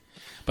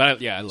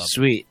 But I love it.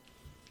 Sweet.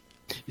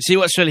 You see,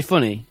 what's really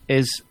funny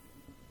is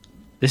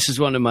this is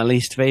one of my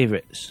least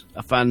favourites.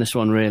 I found this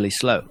one really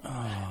slow.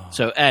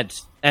 So Ed,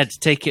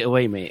 take it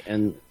away, mate,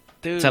 and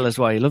Dude. tell us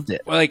why you loved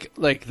it. Well,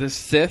 like the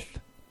Sith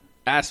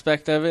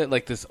aspect of it,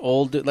 like this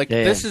old, like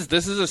this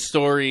is a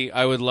story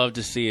I would love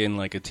to see in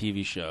like a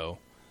TV show,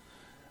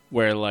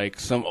 where like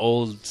some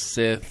old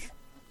Sith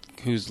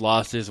who's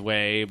lost his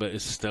way but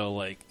is still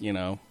like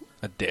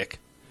a dick,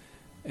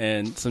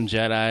 and some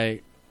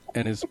Jedi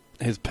and his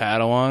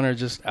Padawan are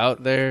just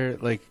out there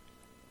like,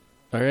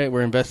 all right,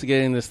 we're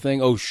investigating this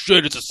thing. Oh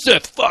shit, it's a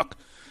Sith. Fuck,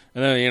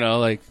 and then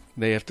like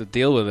they have to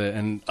deal with it,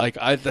 and like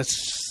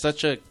that's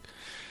such a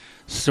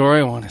story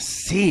I want to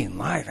see in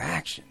live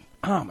action.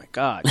 Oh my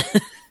god.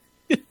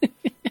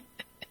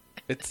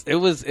 It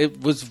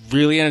was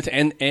really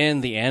entertaining,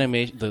 and the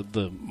animation,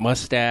 the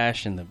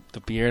mustache and the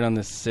beard on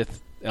this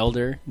Sith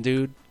elder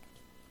dude,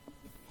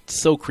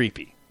 so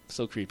creepy.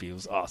 It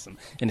was awesome,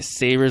 and his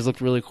sabers looked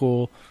really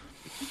cool.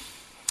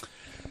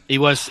 He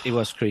was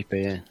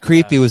creepy, yeah.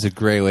 Creepy was a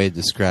great way to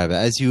describe it.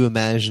 As you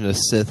imagine a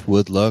Sith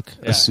would look,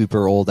 a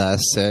super old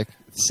ass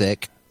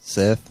sick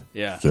Sith.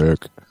 Yeah,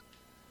 Sick.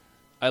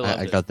 I love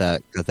I it. got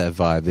that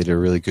vibe. They did a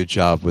really good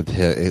job with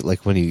him.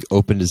 Like when he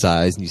opened his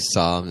eyes and you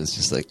saw him, it's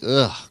just like,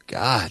 oh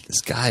god,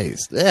 this guy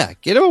is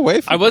get him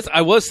away from me.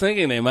 I was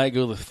thinking they might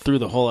go through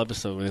the whole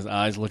episode with his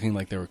eyes looking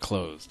like they were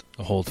closed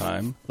the whole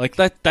time. Like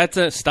that's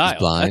a style.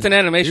 blind. That's an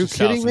animation You're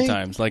style kidding me?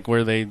 sometimes. Like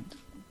where they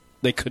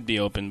could be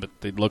open but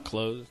they look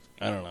closed.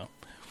 I don't know.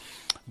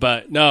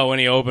 But no, when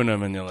he opened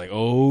them and you're like,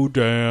 oh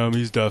damn,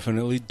 he's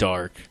definitely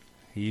dark.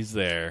 He's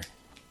there.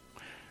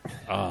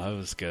 Oh, that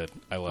was good.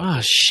 I love Oh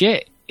it.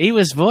 shit! He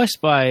was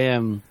voiced by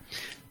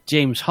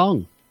James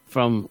Hong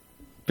from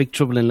Big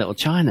Trouble in Little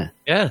China.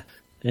 Yeah.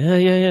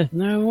 Yeah.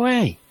 No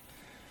way.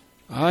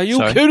 Are you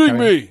Sorry, kidding carry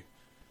me?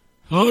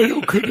 Are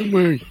you kidding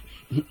me?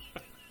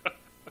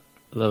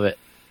 Love it.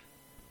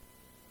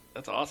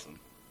 That's awesome.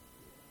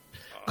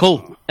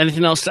 Cool.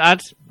 Anything else to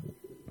add?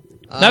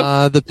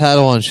 The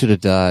Padawan should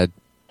have died.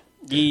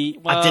 I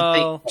did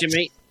think,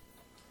 Jimmy.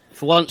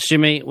 For once,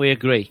 Jimmy, we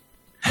agree.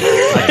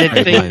 I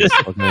did think.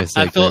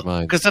 I thought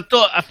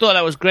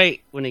that was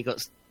great when he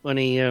got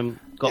Yeah.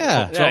 popped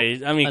up.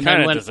 Yeah, I mean, And kind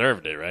then of when-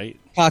 deserved it, right?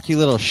 Cocky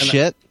little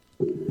shit.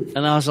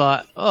 And I was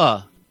like,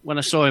 oh, when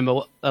I saw him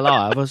alive,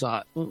 I was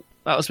like, well,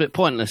 that was a bit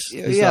pointless.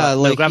 There's Yeah,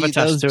 no like that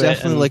gravitas was to it.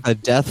 definitely and- like a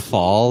death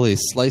fall. He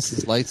sliced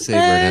his lightsaber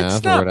in half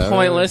It's or not whatever.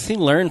 pointless. He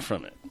learned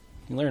from it.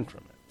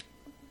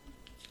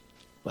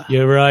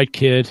 You're right,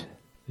 kid.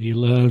 You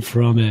learn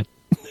from it.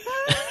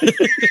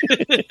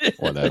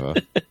 Whatever.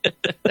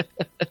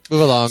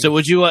 Move along. So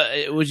do you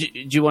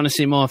want to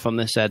see more from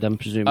this, Ed? I'm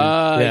presuming.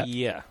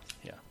 Yeah.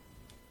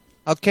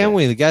 How can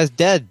we? The guy's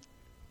dead.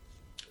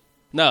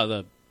 No,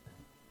 the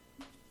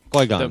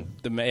Qui-Gon.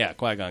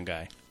 Qui-Gon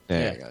guy.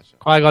 Yeah, I gotcha.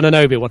 Qui-Gon and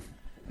Obi-Wan.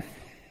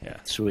 Yeah.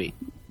 Sweet.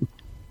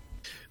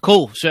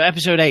 Cool. So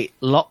episode 8,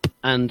 Lop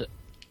and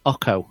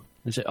Oko.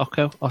 Is it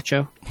Oko?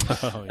 Ocho?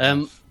 Oh,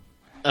 yeah.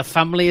 A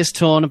family is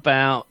torn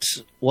about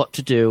what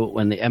to do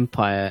when the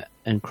Empire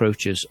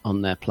encroaches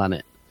on their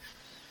planet.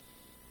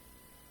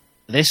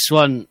 This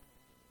one,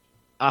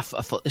 I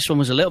thought this one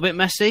was a little bit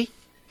messy.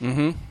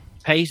 Mm-hmm.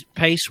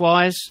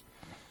 Pace-wise,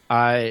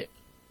 I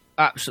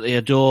absolutely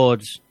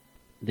adored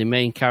the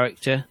main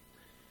character.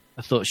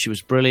 I thought she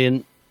was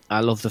brilliant.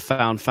 I love the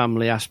found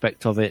family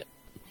aspect of it.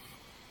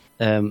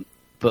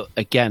 But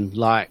again,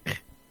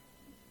 like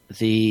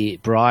the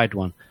bride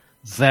one,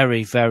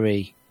 very,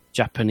 very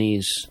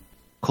Japanese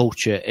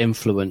culture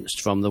influenced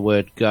from the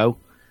word go.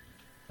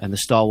 And the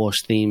Star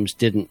Wars themes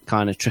didn't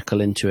kind of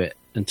trickle into it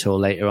until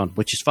later on,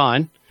 which is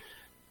fine.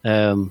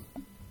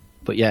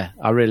 But yeah,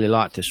 I really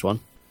liked this one.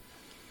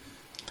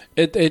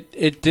 It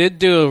did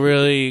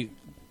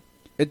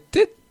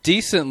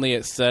decently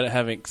at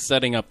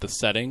setting up the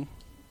setting.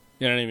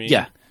 You know what I mean?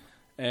 Yeah.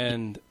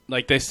 And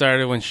like they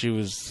started when she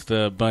was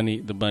the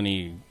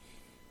bunny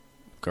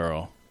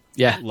girl.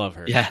 Yeah. Love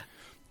her. Yeah.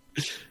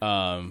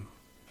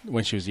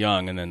 When she was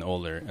young and then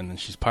older, and then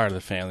she's part of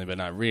the family, but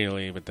not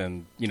really. But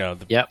then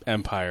the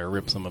Empire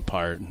rips them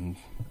apart, and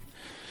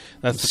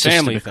that's the Sister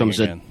family becomes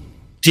thing a again.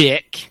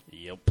 Dick.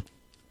 Yep.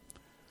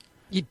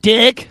 You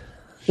dick.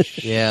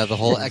 Yeah, the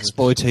whole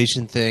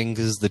exploitation thing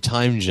because the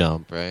time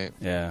jump, right?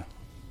 Yeah.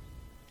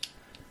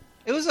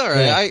 It was all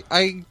right.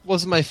 I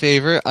wasn't my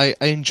favorite. I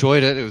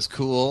enjoyed it. It was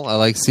cool. I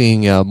like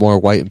seeing more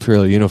white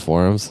Imperial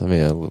uniforms. I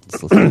mean,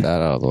 let's get that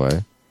out of the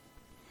way.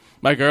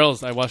 My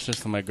girls, I watched this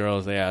with my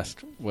girls. They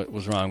asked what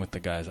was wrong with the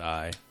guy's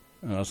eye,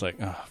 and I was like,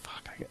 "Oh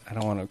fuck, I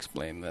don't want to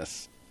explain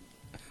this.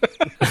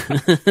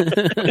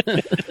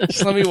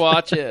 Just let me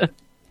watch it."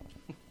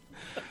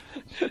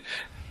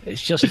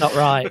 It's just not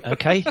right,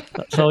 okay?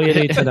 That's all you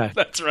need to know.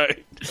 That's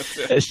right. That's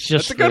it. It's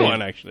just That's a good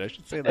one, actually. I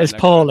should say that. It's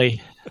next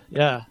poorly.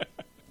 Yeah.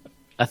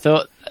 I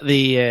thought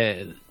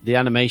the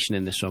animation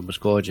in this one was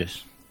gorgeous.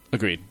 time.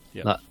 Agreed.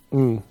 Yeah. Like,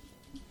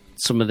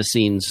 some of the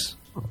scenes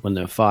when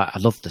they were fighting, I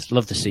love the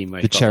scene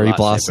where The he's got cherry lightsaber.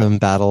 blossom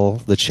battle,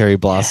 the cherry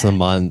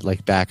blossom on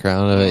like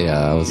background of it.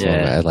 Yeah, I was.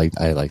 Yeah.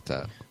 I liked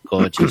that.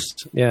 Gorgeous.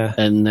 Yeah.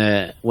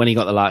 And when he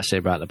got the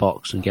lightsaber out of the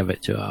box and gave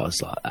it to her, I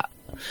was like,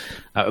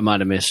 that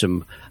reminded me of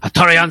some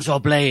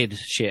Torianzo Blade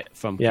shit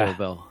from Kill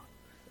Bill.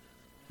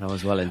 I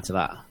was well into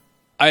that.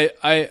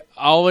 I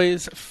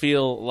always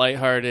feel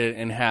lighthearted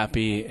and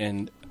happy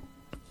and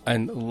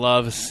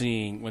love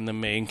seeing when the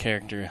main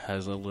character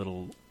has a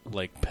little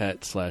like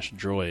pet /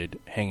 droid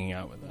hanging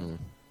out with them.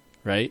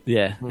 Right?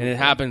 Yeah. And it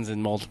happens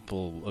in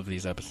multiple of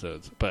these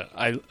episodes. But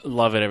I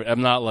love it.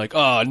 I'm not like,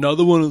 oh,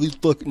 another one of these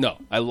fucking... No,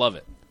 I love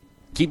it.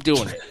 Keep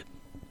doing it.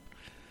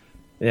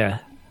 Yeah.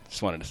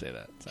 Just wanted to say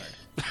that. Sorry.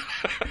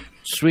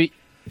 Sweet.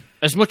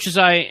 As much as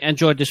I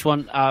enjoyed this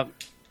one, I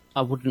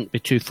wouldn't be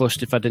too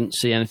fussed if I didn't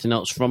see anything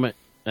else from it.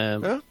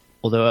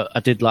 Although I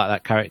did like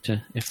that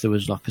character, if there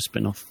was like a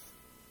spin-off.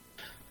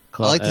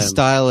 I like the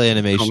style of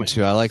animation comic.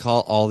 too. I like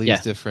all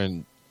these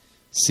different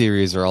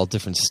series are all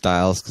different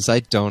styles because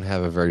I don't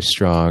have a very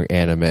strong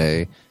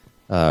anime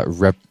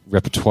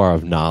repertoire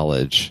of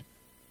knowledge.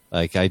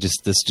 Like this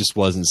just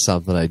wasn't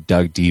something I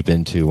dug deep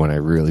into when I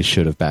really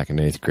should have back in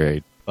 8th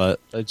grade. But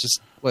I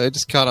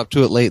just caught up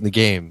to it late in the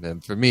game,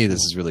 and for me, this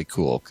is really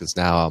cool because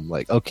now I'm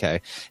like,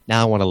 okay,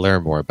 now I want to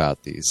learn more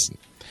about these.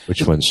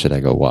 Which ones should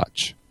I go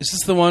watch? Is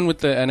this the one with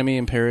the enemy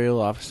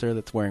Imperial officer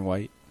that's wearing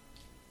white?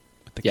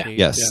 With the cape?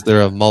 Yes,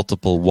 there are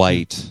multiple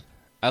white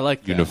I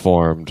like that.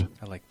 uniformed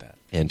I like that.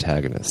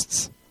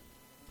 antagonists.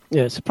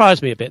 Yeah, it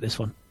surprised me a bit, this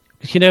one.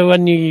 Because,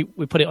 when we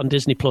put it on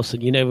Disney Plus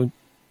and,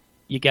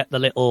 you get the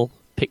little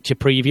picture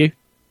preview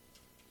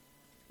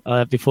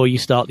before you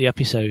start the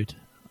episode.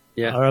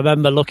 Yeah. I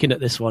remember looking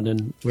at this one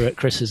and we're at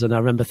Chris's and I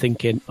remember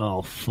thinking,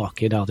 oh,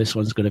 fucking hell, this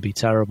one's going to be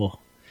terrible.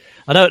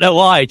 I don't know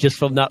why, just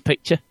from that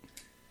picture.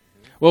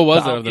 What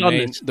was But I'll it? be The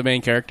honest.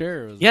 main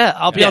character? Or was Yeah,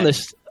 I'll be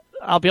honest.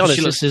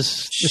 She looks-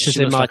 This she is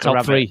in looks my like a top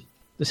rabbit. 3.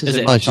 This is Is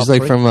in it? my Oh, she's top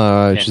like 3.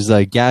 from she's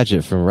like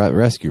Gadget from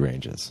Rescue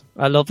Rangers.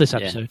 I love this Yeah.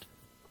 episode.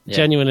 Yeah.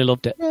 Genuinely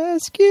loved it. Yeah.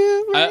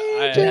 Rescue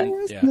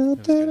Rangers.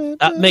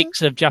 That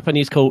mix of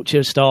Japanese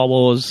culture, Star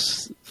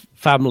Wars,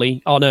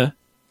 family, honor,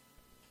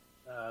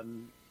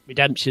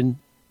 redemption,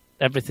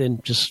 everything.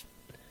 Just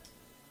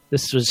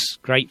this was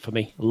great for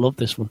me. I love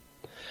this one.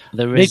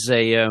 There is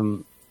a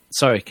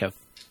sorry, Kev.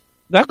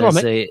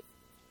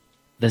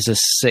 There's a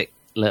sick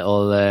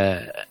little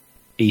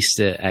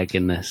Easter egg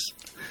in this.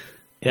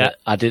 Yeah,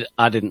 I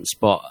didn't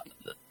spot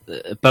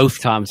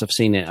both times I've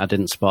seen it. I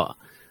didn't spot.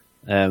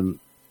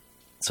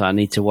 So I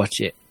need to watch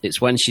it. It's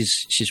when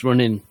she's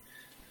running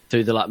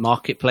through the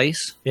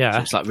marketplace.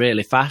 Yeah, so it's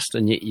really fast,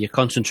 and you're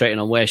concentrating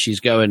on where she's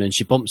going, and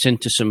she bumps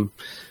into some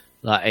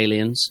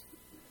aliens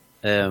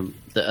that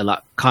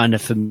are kind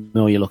of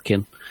familiar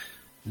looking,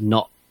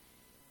 not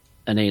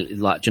an alien. Do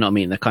you know what I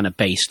mean? They're kind of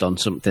based on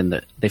something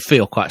that they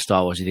feel quite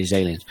Star Warsy. These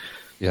aliens.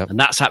 Yeah, and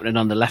that's happening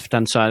on the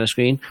left-hand side of the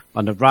screen.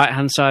 On the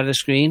right-hand side of the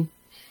screen,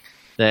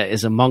 there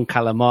is a Mon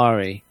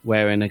Calamari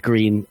wearing a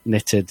green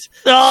knitted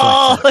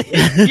sweater.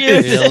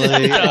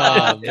 Really?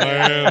 Oh,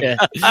 man. Yeah.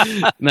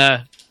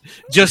 No,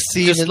 just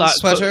in the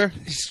sweater.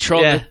 He's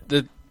trolling.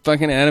 The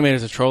fucking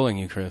animators are trolling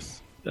you,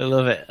 Chris. I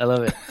love it.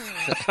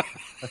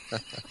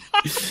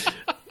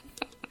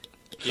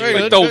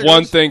 The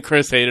one thing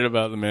Chris hated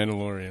about The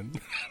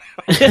Mandalorian.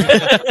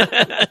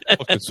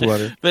 Fucking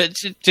sweater. But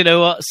do you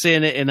know what?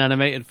 Seeing it in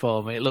animated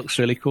form, it looks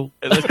really cool.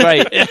 It looks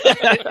great.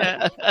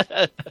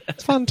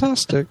 It's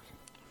fantastic.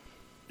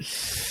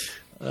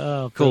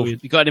 Oh, cool. You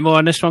got any more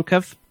on this one,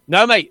 Kev?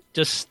 No, mate.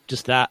 Just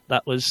that.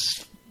 That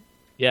was,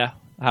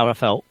 how I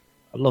felt.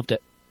 I loved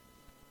it.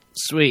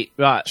 Sweet.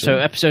 Right. So,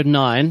 episode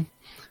 9,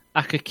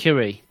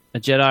 Akakiri, a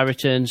Jedi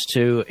returns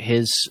to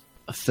his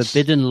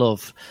forbidden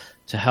love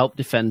to help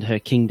defend her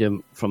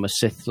kingdom from a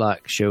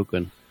Sith-like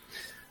shogun.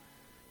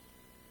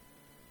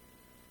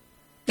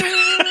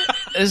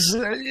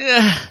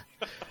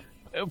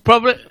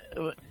 Probably,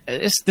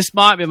 this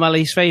might be my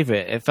least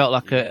favourite. It felt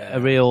like a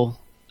real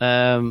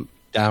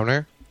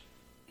downer,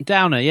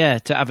 yeah,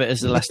 to have it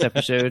as the last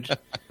episode.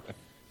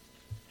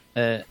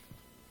 Has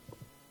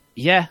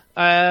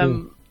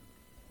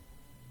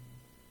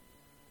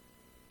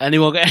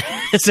anyone got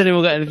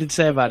anything to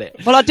say about it?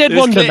 Well, I did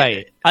wonder,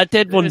 mate.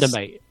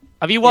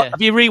 Have you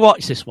have you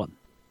rewatched this one?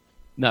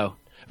 No.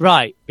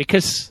 Right,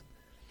 because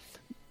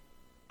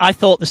I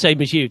thought the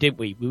same as you, didn't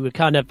we? We were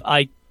kind of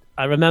I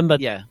remember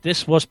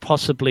this was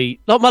possibly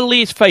not my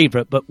least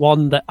favourite, but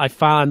one that I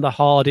found the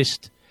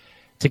hardest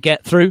to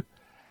get through.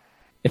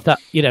 If that,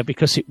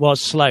 because it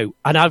was slow.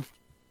 And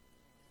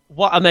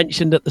what I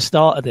mentioned at the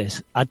start of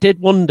this, I did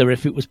wonder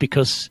if it was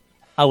because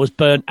I was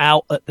burnt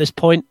out at this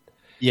point.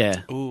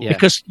 Yeah.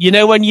 Because,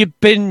 when you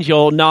binge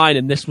your 9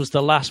 and this was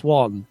the last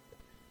one,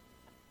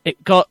 it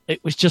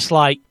was just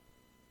like,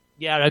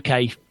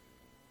 okay.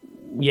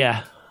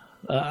 Yeah.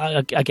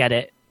 I get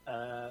it.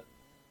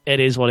 It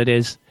is what it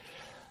is.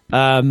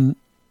 And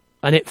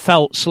it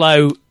felt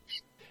slow.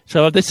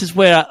 So this is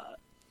where,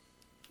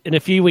 in a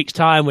few weeks'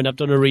 time, when I've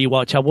done a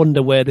rewatch, I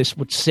wonder where this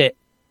would sit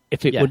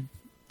if it would,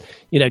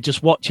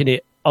 just watching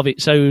it of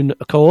its own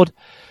accord.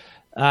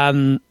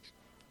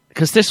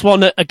 Because this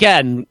one,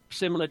 again,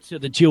 similar to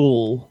The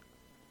Duel,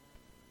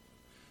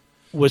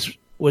 was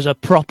a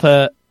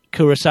proper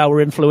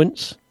Kurosawa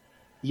influence.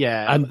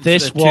 Yeah, and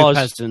this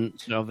was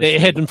the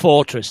Hidden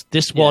Fortress.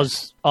 This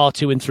was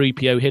R2 and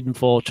 3PO Hidden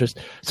Fortress.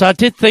 So I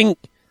did think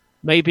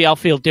maybe I'll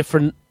feel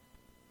different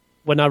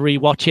when I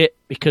rewatch it,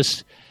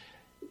 because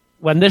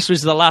when this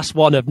was the last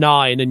one of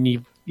 9, and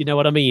you know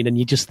what I mean, and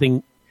you just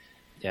think,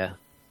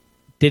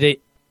 did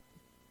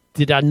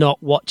I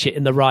not watch it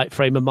in the right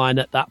frame of mind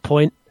at that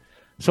point?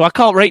 So I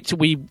can't wait till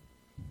we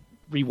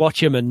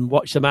rewatch them and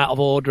watch them out of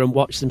order and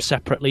watch them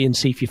separately and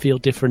see if you feel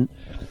different.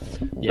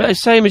 Yeah. But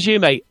same as you,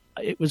 mate.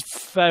 It was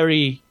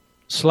very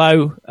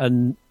slow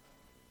and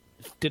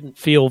didn't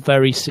feel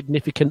very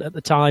significant at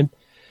the time.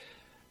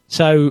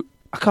 So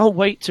I can't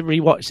wait to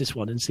rewatch this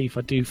one and see if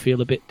I do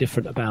feel a bit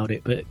different about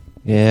it. But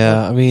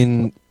I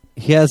mean,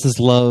 he has his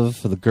love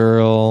for the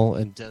girl,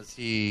 and is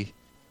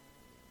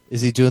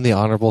he doing the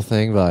honorable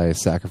thing by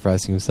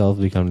sacrificing himself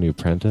to become the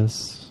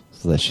apprentice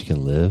so that she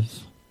can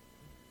live?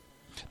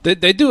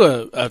 They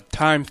do a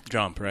time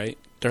jump, right?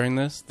 During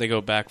this, they go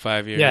back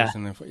 5 years. Yeah.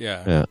 And then,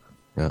 Yeah.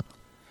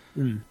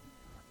 Mm.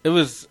 It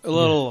was a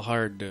little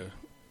hard to.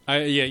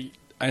 I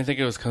think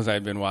it was because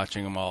I've been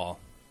watching them all.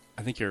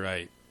 I think you're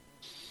right.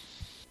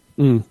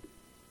 Mm.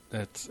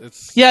 It's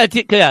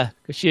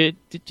Because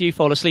did you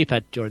fall asleep,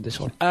 Ed, during this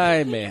one?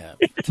 I may have.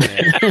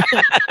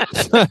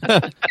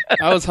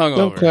 I was hungover.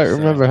 Don't quite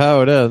remember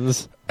how it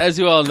ends. As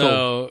you all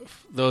know,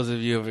 those of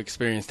you who have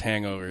experienced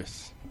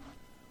hangovers,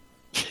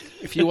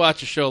 if you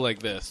watch a show like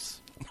this,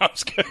 I'm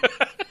just kidding.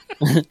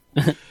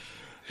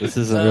 This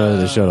isn't really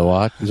the show to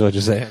watch, is what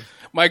you're saying.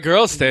 My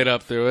girls stayed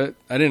up through it.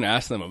 I didn't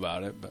ask them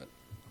about it, but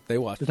they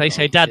watched. Did they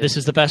say, "Dad, this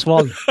is the best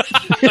one"?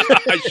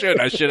 I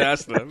should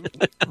ask them.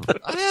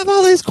 I have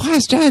all these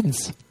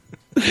questions.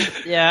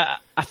 Yeah,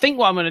 I think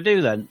what I'm going to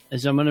do then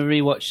is I'm going to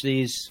rewatch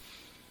these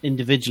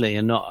individually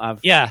and not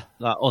have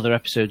other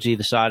episodes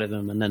either side of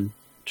them, and then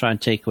try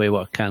and take away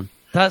what I can.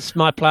 That's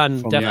my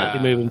plan, From-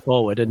 definitely moving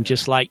forward, and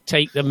just like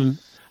take them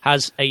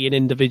as an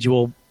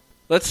individual.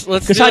 Let's do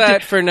 'Cause I that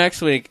did- for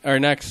next week or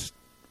next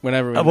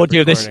whenever. I will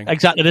do this recording.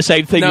 exactly the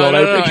same thing No, all no,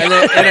 over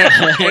no.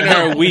 again. In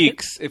our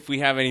weeks, if we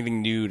have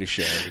anything new to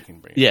share, we can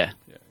bring. it. Yeah.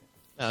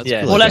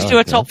 Yeah. Well, let's do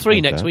a top three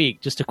next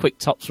week. Just a quick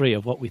top three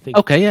of what we think.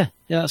 Okay, yeah.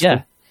 Yeah, that's Yeah.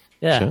 cool.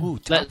 Yeah. Sure. Ooh,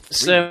 top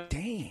Let's,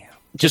 three.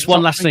 Just Damn.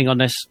 one last thing on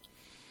this.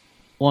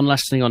 One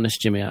last thing on this,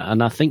 Jimmy,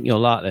 and I think you'll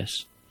like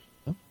this.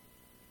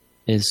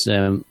 Is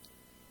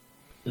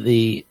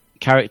the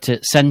character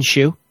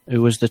Senshu,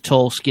 who was the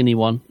tall, skinny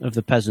one of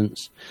the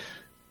peasants,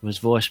 was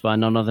voiced by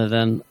none other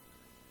than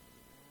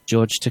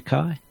George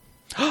Takei.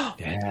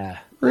 Yeah.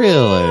 Really?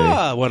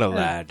 Ah, what a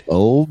lad.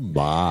 Oh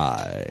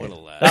my! What a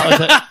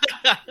lad.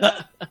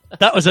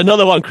 That was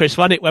another one, Chris,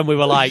 wasn't it? When we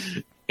were like,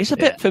 it's a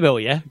bit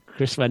familiar.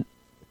 Chris went,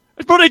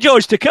 it's Brother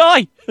George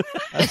Takei.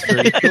 That's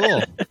pretty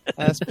cool.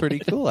 That's pretty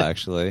cool,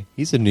 actually.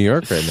 He's in New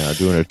York right now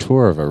doing a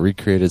tour of a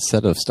recreated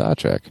set of Star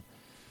Trek.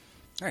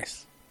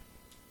 Nice.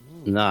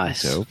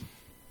 Nice. Dope.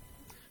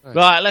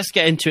 Right, let's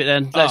get into it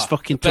then. Let's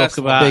fucking the best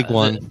talk one. about Big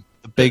one.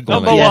 The big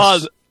one. Number I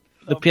guess. one.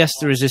 The pièce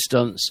de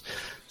résistance.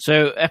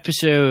 So,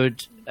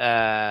 episode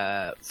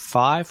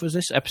 5 was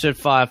this? Episode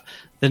 5,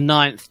 The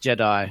Ninth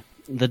Jedi.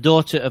 The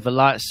daughter of a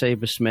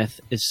lightsaber smith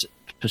is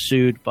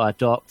pursued by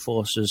dark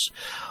forces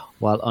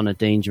while on a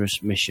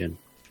dangerous mission.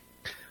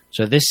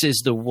 So this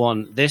is the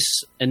one. This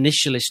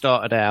initially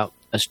started out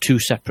as 2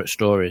 separate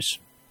stories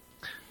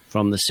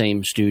from the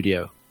same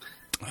studio,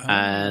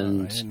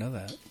 and I didn't know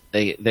that.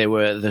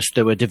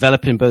 they were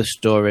developing both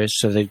stories.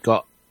 So they've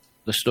got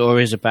the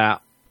stories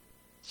about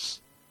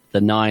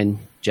the 9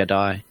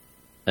 Jedi,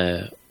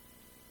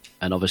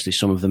 and obviously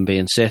some of them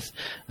being Sith,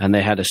 and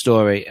they had a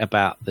story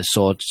about the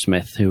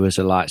swordsmith who was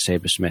a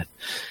lightsaber smith,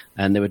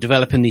 and they were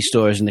developing these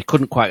stories and they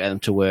couldn't quite get them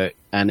to work,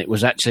 and it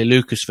was actually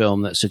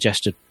Lucasfilm that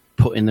suggested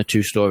putting the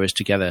 2 stories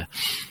together,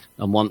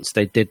 and once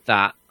they did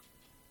that,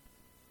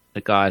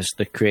 the guys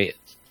that create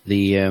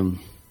the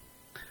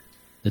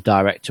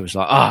director was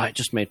like, it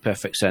just made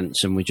perfect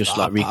sense, and we just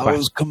like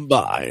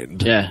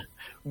combined.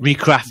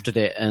 recrafted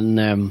it,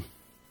 and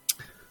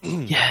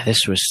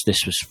this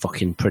was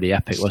fucking pretty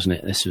epic, wasn't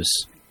it? This was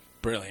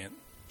Brilliant.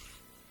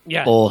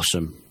 Yeah.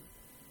 awesome.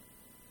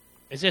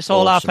 Is this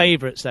all our Awesome.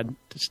 favourites then?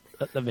 Just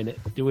at the minute,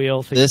 do we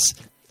all think?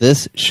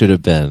 This should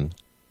have been.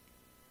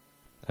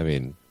 I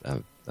mean,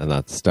 I'm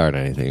not to start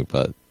anything,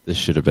 but this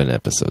should have been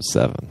episode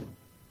 7.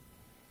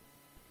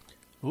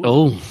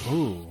 Ooh,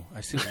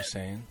 I see what you're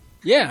saying.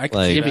 Yeah, I can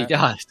Like- see Jimmy that.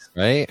 dies.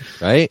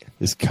 Right?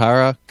 Is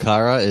Kara?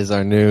 Kara is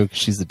our new.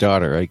 She's the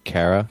daughter, right?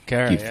 Kara.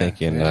 Kara, Keep yeah.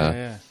 thinking.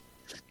 Yeah.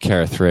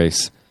 Kara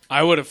Thrace.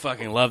 I would have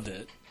fucking loved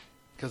it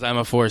because I'm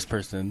a Force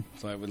person,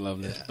 so I would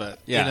love this. But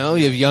yeah, You know,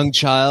 you have young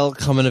child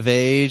coming of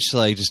age,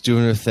 like just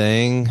doing her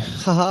thing.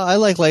 Haha, I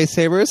like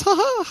lightsabers.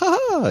 Haha,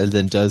 haha. And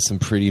then does some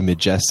pretty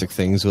majestic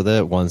things with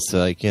it once,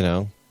 like,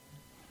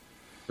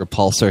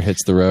 repulsor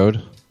hits the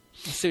road.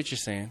 I see what you're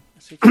saying.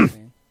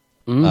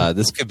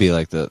 This could be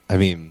like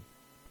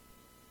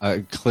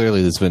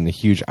clearly there's been a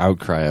huge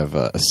outcry of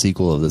a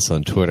sequel of this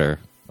on Twitter.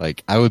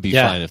 Like, I would be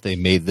Yeah. fine if they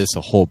made this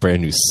a whole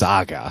brand new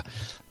saga.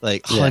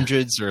 Like,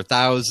 hundreds or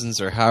thousands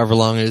or however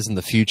long it is in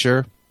the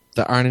future.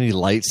 There aren't any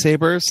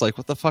lightsabers. Like,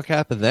 what the fuck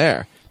happened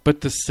there?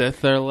 But the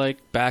Sith are like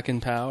back in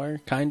power,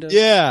 kind of.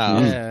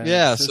 Yeah.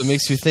 Yeah. So it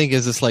makes you think,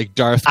 is this like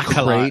Darth Crate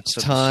Acolytes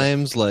of the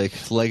times, like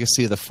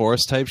Legacy of the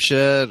Force type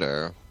shit,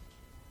 or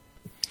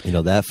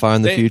that far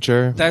in the They-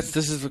 future? This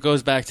is what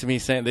goes back to me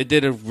saying they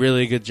did a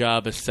really good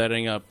job of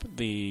setting up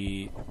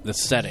the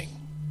setting.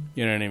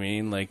 You know what I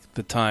mean? Like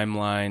the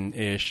timeline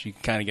ish. You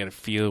kind of get a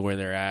feel where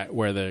they're at,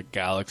 where the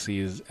galaxy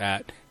is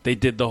at. They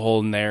did the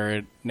whole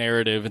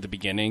narrative at the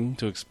beginning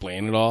to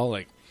explain it all.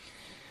 Like,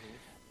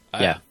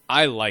 Yeah.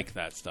 I like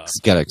that stuff.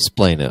 Got to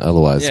explain it,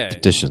 otherwise Yeah.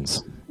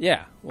 petitions.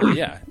 Yeah, well,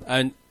 yeah,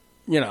 and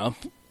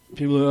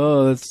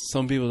people.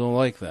 Some people don't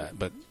like that,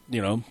 but they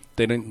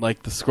didn't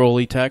like the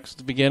scrolly text at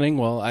the beginning.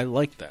 Well, I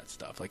like that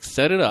stuff. Like,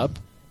 set it up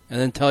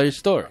and then tell your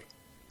story.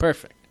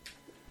 Perfect.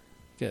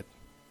 Good.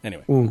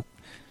 Anyway,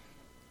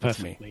 that's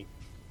me.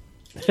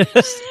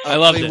 I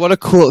loved it. What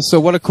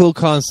a cool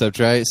concept,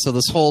 right? So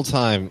this whole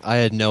time, I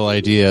had no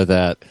idea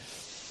that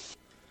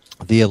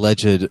the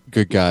alleged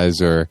good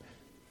guys are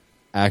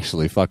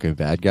actually fucking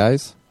bad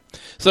guys.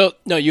 So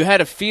no, you had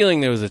a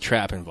feeling there was a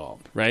trap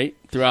involved, right?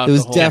 Throughout There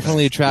was the whole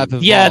definitely a trap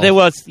involved. Yeah, there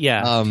was.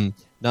 Yeah.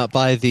 Not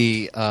by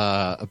the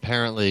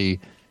apparently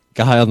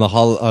guy on the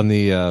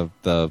hologram.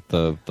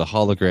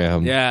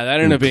 Yeah, that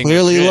ended who up being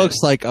clearly good. looks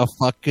like a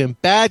fucking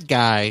bad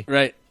guy.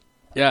 Right.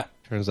 Yeah.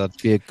 Turns out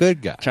to be a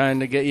good guy.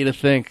 Trying to get you to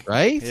think.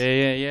 Right?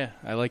 Yeah.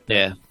 I like that.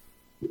 Yeah.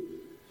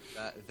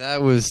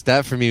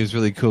 That for me was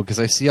really cool because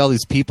I see all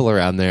these people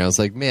around there. I was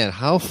like, man,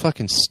 how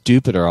fucking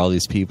stupid are all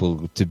these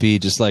people to be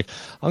just like,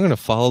 I'm going to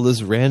follow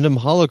this random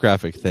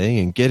holographic thing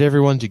and get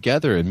everyone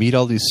together and meet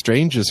all these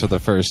strangers for the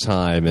first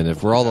time. And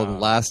if we're all the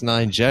last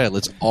 9 Jedi,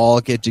 let's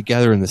all get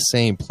together in the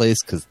same place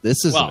because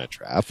this isn't a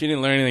trap. If you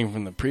didn't learn anything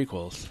from the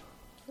prequels.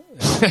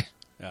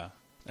 Yeah.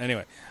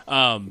 Anyway,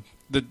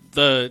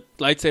 the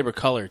lightsaber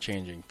color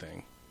changing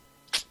thing.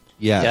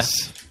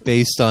 Yes,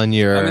 based on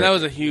your. I mean, that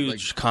was a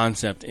huge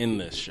concept in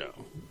this show.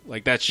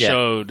 Like that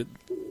showed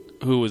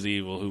who was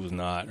evil, who was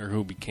not, or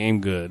who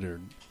became good, or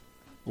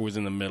who was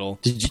in the middle.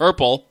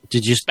 Purple.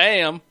 Did you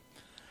Bam.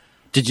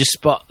 Did you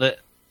spot that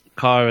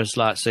Kara's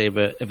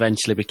lightsaber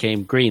eventually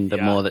became green the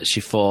more that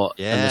she fought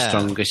and the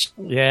stronger she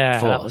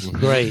that fought? was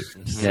great.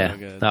 Yeah,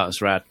 that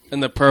was rad.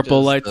 And the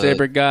purple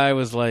lightsaber guy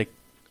was like,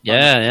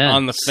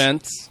 on the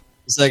fence.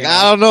 It's like,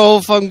 I don't know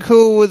if I'm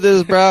cool with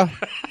this, bro.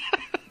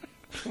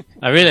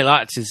 I really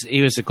liked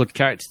he was a good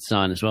character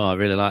design as well. I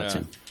really liked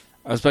him.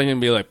 I was expecting him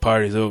to be like,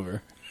 party's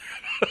over.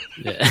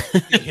 Yeah.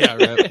 Yeah,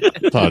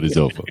 right. Party's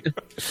over.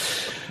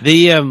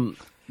 The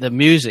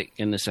music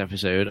in this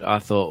episode I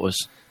thought was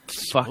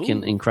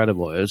fucking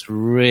incredible. It was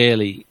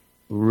really,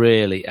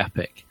 really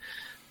epic.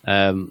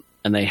 And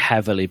they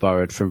heavily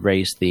borrowed from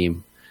Rey's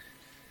theme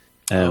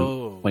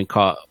when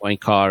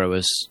Cara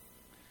was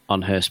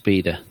on her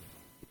speeder.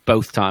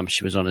 Both times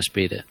she was on a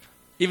speeder.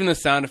 Even the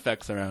sound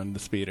effects around the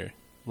speeder.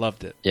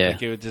 Loved it. Yeah.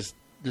 Like it would just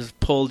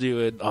pulled you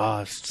in. Oh,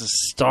 it's just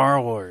Star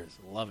Wars.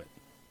 Love it.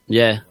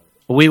 Yeah.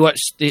 We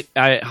watched it.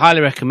 I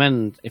highly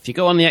recommend if you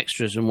go on the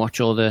extras and watch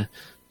there's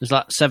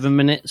like 7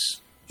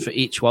 minutes for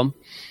each one.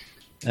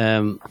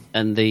 And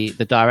the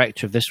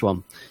director of this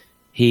one,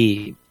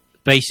 he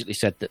basically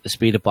said that the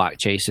speeder bike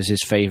chase is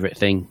his favourite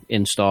thing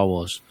in Star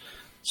Wars.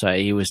 So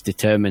he was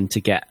determined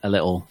to get a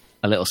little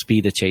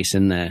speeder chase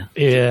in there.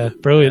 Yeah,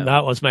 brilliant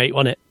that was, mate,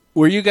 wasn't it?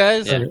 Were you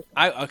guys? Yeah.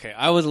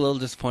 I was a little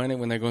disappointed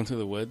when they're going through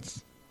the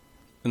woods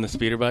in the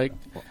speeder bike.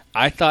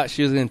 I thought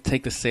she was going to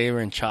take the saber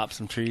and chop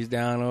some trees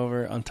down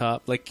over on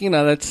top. Like,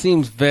 that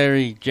seems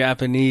very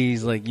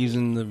Japanese, like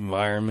using the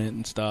environment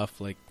and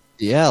stuff. Like,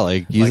 yeah,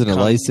 like using a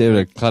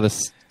lightsaber to cut a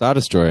Star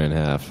Destroyer in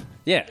half.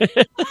 Yeah,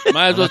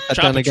 might as well Cut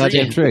chop down a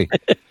goddamn tree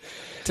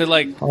to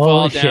like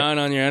fall down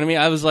on your enemy.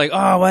 I was like,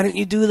 oh, why didn't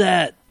you do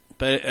that?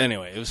 But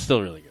anyway, it was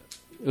still really good.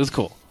 It was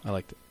cool. I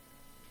liked it.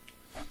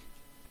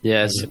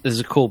 Yeah, there's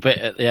a cool bit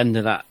at the end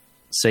of that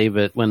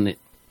saber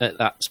at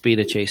that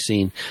speeder chase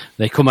scene.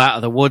 They come out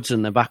of the woods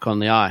and they're back on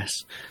the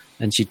ice,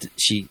 and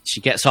she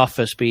gets off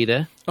her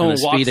speeder. Oh, and the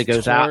speeder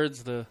goes out.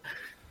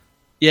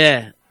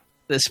 Yeah,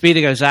 the speeder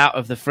goes out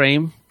of the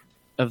frame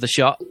of the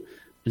shot,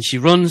 and she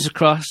runs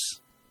across,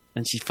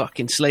 and she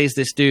fucking slays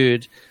this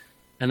dude,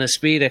 and the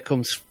speeder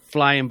comes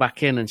flying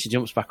back in, and she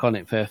jumps back on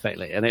it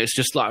perfectly, and it was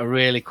just like a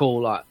really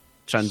cool like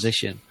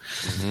transition.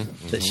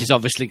 That she's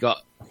obviously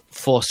got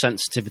force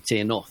sensitivity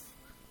enough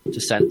to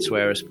sense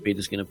where a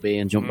speeder's going to be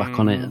and jump back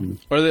on it. And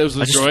or it was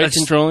the droid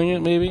controlling it,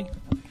 maybe?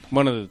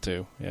 One of the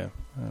two, yeah.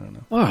 I don't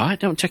know. All right,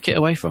 don't take it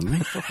away from me.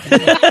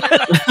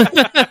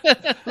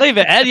 Leave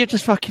it, Ed. You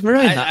just fucking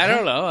ruined that. I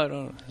don't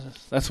know.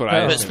 That's what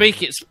I But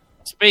assumed.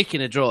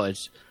 speaking of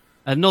droids,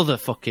 another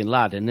fucking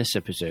lad in this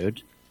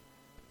episode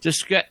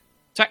just get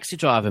taxi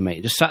driver,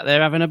 mate. Just sat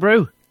there having a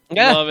brew.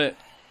 Yeah.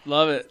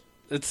 Love it.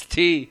 It's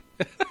tea.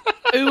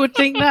 Who would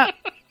think that?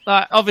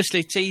 Like,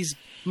 obviously, tea's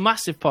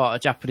massive part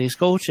of Japanese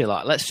culture.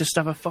 Like, let's just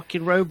have a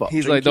fucking robot.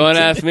 He's like, don't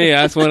ask me.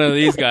 Ask one of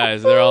these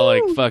guys. They're all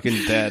like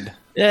fucking dead.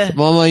 Yeah. I'm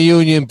on my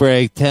union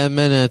break, 10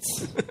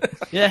 minutes.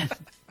 Yeah.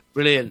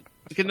 Brilliant.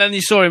 And then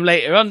you saw him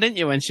later on, didn't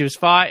you, when she was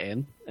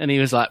fighting? And he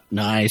was like,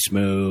 nice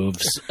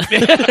moves.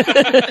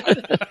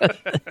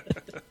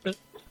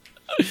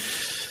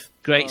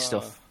 Great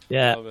stuff.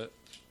 Yeah. Love it.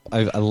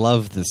 I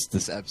love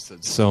this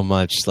episode so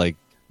much. Like,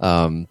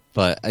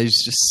 but I was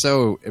just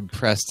so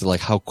impressed at like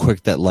how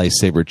quick that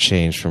lightsaber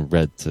changed from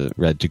red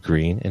to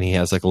green, and he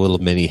has like a little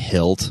mini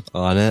hilt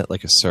on it,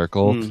 like a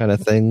circle kind of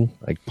thing,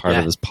 like part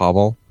of his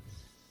pommel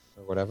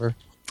or whatever.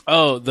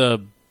 Oh,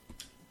 the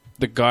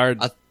guard.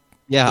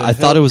 I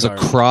thought it was a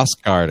cross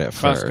guard at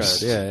Cross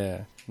first. guard.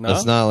 Yeah. No?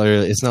 It's not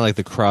literally. It's not like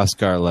the cross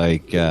guard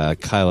like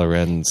Kylo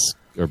Ren's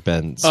or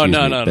Ben. Oh, excuse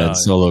no, me, no, Ben no.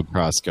 Solo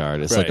cross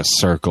guard. It's like a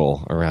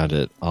circle around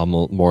it,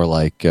 almost more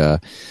like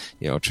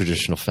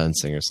traditional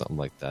fencing or something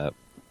like that.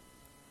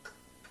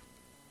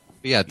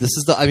 But yeah, this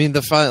is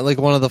like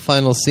one of the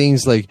final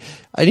scenes. Like,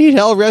 I need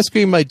help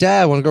rescuing my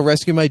dad. Want to go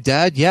rescue my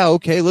dad? Yeah,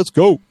 okay, let's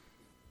go.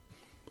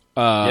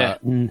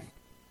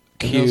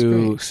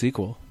 Q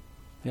sequel.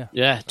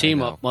 Yeah,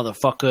 team up,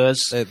 motherfuckers.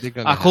 They're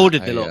gonna I called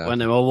it have- look when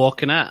they were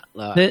walking out.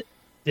 Like,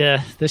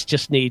 This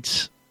just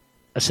needs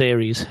a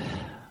series.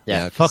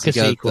 Yeah, fuck a you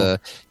got sequel.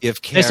 you have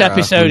This Kara,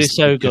 episode who's is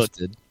so good.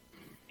 gifted.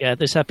 Yeah,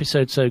 this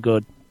episode's so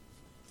good.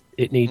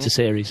 It needs a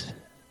series.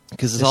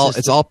 Because This it's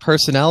is all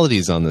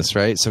personalities on this,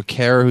 right? So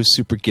Kara, who's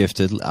super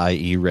gifted,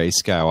 i.e. Rey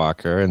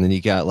Skywalker, and then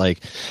you got like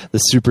the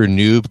super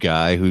noob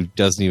guy who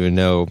doesn't even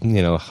know,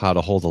 how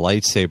to hold a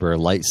lightsaber,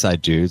 light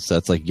side dudes.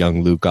 That's like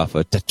young Luke off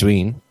of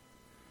Tatooine.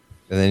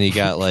 And then you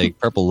got like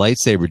purple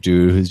lightsaber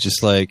dude who's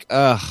just like,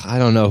 I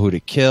don't know who to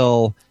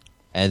kill.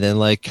 And then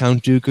like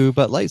Count Dooku,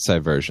 but light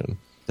side version.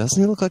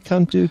 Doesn't he look like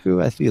Count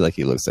Dooku? I feel like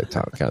he looks like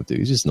Count Dooku.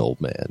 He's just an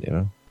old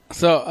man,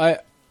 So I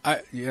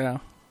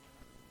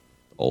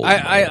Old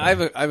I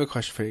man. have a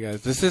question for you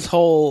guys. Does this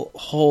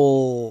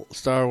whole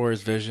Star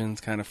Wars Visions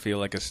kind of feel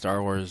like a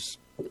Star Wars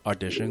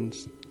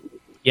auditions?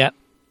 Yep.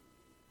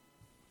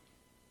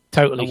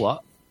 Totally. a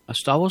what? A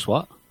Star Wars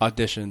what?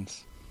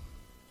 Auditions.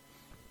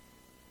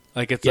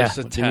 Like it's Yeah, just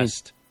a what do you mean?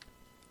 test.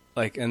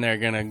 Like, and they're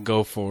gonna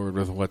go forward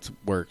with what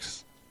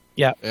works.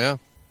 Yeah. Yeah.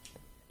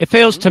 It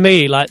feels to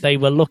me like they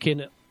were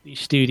looking at these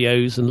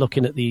studios and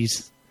looking at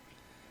these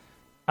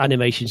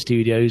animation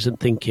studios and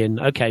thinking,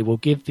 okay, we'll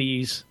give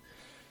these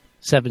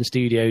 7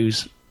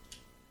 studios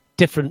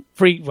different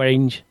free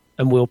range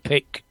and we'll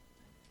pick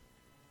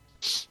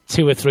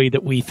 2 or 3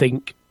 that we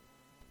think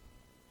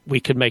we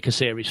could make a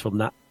series from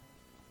that.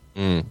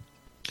 Mm.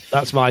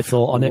 That's my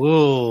thought on it.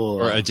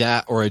 Or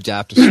adapt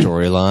a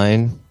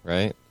storyline,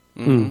 right?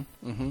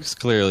 Mm-hmm. Because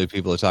clearly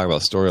people are talking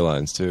about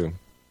storylines too.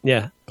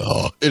 Yeah.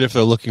 And if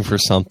they're looking for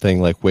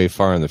something like way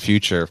far in the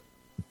future,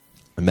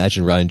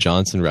 imagine Ryan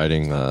Johnson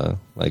writing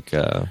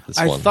this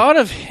I one. thought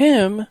of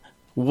him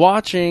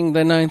watching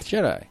The Ninth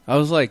Jedi. I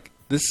was like,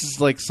 this is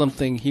like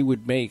something he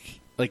would make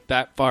like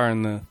that far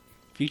in the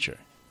future.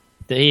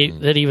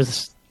 That he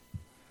was,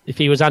 if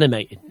he was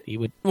animated, he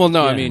would. Well,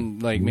 no, I Yeah. mean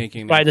like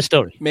making Write the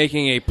story.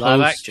 making a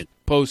Live action.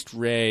 post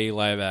Ray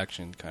live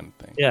action kind of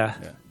thing. Yeah.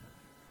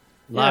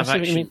 Live I see what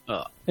you action. mean.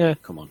 Oh, Yeah.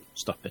 come on,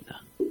 stop it now.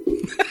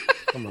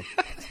 Come on,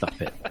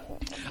 stop it.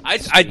 I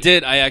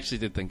actually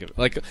did think of it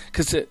like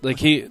because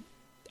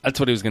that's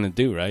what he was gonna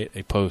do, right?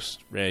 A post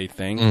Ray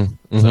thing.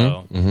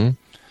 So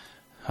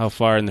how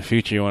far in the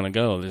future you want to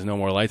go? There's no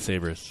more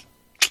lightsabers.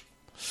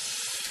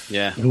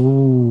 Yeah,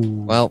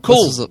 Well,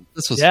 Cool.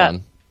 This was Yeah.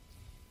 fun.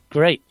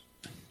 Great.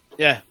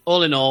 yeah.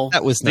 All in all,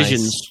 That was nice.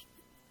 Visions.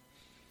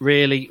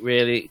 Really,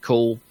 really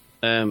cool.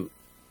 B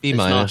It's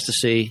minus. nice to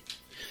see.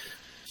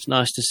 It's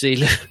nice to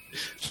see.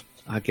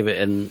 I give it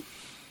an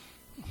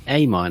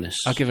A minus.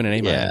 I'll give it an A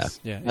Yeah. minus.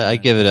 Yeah, I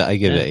give it a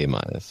A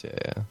minus.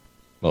 Yeah.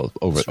 Well,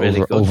 It's really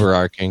good.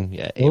 overarching.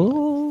 Yeah. A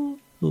minus.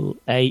 Ooh,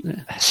 8.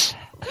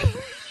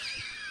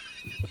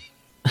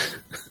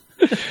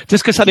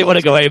 Just because I didn't want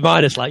to go A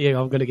minus like you,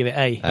 I'm going to give it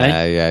A.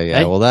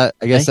 Yeah. A? Well, that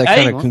I guess that A?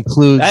 kind of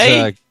concludes.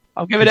 A?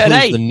 I'm giving it an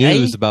A. The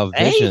news A? about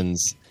A?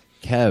 Visions.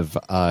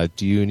 Kev,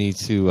 do you need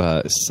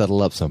to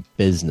settle up some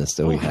business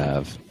that we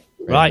have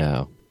Right.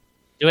 now?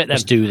 Do it then.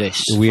 Let's do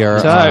this. We are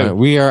So-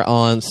 we are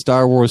on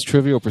Star Wars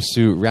Trivial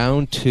Pursuit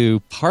Round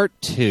 2, Part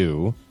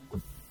 2.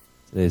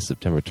 Today is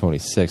September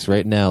 26th.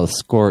 Right now, the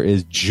score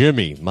is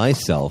Jimmy,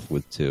 myself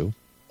with 2,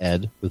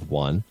 Ed with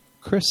 1,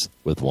 Chris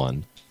with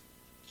 1.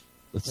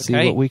 Let's see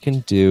Okay. what we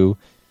can do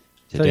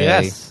So, today.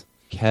 yes.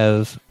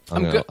 Kev,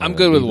 I'm gonna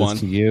good with leave this 1.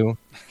 To you,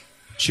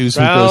 choose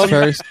who Round goes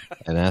first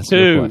and ask 2.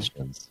 your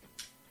questions.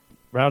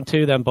 Round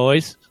 2 then,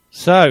 boys.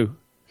 So,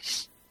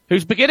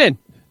 who's beginning?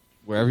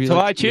 Wherever you So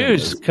like I to begin,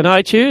 choose. boys. Can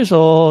I choose,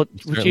 or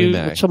certainly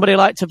may. would somebody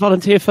like to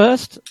volunteer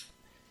first?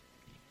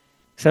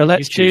 So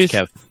let's You choose,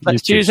 choose. Kev.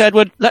 Let's You choose choose.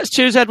 Edward. Let's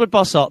choose Edward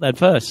Bossart then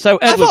first. So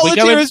I Edward,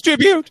 volunteer as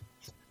tribute.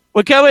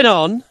 we're going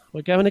on.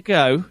 We're going to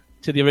go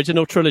to the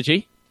original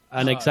trilogy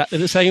and exactly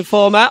the same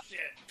format.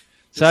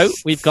 So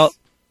we've got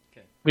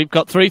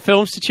 3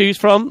 films to choose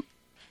from.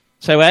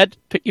 So Ed,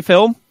 pick your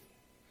film.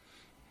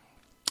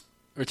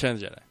 Return of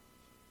the Jedi.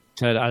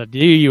 So I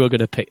knew you were going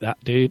to pick that,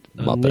 dude.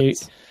 I knew-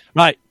 Muppets.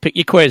 Right, pick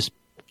your quiz.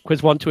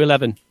 Quiz 1 to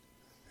 11.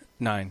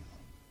 9.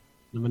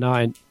 Number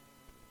 9.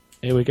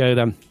 Here we go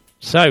then.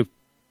 So,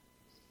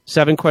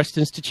 7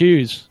 questions to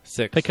choose.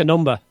 6. Pick a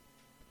number.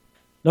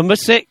 Number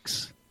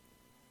 6.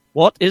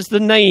 What is the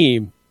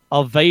name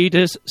of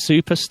Vader's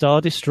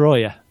Superstar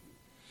Destroyer?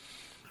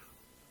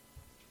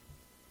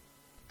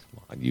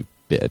 Come on, you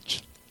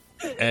bitch.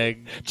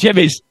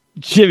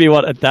 Jimmy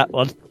wanted that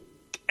one.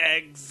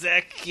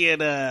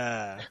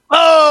 Executor.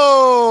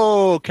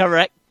 Oh,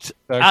 correct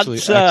Actually,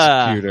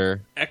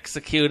 answer.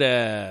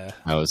 Executor.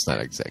 No, it's not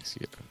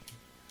executor.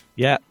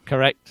 Yeah,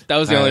 correct. That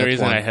was the All right, only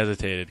that's reason one. I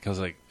hesitated because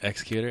like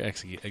executor,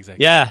 executor.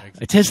 Yeah,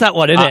 it is that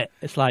one, isn't it?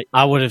 It's like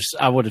I would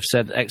have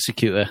said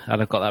Executor. I'd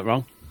have got that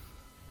wrong.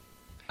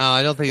 No,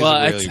 I don't think Well,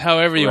 it's it's really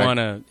however you correct. want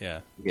to. Yeah.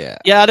 Yeah.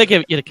 yeah, I'd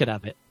give it. You could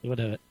have it. You would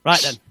have it. Right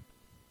then,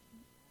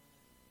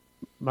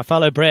 my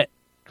fellow Brit,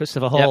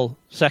 Christopher Hall,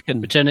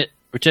 second. Return of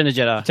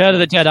Jedi. Return of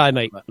the Jedi,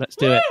 mate. Let's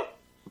do it.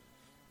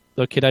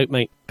 Look it out,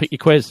 mate. Pick your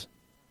quiz.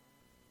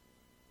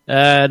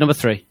 Number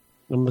 3.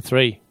 Number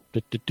 3.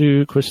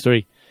 Quiz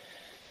 3.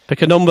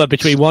 Pick a number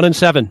between 1 and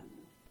 7.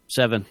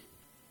 7.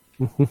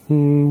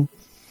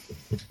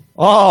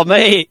 Oh,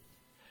 mate.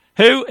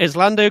 Who is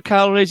Lando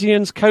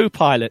Calrissian's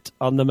co-pilot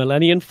on the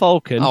Millennium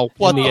Falcon Oh,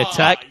 what in the the-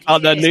 attack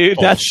on the new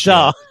Death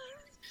Star?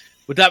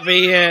 Would that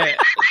be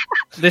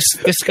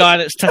this guy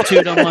that's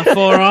tattooed on my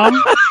forearm?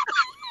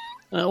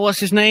 What's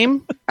his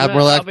name?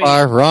 Admiral That'll be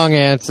Akbar, wrong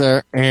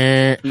answer.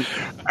 9.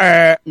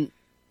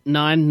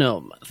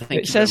 No, thank It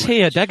you says very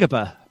here,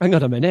 Dagobah. Hang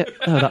on a minute.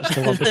 Oh, that's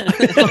the one.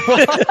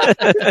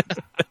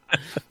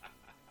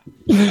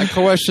 I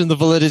question the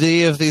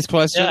validity of these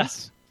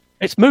questions.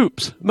 It's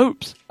Moops.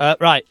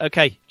 Right,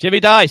 okay. Jimmy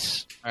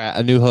Dice. All right,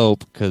 A New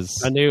Hope,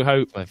 because A New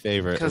Hope. my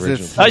favorite. 'Cause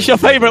Original it's- That's your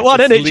favourite one,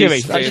 isn't it, Jimmy?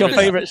 Least That's your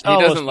favourite Star He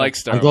Wars doesn't one. like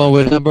Star I'm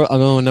Wars. going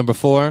with number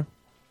 4.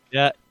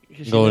 Yeah.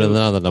 I'm going with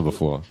another number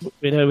 4.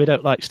 We know we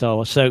don't like Star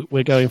Wars, so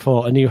we're going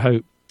for A New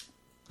Hope.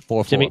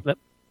 4. Jimmy,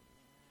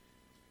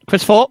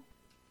 quiz 4.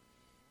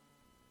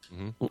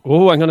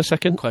 Oh, hang on a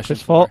second. Question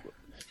Quiz 4.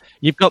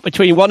 You've got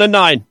between 1 and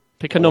 9.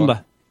 Pick a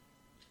number.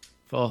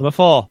 Number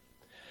 4.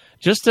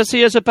 Just as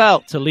he is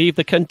about to leave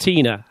the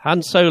cantina,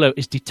 Han Solo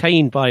is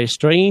detained by a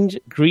strange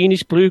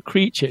greenish-blue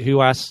creature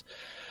who asks,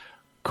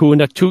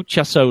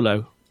 Kunatucha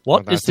Solo,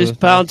 what is this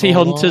bounty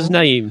hunter's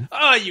name?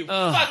 Oh, you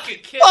fucking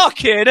kid!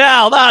 Fucking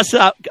hell, that's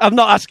I'm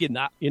not asking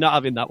that. You're not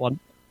having that one.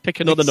 Pick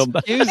another number.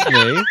 Excuse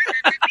me.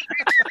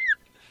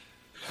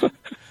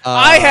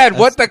 I had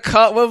what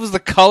was the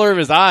color of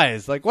his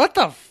eyes? Like what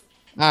the? All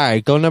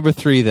right, go number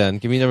 3 then.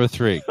 Give me number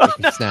 3.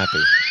 Snappy.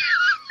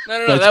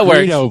 No, That's that works.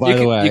 Greedo, by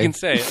the way. You can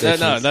say it.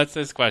 No, that's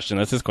his question.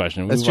 That's his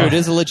question. That's Move true. on. It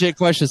is a legit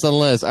question. It's on the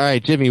list. All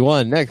right, Jimmy,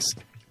 1. Next.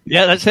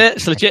 Yeah, that's it.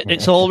 It's legit.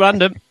 It's all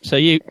random. So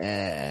you...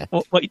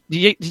 What,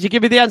 did you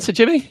give me the answer,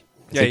 Jimmy?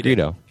 Yeah, you did.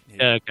 Greedo.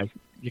 Yeah, okay.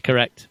 You're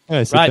correct.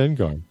 Yeah, Right. then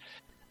going.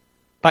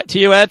 Back to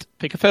you, Ed.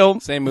 Pick a film.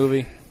 Same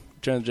movie.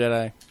 Return of the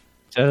Jedi.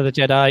 Return of the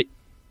Jedi.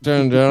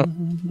 Turn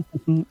down.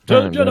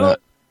 Return of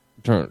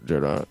Turn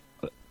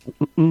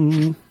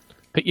Jedi.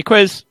 Pick your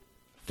quiz.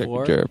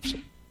 4.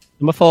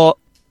 Number 4.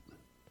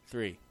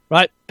 3.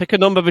 Right, pick a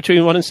number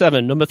between 1 and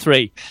 7. Number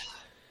 3.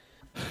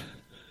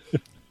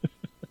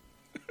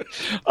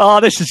 Oh,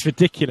 this is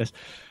ridiculous.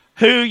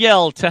 Who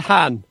yelled to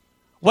Han,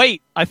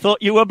 "Wait, I thought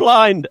you were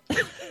blind"?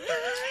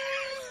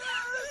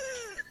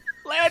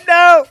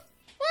 Lando!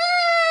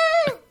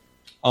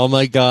 Oh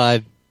my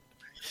God.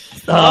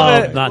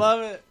 Oh, it. man.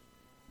 Love it.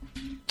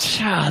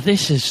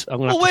 This is... I'm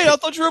gonna have to I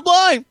thought you were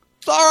blind.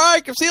 It's all right. I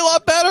can see a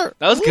lot better.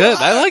 That was good.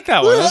 I like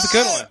that one. That was a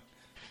good one.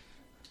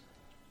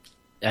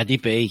 Eddie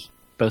B.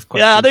 Both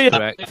Yeah, I questions knew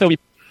correct. that.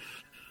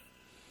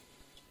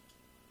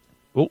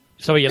 Oh,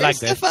 sorry, you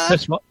lagged there. Stefan.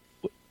 Chris,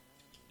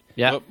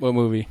 Yeah. What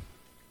movie?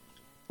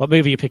 what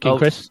movie are you picking, Oh.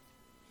 Chris?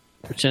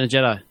 Return of the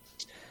Jedi.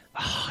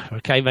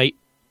 Okay, mate.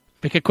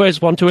 Pick a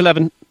quiz, 1 to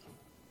 11.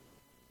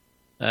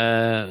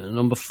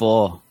 Number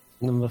 4.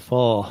 Number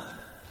 4.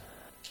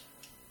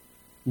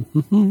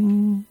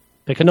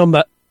 Pick a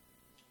number.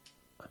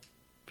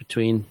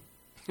 Between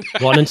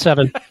 1 and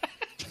 7.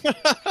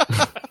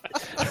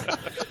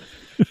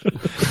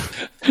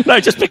 No,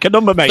 just pick a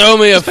number, mate. Throw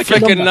me a Just pick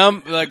freaking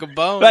number. like a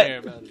bone Right.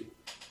 here, buddy.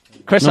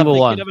 Chris, Number I'm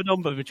one. thinking of a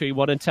number between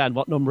 1 and 10.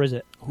 What number is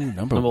it? Ooh,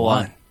 number Number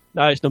 1.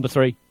 No, it's number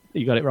 3.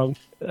 You got it wrong.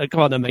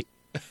 Come on then, mate.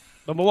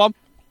 Number 1.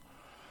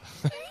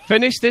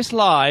 Finish this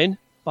line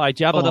by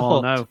Jabba the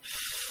Hutt. no.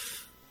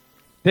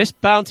 This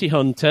bounty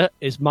hunter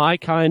is my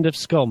kind of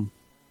scum.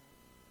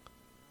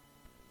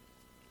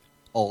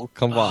 Oh,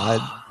 come on.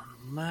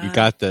 You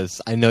got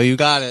this. I know you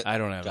got it. I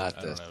don't have Got it.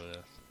 I don't this. have it.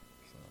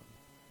 So.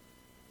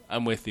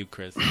 I'm with you,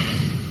 Chris. You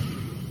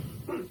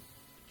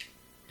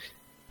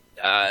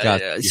have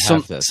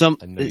this.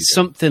 I know you do.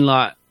 Something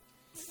like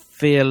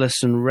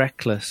fearless and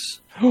reckless.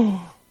 You're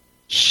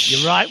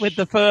right with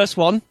the first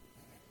one.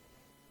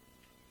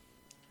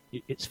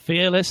 It's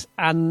fearless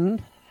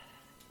and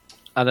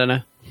I don't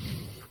know.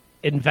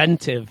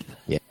 inventive.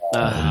 Yeah.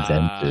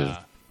 Inventive.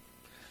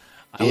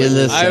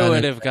 I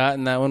would have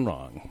gotten that one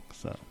wrong.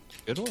 So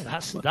Good one.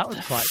 That was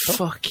quite tough.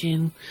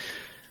 Fucking.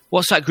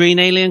 What's that green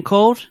alien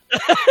called?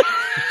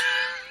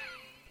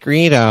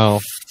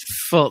 Greedo.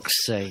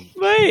 Fuck's sake.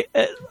 Mate,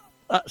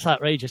 that's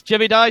outrageous.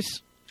 Jimmy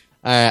Dice,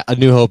 A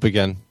New Hope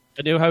again.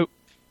 A New Hope.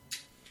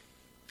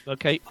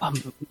 Okay.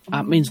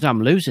 That means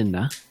I'm losing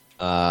now.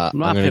 I'm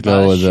not going to happy go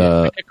about with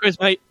that Pick a quiz,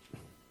 mate.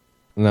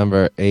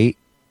 number 8,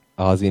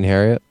 Ozzy and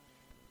Harriet.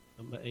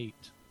 Number 8.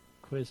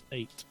 Quiz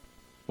 8.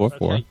 4-4.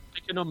 Okay.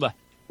 Pick a number.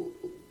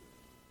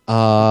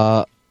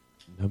 Number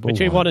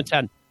Between 1 and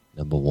 10.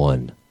 Number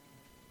 1.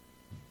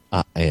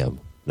 I am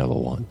number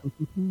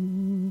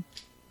 1.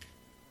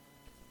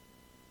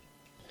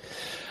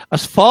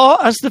 As far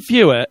as the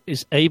viewer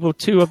is able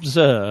to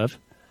observe,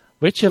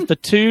 which of the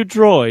 2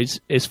 droids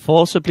is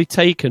forcibly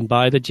taken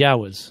by the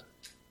Jawas?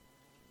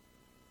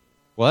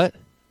 What?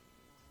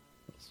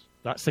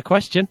 That's the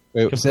question.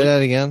 Wait, say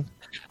that again.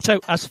 So,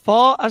 as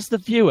far as the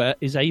viewer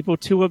is able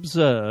to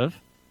observe,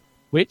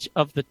 which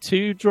of the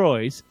 2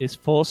 droids is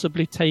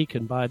forcibly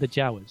taken by the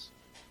Jawas?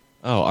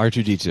 Oh,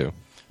 R2-D2.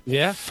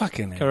 Yeah,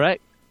 fucking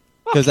correct.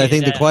 Because I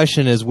think the yeah.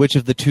 question is which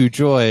of the 2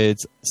 droids,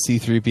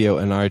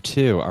 C-3PO and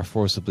R2, are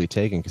forcibly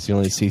taken? Because you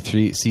only see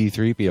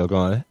C-3PO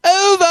going,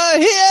 over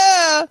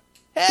here!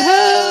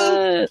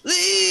 Help!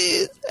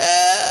 Please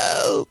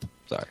help!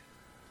 Sorry.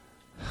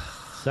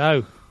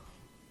 So,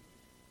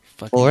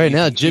 Well, right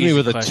now, easy- Jimmy easy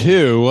with a question.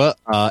 2,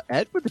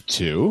 Ed with a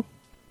 2,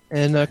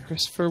 and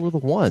Christopher with a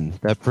 1.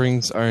 That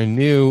brings our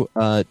new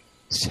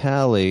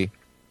tally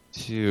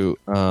to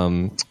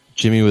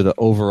Jimmy with an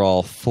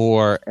overall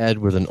 4, Ed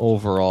with an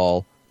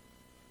overall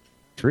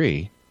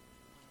 3,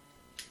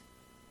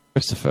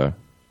 Christopher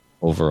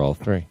overall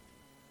 3.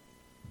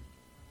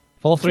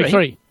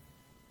 4-3-3.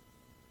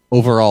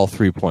 Overall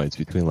 3 points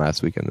between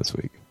last week and this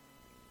week.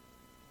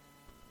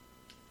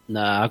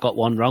 Nah, I got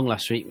one wrong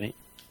last week, mate.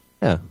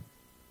 Yeah.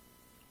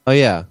 Oh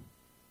yeah,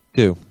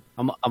 2.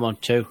 I'm on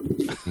 2.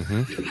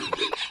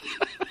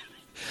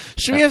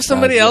 Should we have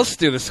somebody else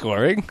do the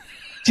scoring?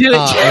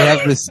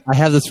 I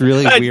have this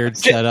really weird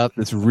setup.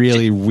 This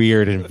really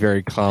weird and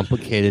very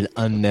complicated,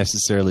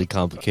 unnecessarily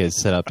complicated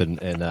setup in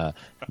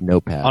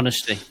Notepad.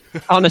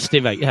 Honesty,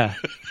 mate. Yeah.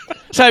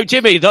 So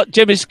Jimmy's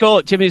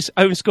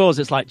own scores.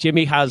 It's like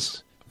Jimmy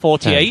has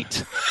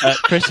 48,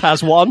 Chris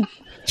has 1,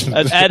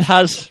 and Ed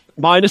has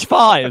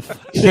 -5.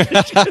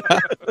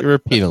 You're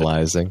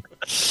penalizing.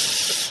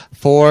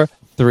 4,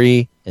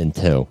 3, and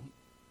 2.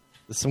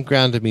 There's some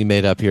ground to be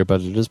made up here,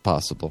 but it is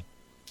possible.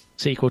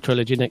 Sequel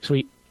trilogy next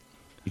week.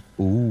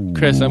 Ooh.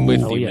 Chris, I'm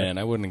with you, man.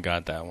 I wouldn't have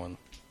got that one.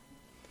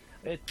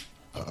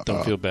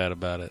 Don't feel bad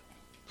about it.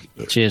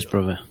 Cheers,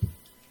 brother.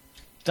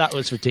 That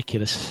was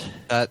ridiculous.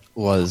 That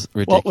was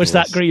ridiculous. What was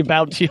that green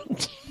bounty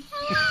hunter?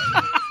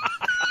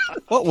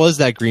 What was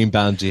that green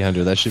bounty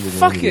hunter? That should be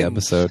the name of the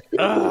episode.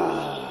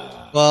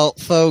 Well,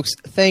 folks,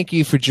 thank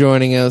you for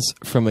joining us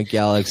from a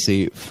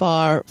galaxy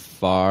far,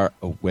 far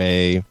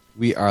away.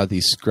 We are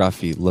the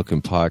Scruffy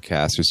Looking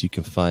Podcasters. You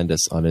can find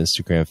us on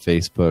Instagram,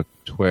 Facebook,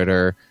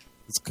 Twitter.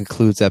 This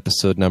concludes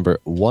episode number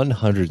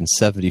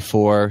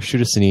 174.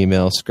 Shoot us an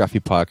email,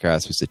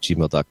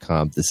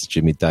 scruffypodcasters@gmail.com. This is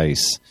Jimmy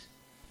Dice.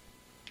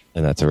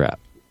 And that's a wrap.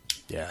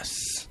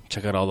 Yes.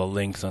 Check out all the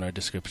links on our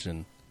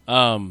description.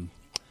 I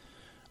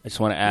just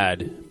want to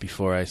add,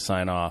 before I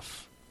sign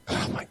off,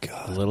 oh my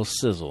God, a little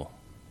sizzle.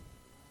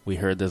 We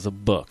heard there's a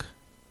book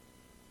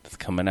that's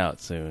coming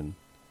out soon.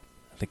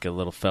 I think a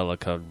little fella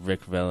called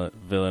Rick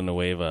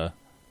Villanueva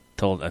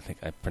I think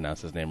I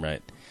pronounced his name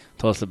right,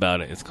 told us about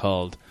it. It's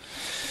called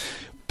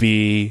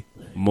Be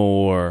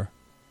More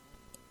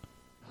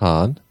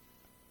Han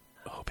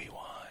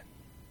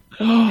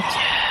Obi-Wan.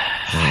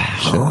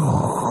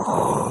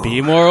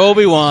 Be More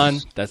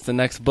Obi-Wan. That's the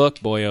next book,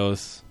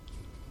 boyos.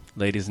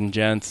 Ladies and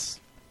gents.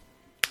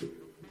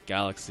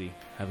 Galaxy.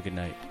 Have a good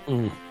night.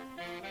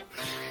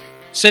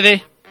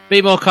 City,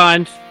 be more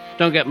kind.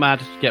 Don't get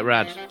mad. Get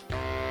rad.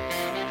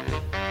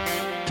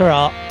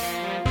 Ta-ra.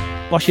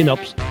 Wash your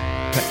knobs.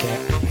 Take care.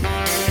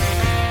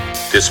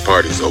 This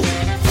party's over.